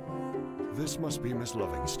again. This must be Miss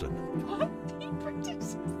Lovingston. What? He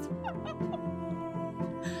British as well.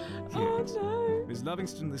 Oh no. Miss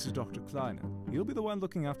Lovingston, this is Dr. Kleiner. He'll be the one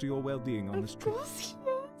looking after your well-being on this trip. Of course he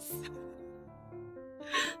is.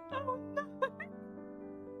 Oh no.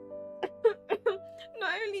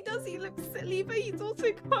 Not only does he look silly, but he's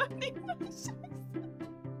also got an English accent.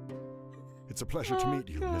 It's a pleasure to meet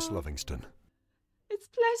you, Miss Lovingston. It's a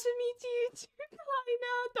pleasure meeting you too,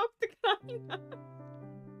 Kleiner, Dr. Kleiner.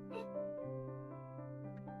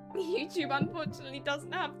 YouTube unfortunately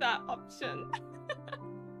doesn't have that option.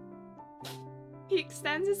 He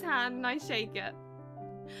extends his hand and I shake it.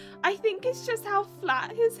 I think it's just how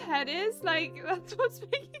flat his head is. Like, that's what's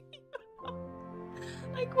making me laugh.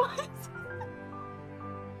 Like, what?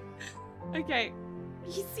 Okay.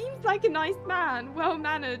 He seems like a nice man,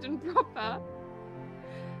 well-mannered and proper.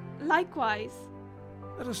 Likewise.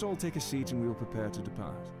 Let us all take a seat and we will prepare to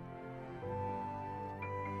depart.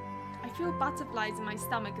 I feel butterflies in my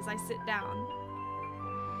stomach as I sit down.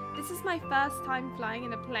 This is my first time flying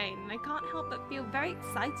in a plane, and I can't help but feel very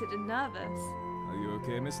excited and nervous. Are you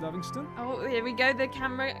okay, Miss Lovingston? Oh, here we go, the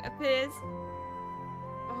camera appears.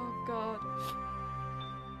 Oh, God.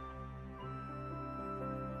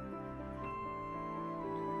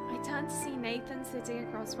 I turn to see Nathan sitting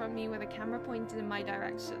across from me with a camera pointed in my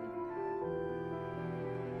direction.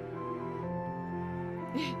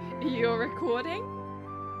 You're recording?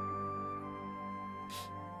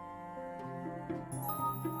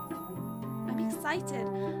 Excited.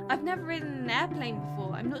 I've never ridden an airplane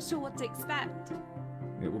before. I'm not sure what to expect.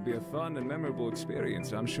 It will be a fun and memorable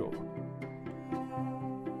experience, I'm sure.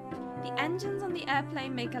 The engines on the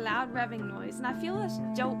airplane make a loud revving noise, and I feel us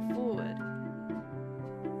jolt forward.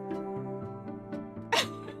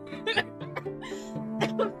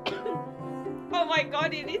 Oh my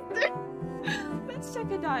god, it is. Let's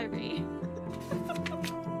check a diary.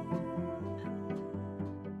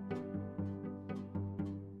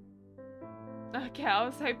 Okay, I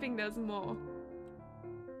was hoping there's more.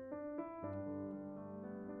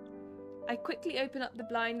 I quickly open up the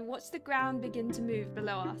blind and watch the ground begin to move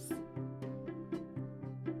below us.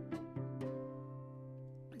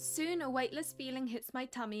 Soon a weightless feeling hits my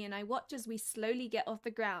tummy and I watch as we slowly get off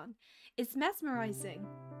the ground. It's mesmerizing.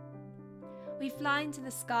 We fly into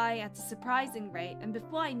the sky at a surprising rate, and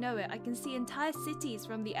before I know it, I can see entire cities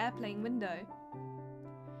from the airplane window.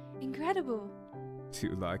 Incredible. Do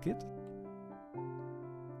you like it?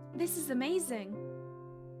 This is amazing.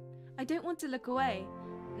 I don't want to look away.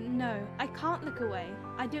 No, I can't look away.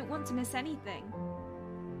 I don't want to miss anything.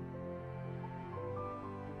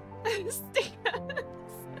 Stickers!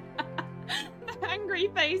 The angry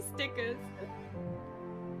face stickers.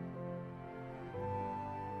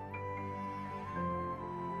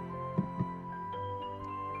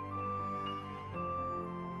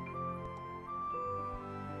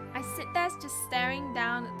 I sit there just staring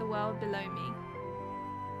down at the world below me.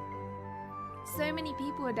 So many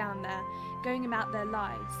people are down there, going about their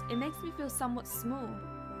lives. It makes me feel somewhat small.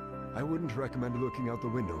 I wouldn't recommend looking out the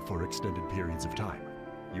window for extended periods of time.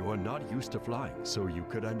 You are not used to flying, so you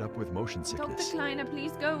could end up with motion sickness. Dr. Kleiner,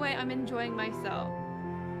 please go away. I'm enjoying myself.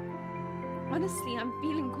 Honestly, I'm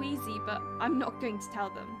feeling queasy, but I'm not going to tell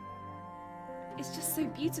them. It's just so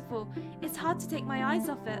beautiful. It's hard to take my eyes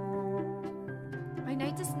off it. I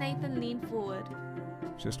notice Nathan lean forward.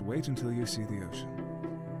 Just wait until you see the ocean.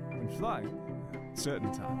 When flying, at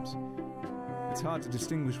certain times, it's hard to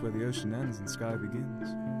distinguish where the ocean ends and sky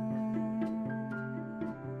begins.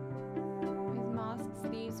 These masks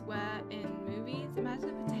thieves wear in movies? Imagine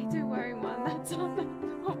a potato wearing one that's on the...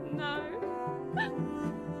 Oh no.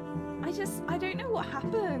 I don't know what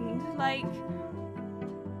happened? Like,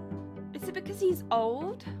 is it because he's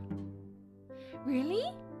old? Really?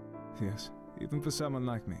 Yes, even for someone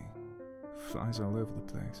like me. Flies all over the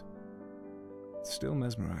place. It still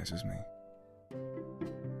mesmerizes me.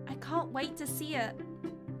 I can't wait to see it.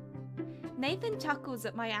 Nathan chuckles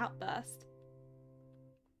at my outburst.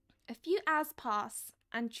 A few hours pass,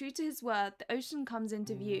 and true to his word, the ocean comes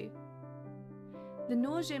into view. The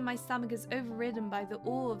nausea in my stomach is overridden by the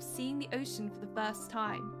awe of seeing the ocean for the first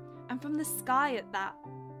time, and from the sky at that.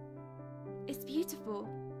 It's beautiful.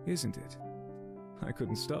 Isn't it? I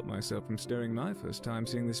couldn't stop myself from staring my first time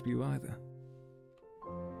seeing this view either.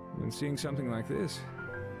 When seeing something like this,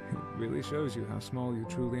 it really shows you how small you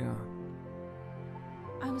truly are.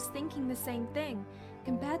 I was thinking the same thing.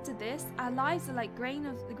 Compared to this, our lives are like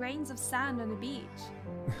grains of sand on a beach.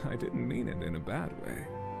 I didn't mean it in a bad way.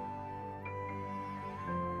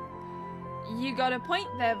 You got a point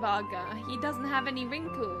there, Varga. He doesn't have any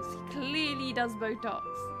wrinkles. He clearly does Botox.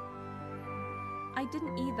 I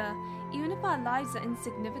didn't either. Even if our lives are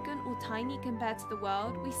insignificant or tiny compared to the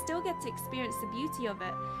world, we still get to experience the beauty of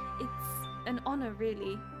it. It's an honor,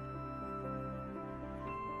 really.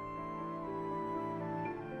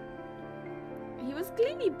 He was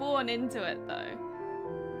clearly born into it, though.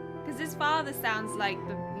 Because his father sounds like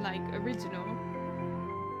the original.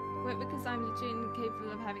 Wait, because I'm legitimately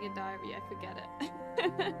capable of having a diary, I forget it.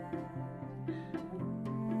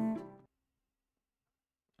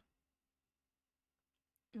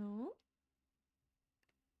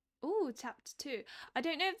 Oh, chapter 2. I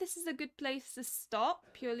don't know if this is a good place to stop,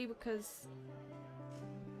 purely because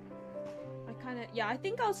I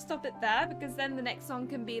think I'll stop it there, because then the next one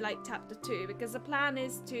can be like chapter 2, because the plan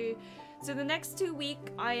is to, so the next 2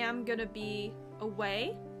 weeks I am gonna be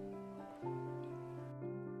away.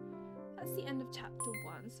 That's the end of chapter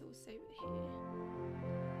 1, so we'll save it here.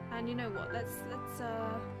 And you know what, let's go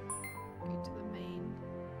to the main.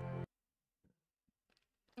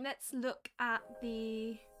 Let's look at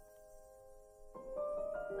the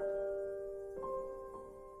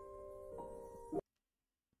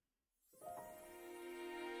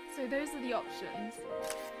so those are the options.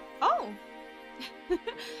 Oh!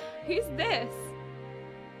 Who's this?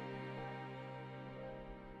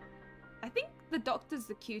 I think the doctor's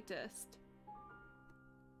the cutest.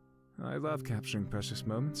 I love capturing precious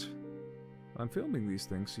moments. I'm filming these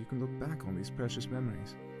things so you can look back on these precious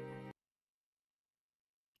memories.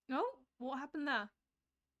 Oh, what happened there?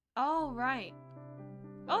 Oh, right.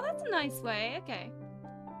 Oh, that's a nice way. Okay.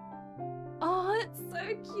 Oh, it's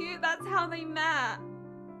so cute. That's how they met.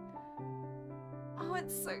 Oh,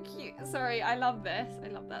 it's so cute. Sorry, I love this. I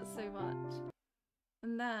love that so much.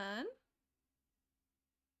 And then...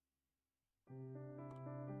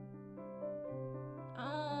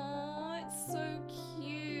 oh, it's so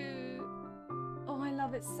cute. Oh, I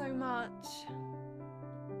love it so much.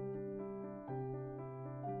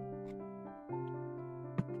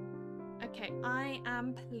 Okay, I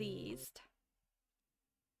am pleased.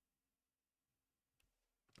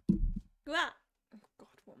 Ah! Oh God,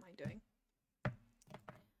 what am I doing?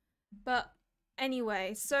 But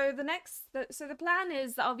anyway, so the plan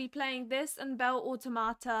is that I'll be playing this and Bell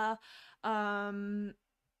Automata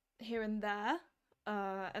here and there.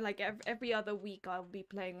 And like every other week I'll be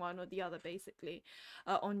playing one or the other, basically,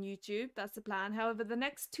 on YouTube. That's the plan. However, the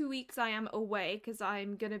next 2 weeks I am away because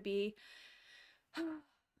I'm gonna be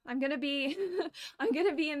I'm gonna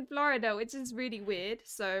be in Florida, which is really weird.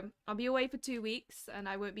 So I'll be away for 2 weeks and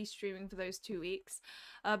I won't be streaming for those 2 weeks.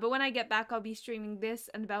 But when I get back, I'll be streaming this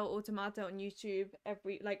and Bell Automata on YouTube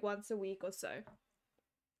once a week or so.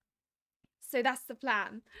 So that's the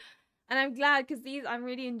plan. And I'm glad because I'm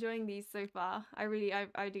really enjoying these so far. I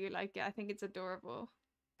do like it. I think it's adorable.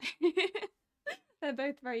 They're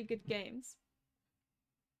both very good games.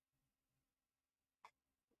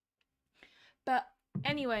 But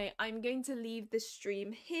anyway, I'm going to leave the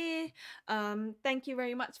stream here. Thank you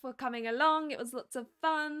very much for coming along. It was lots of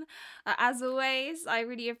fun. As always, I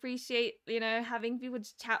really appreciate, having people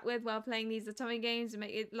to chat with while playing these otome games.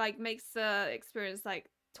 It makes the experience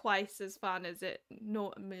twice as fun as it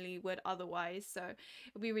normally would otherwise, so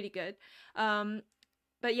it'll be really good.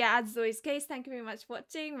 But yeah, as always, case, thank you very much for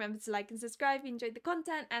watching. Remember to like and subscribe if you enjoyed the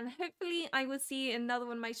content, and hopefully I will see you in another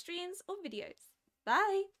one of my streams or videos.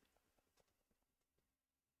 Bye!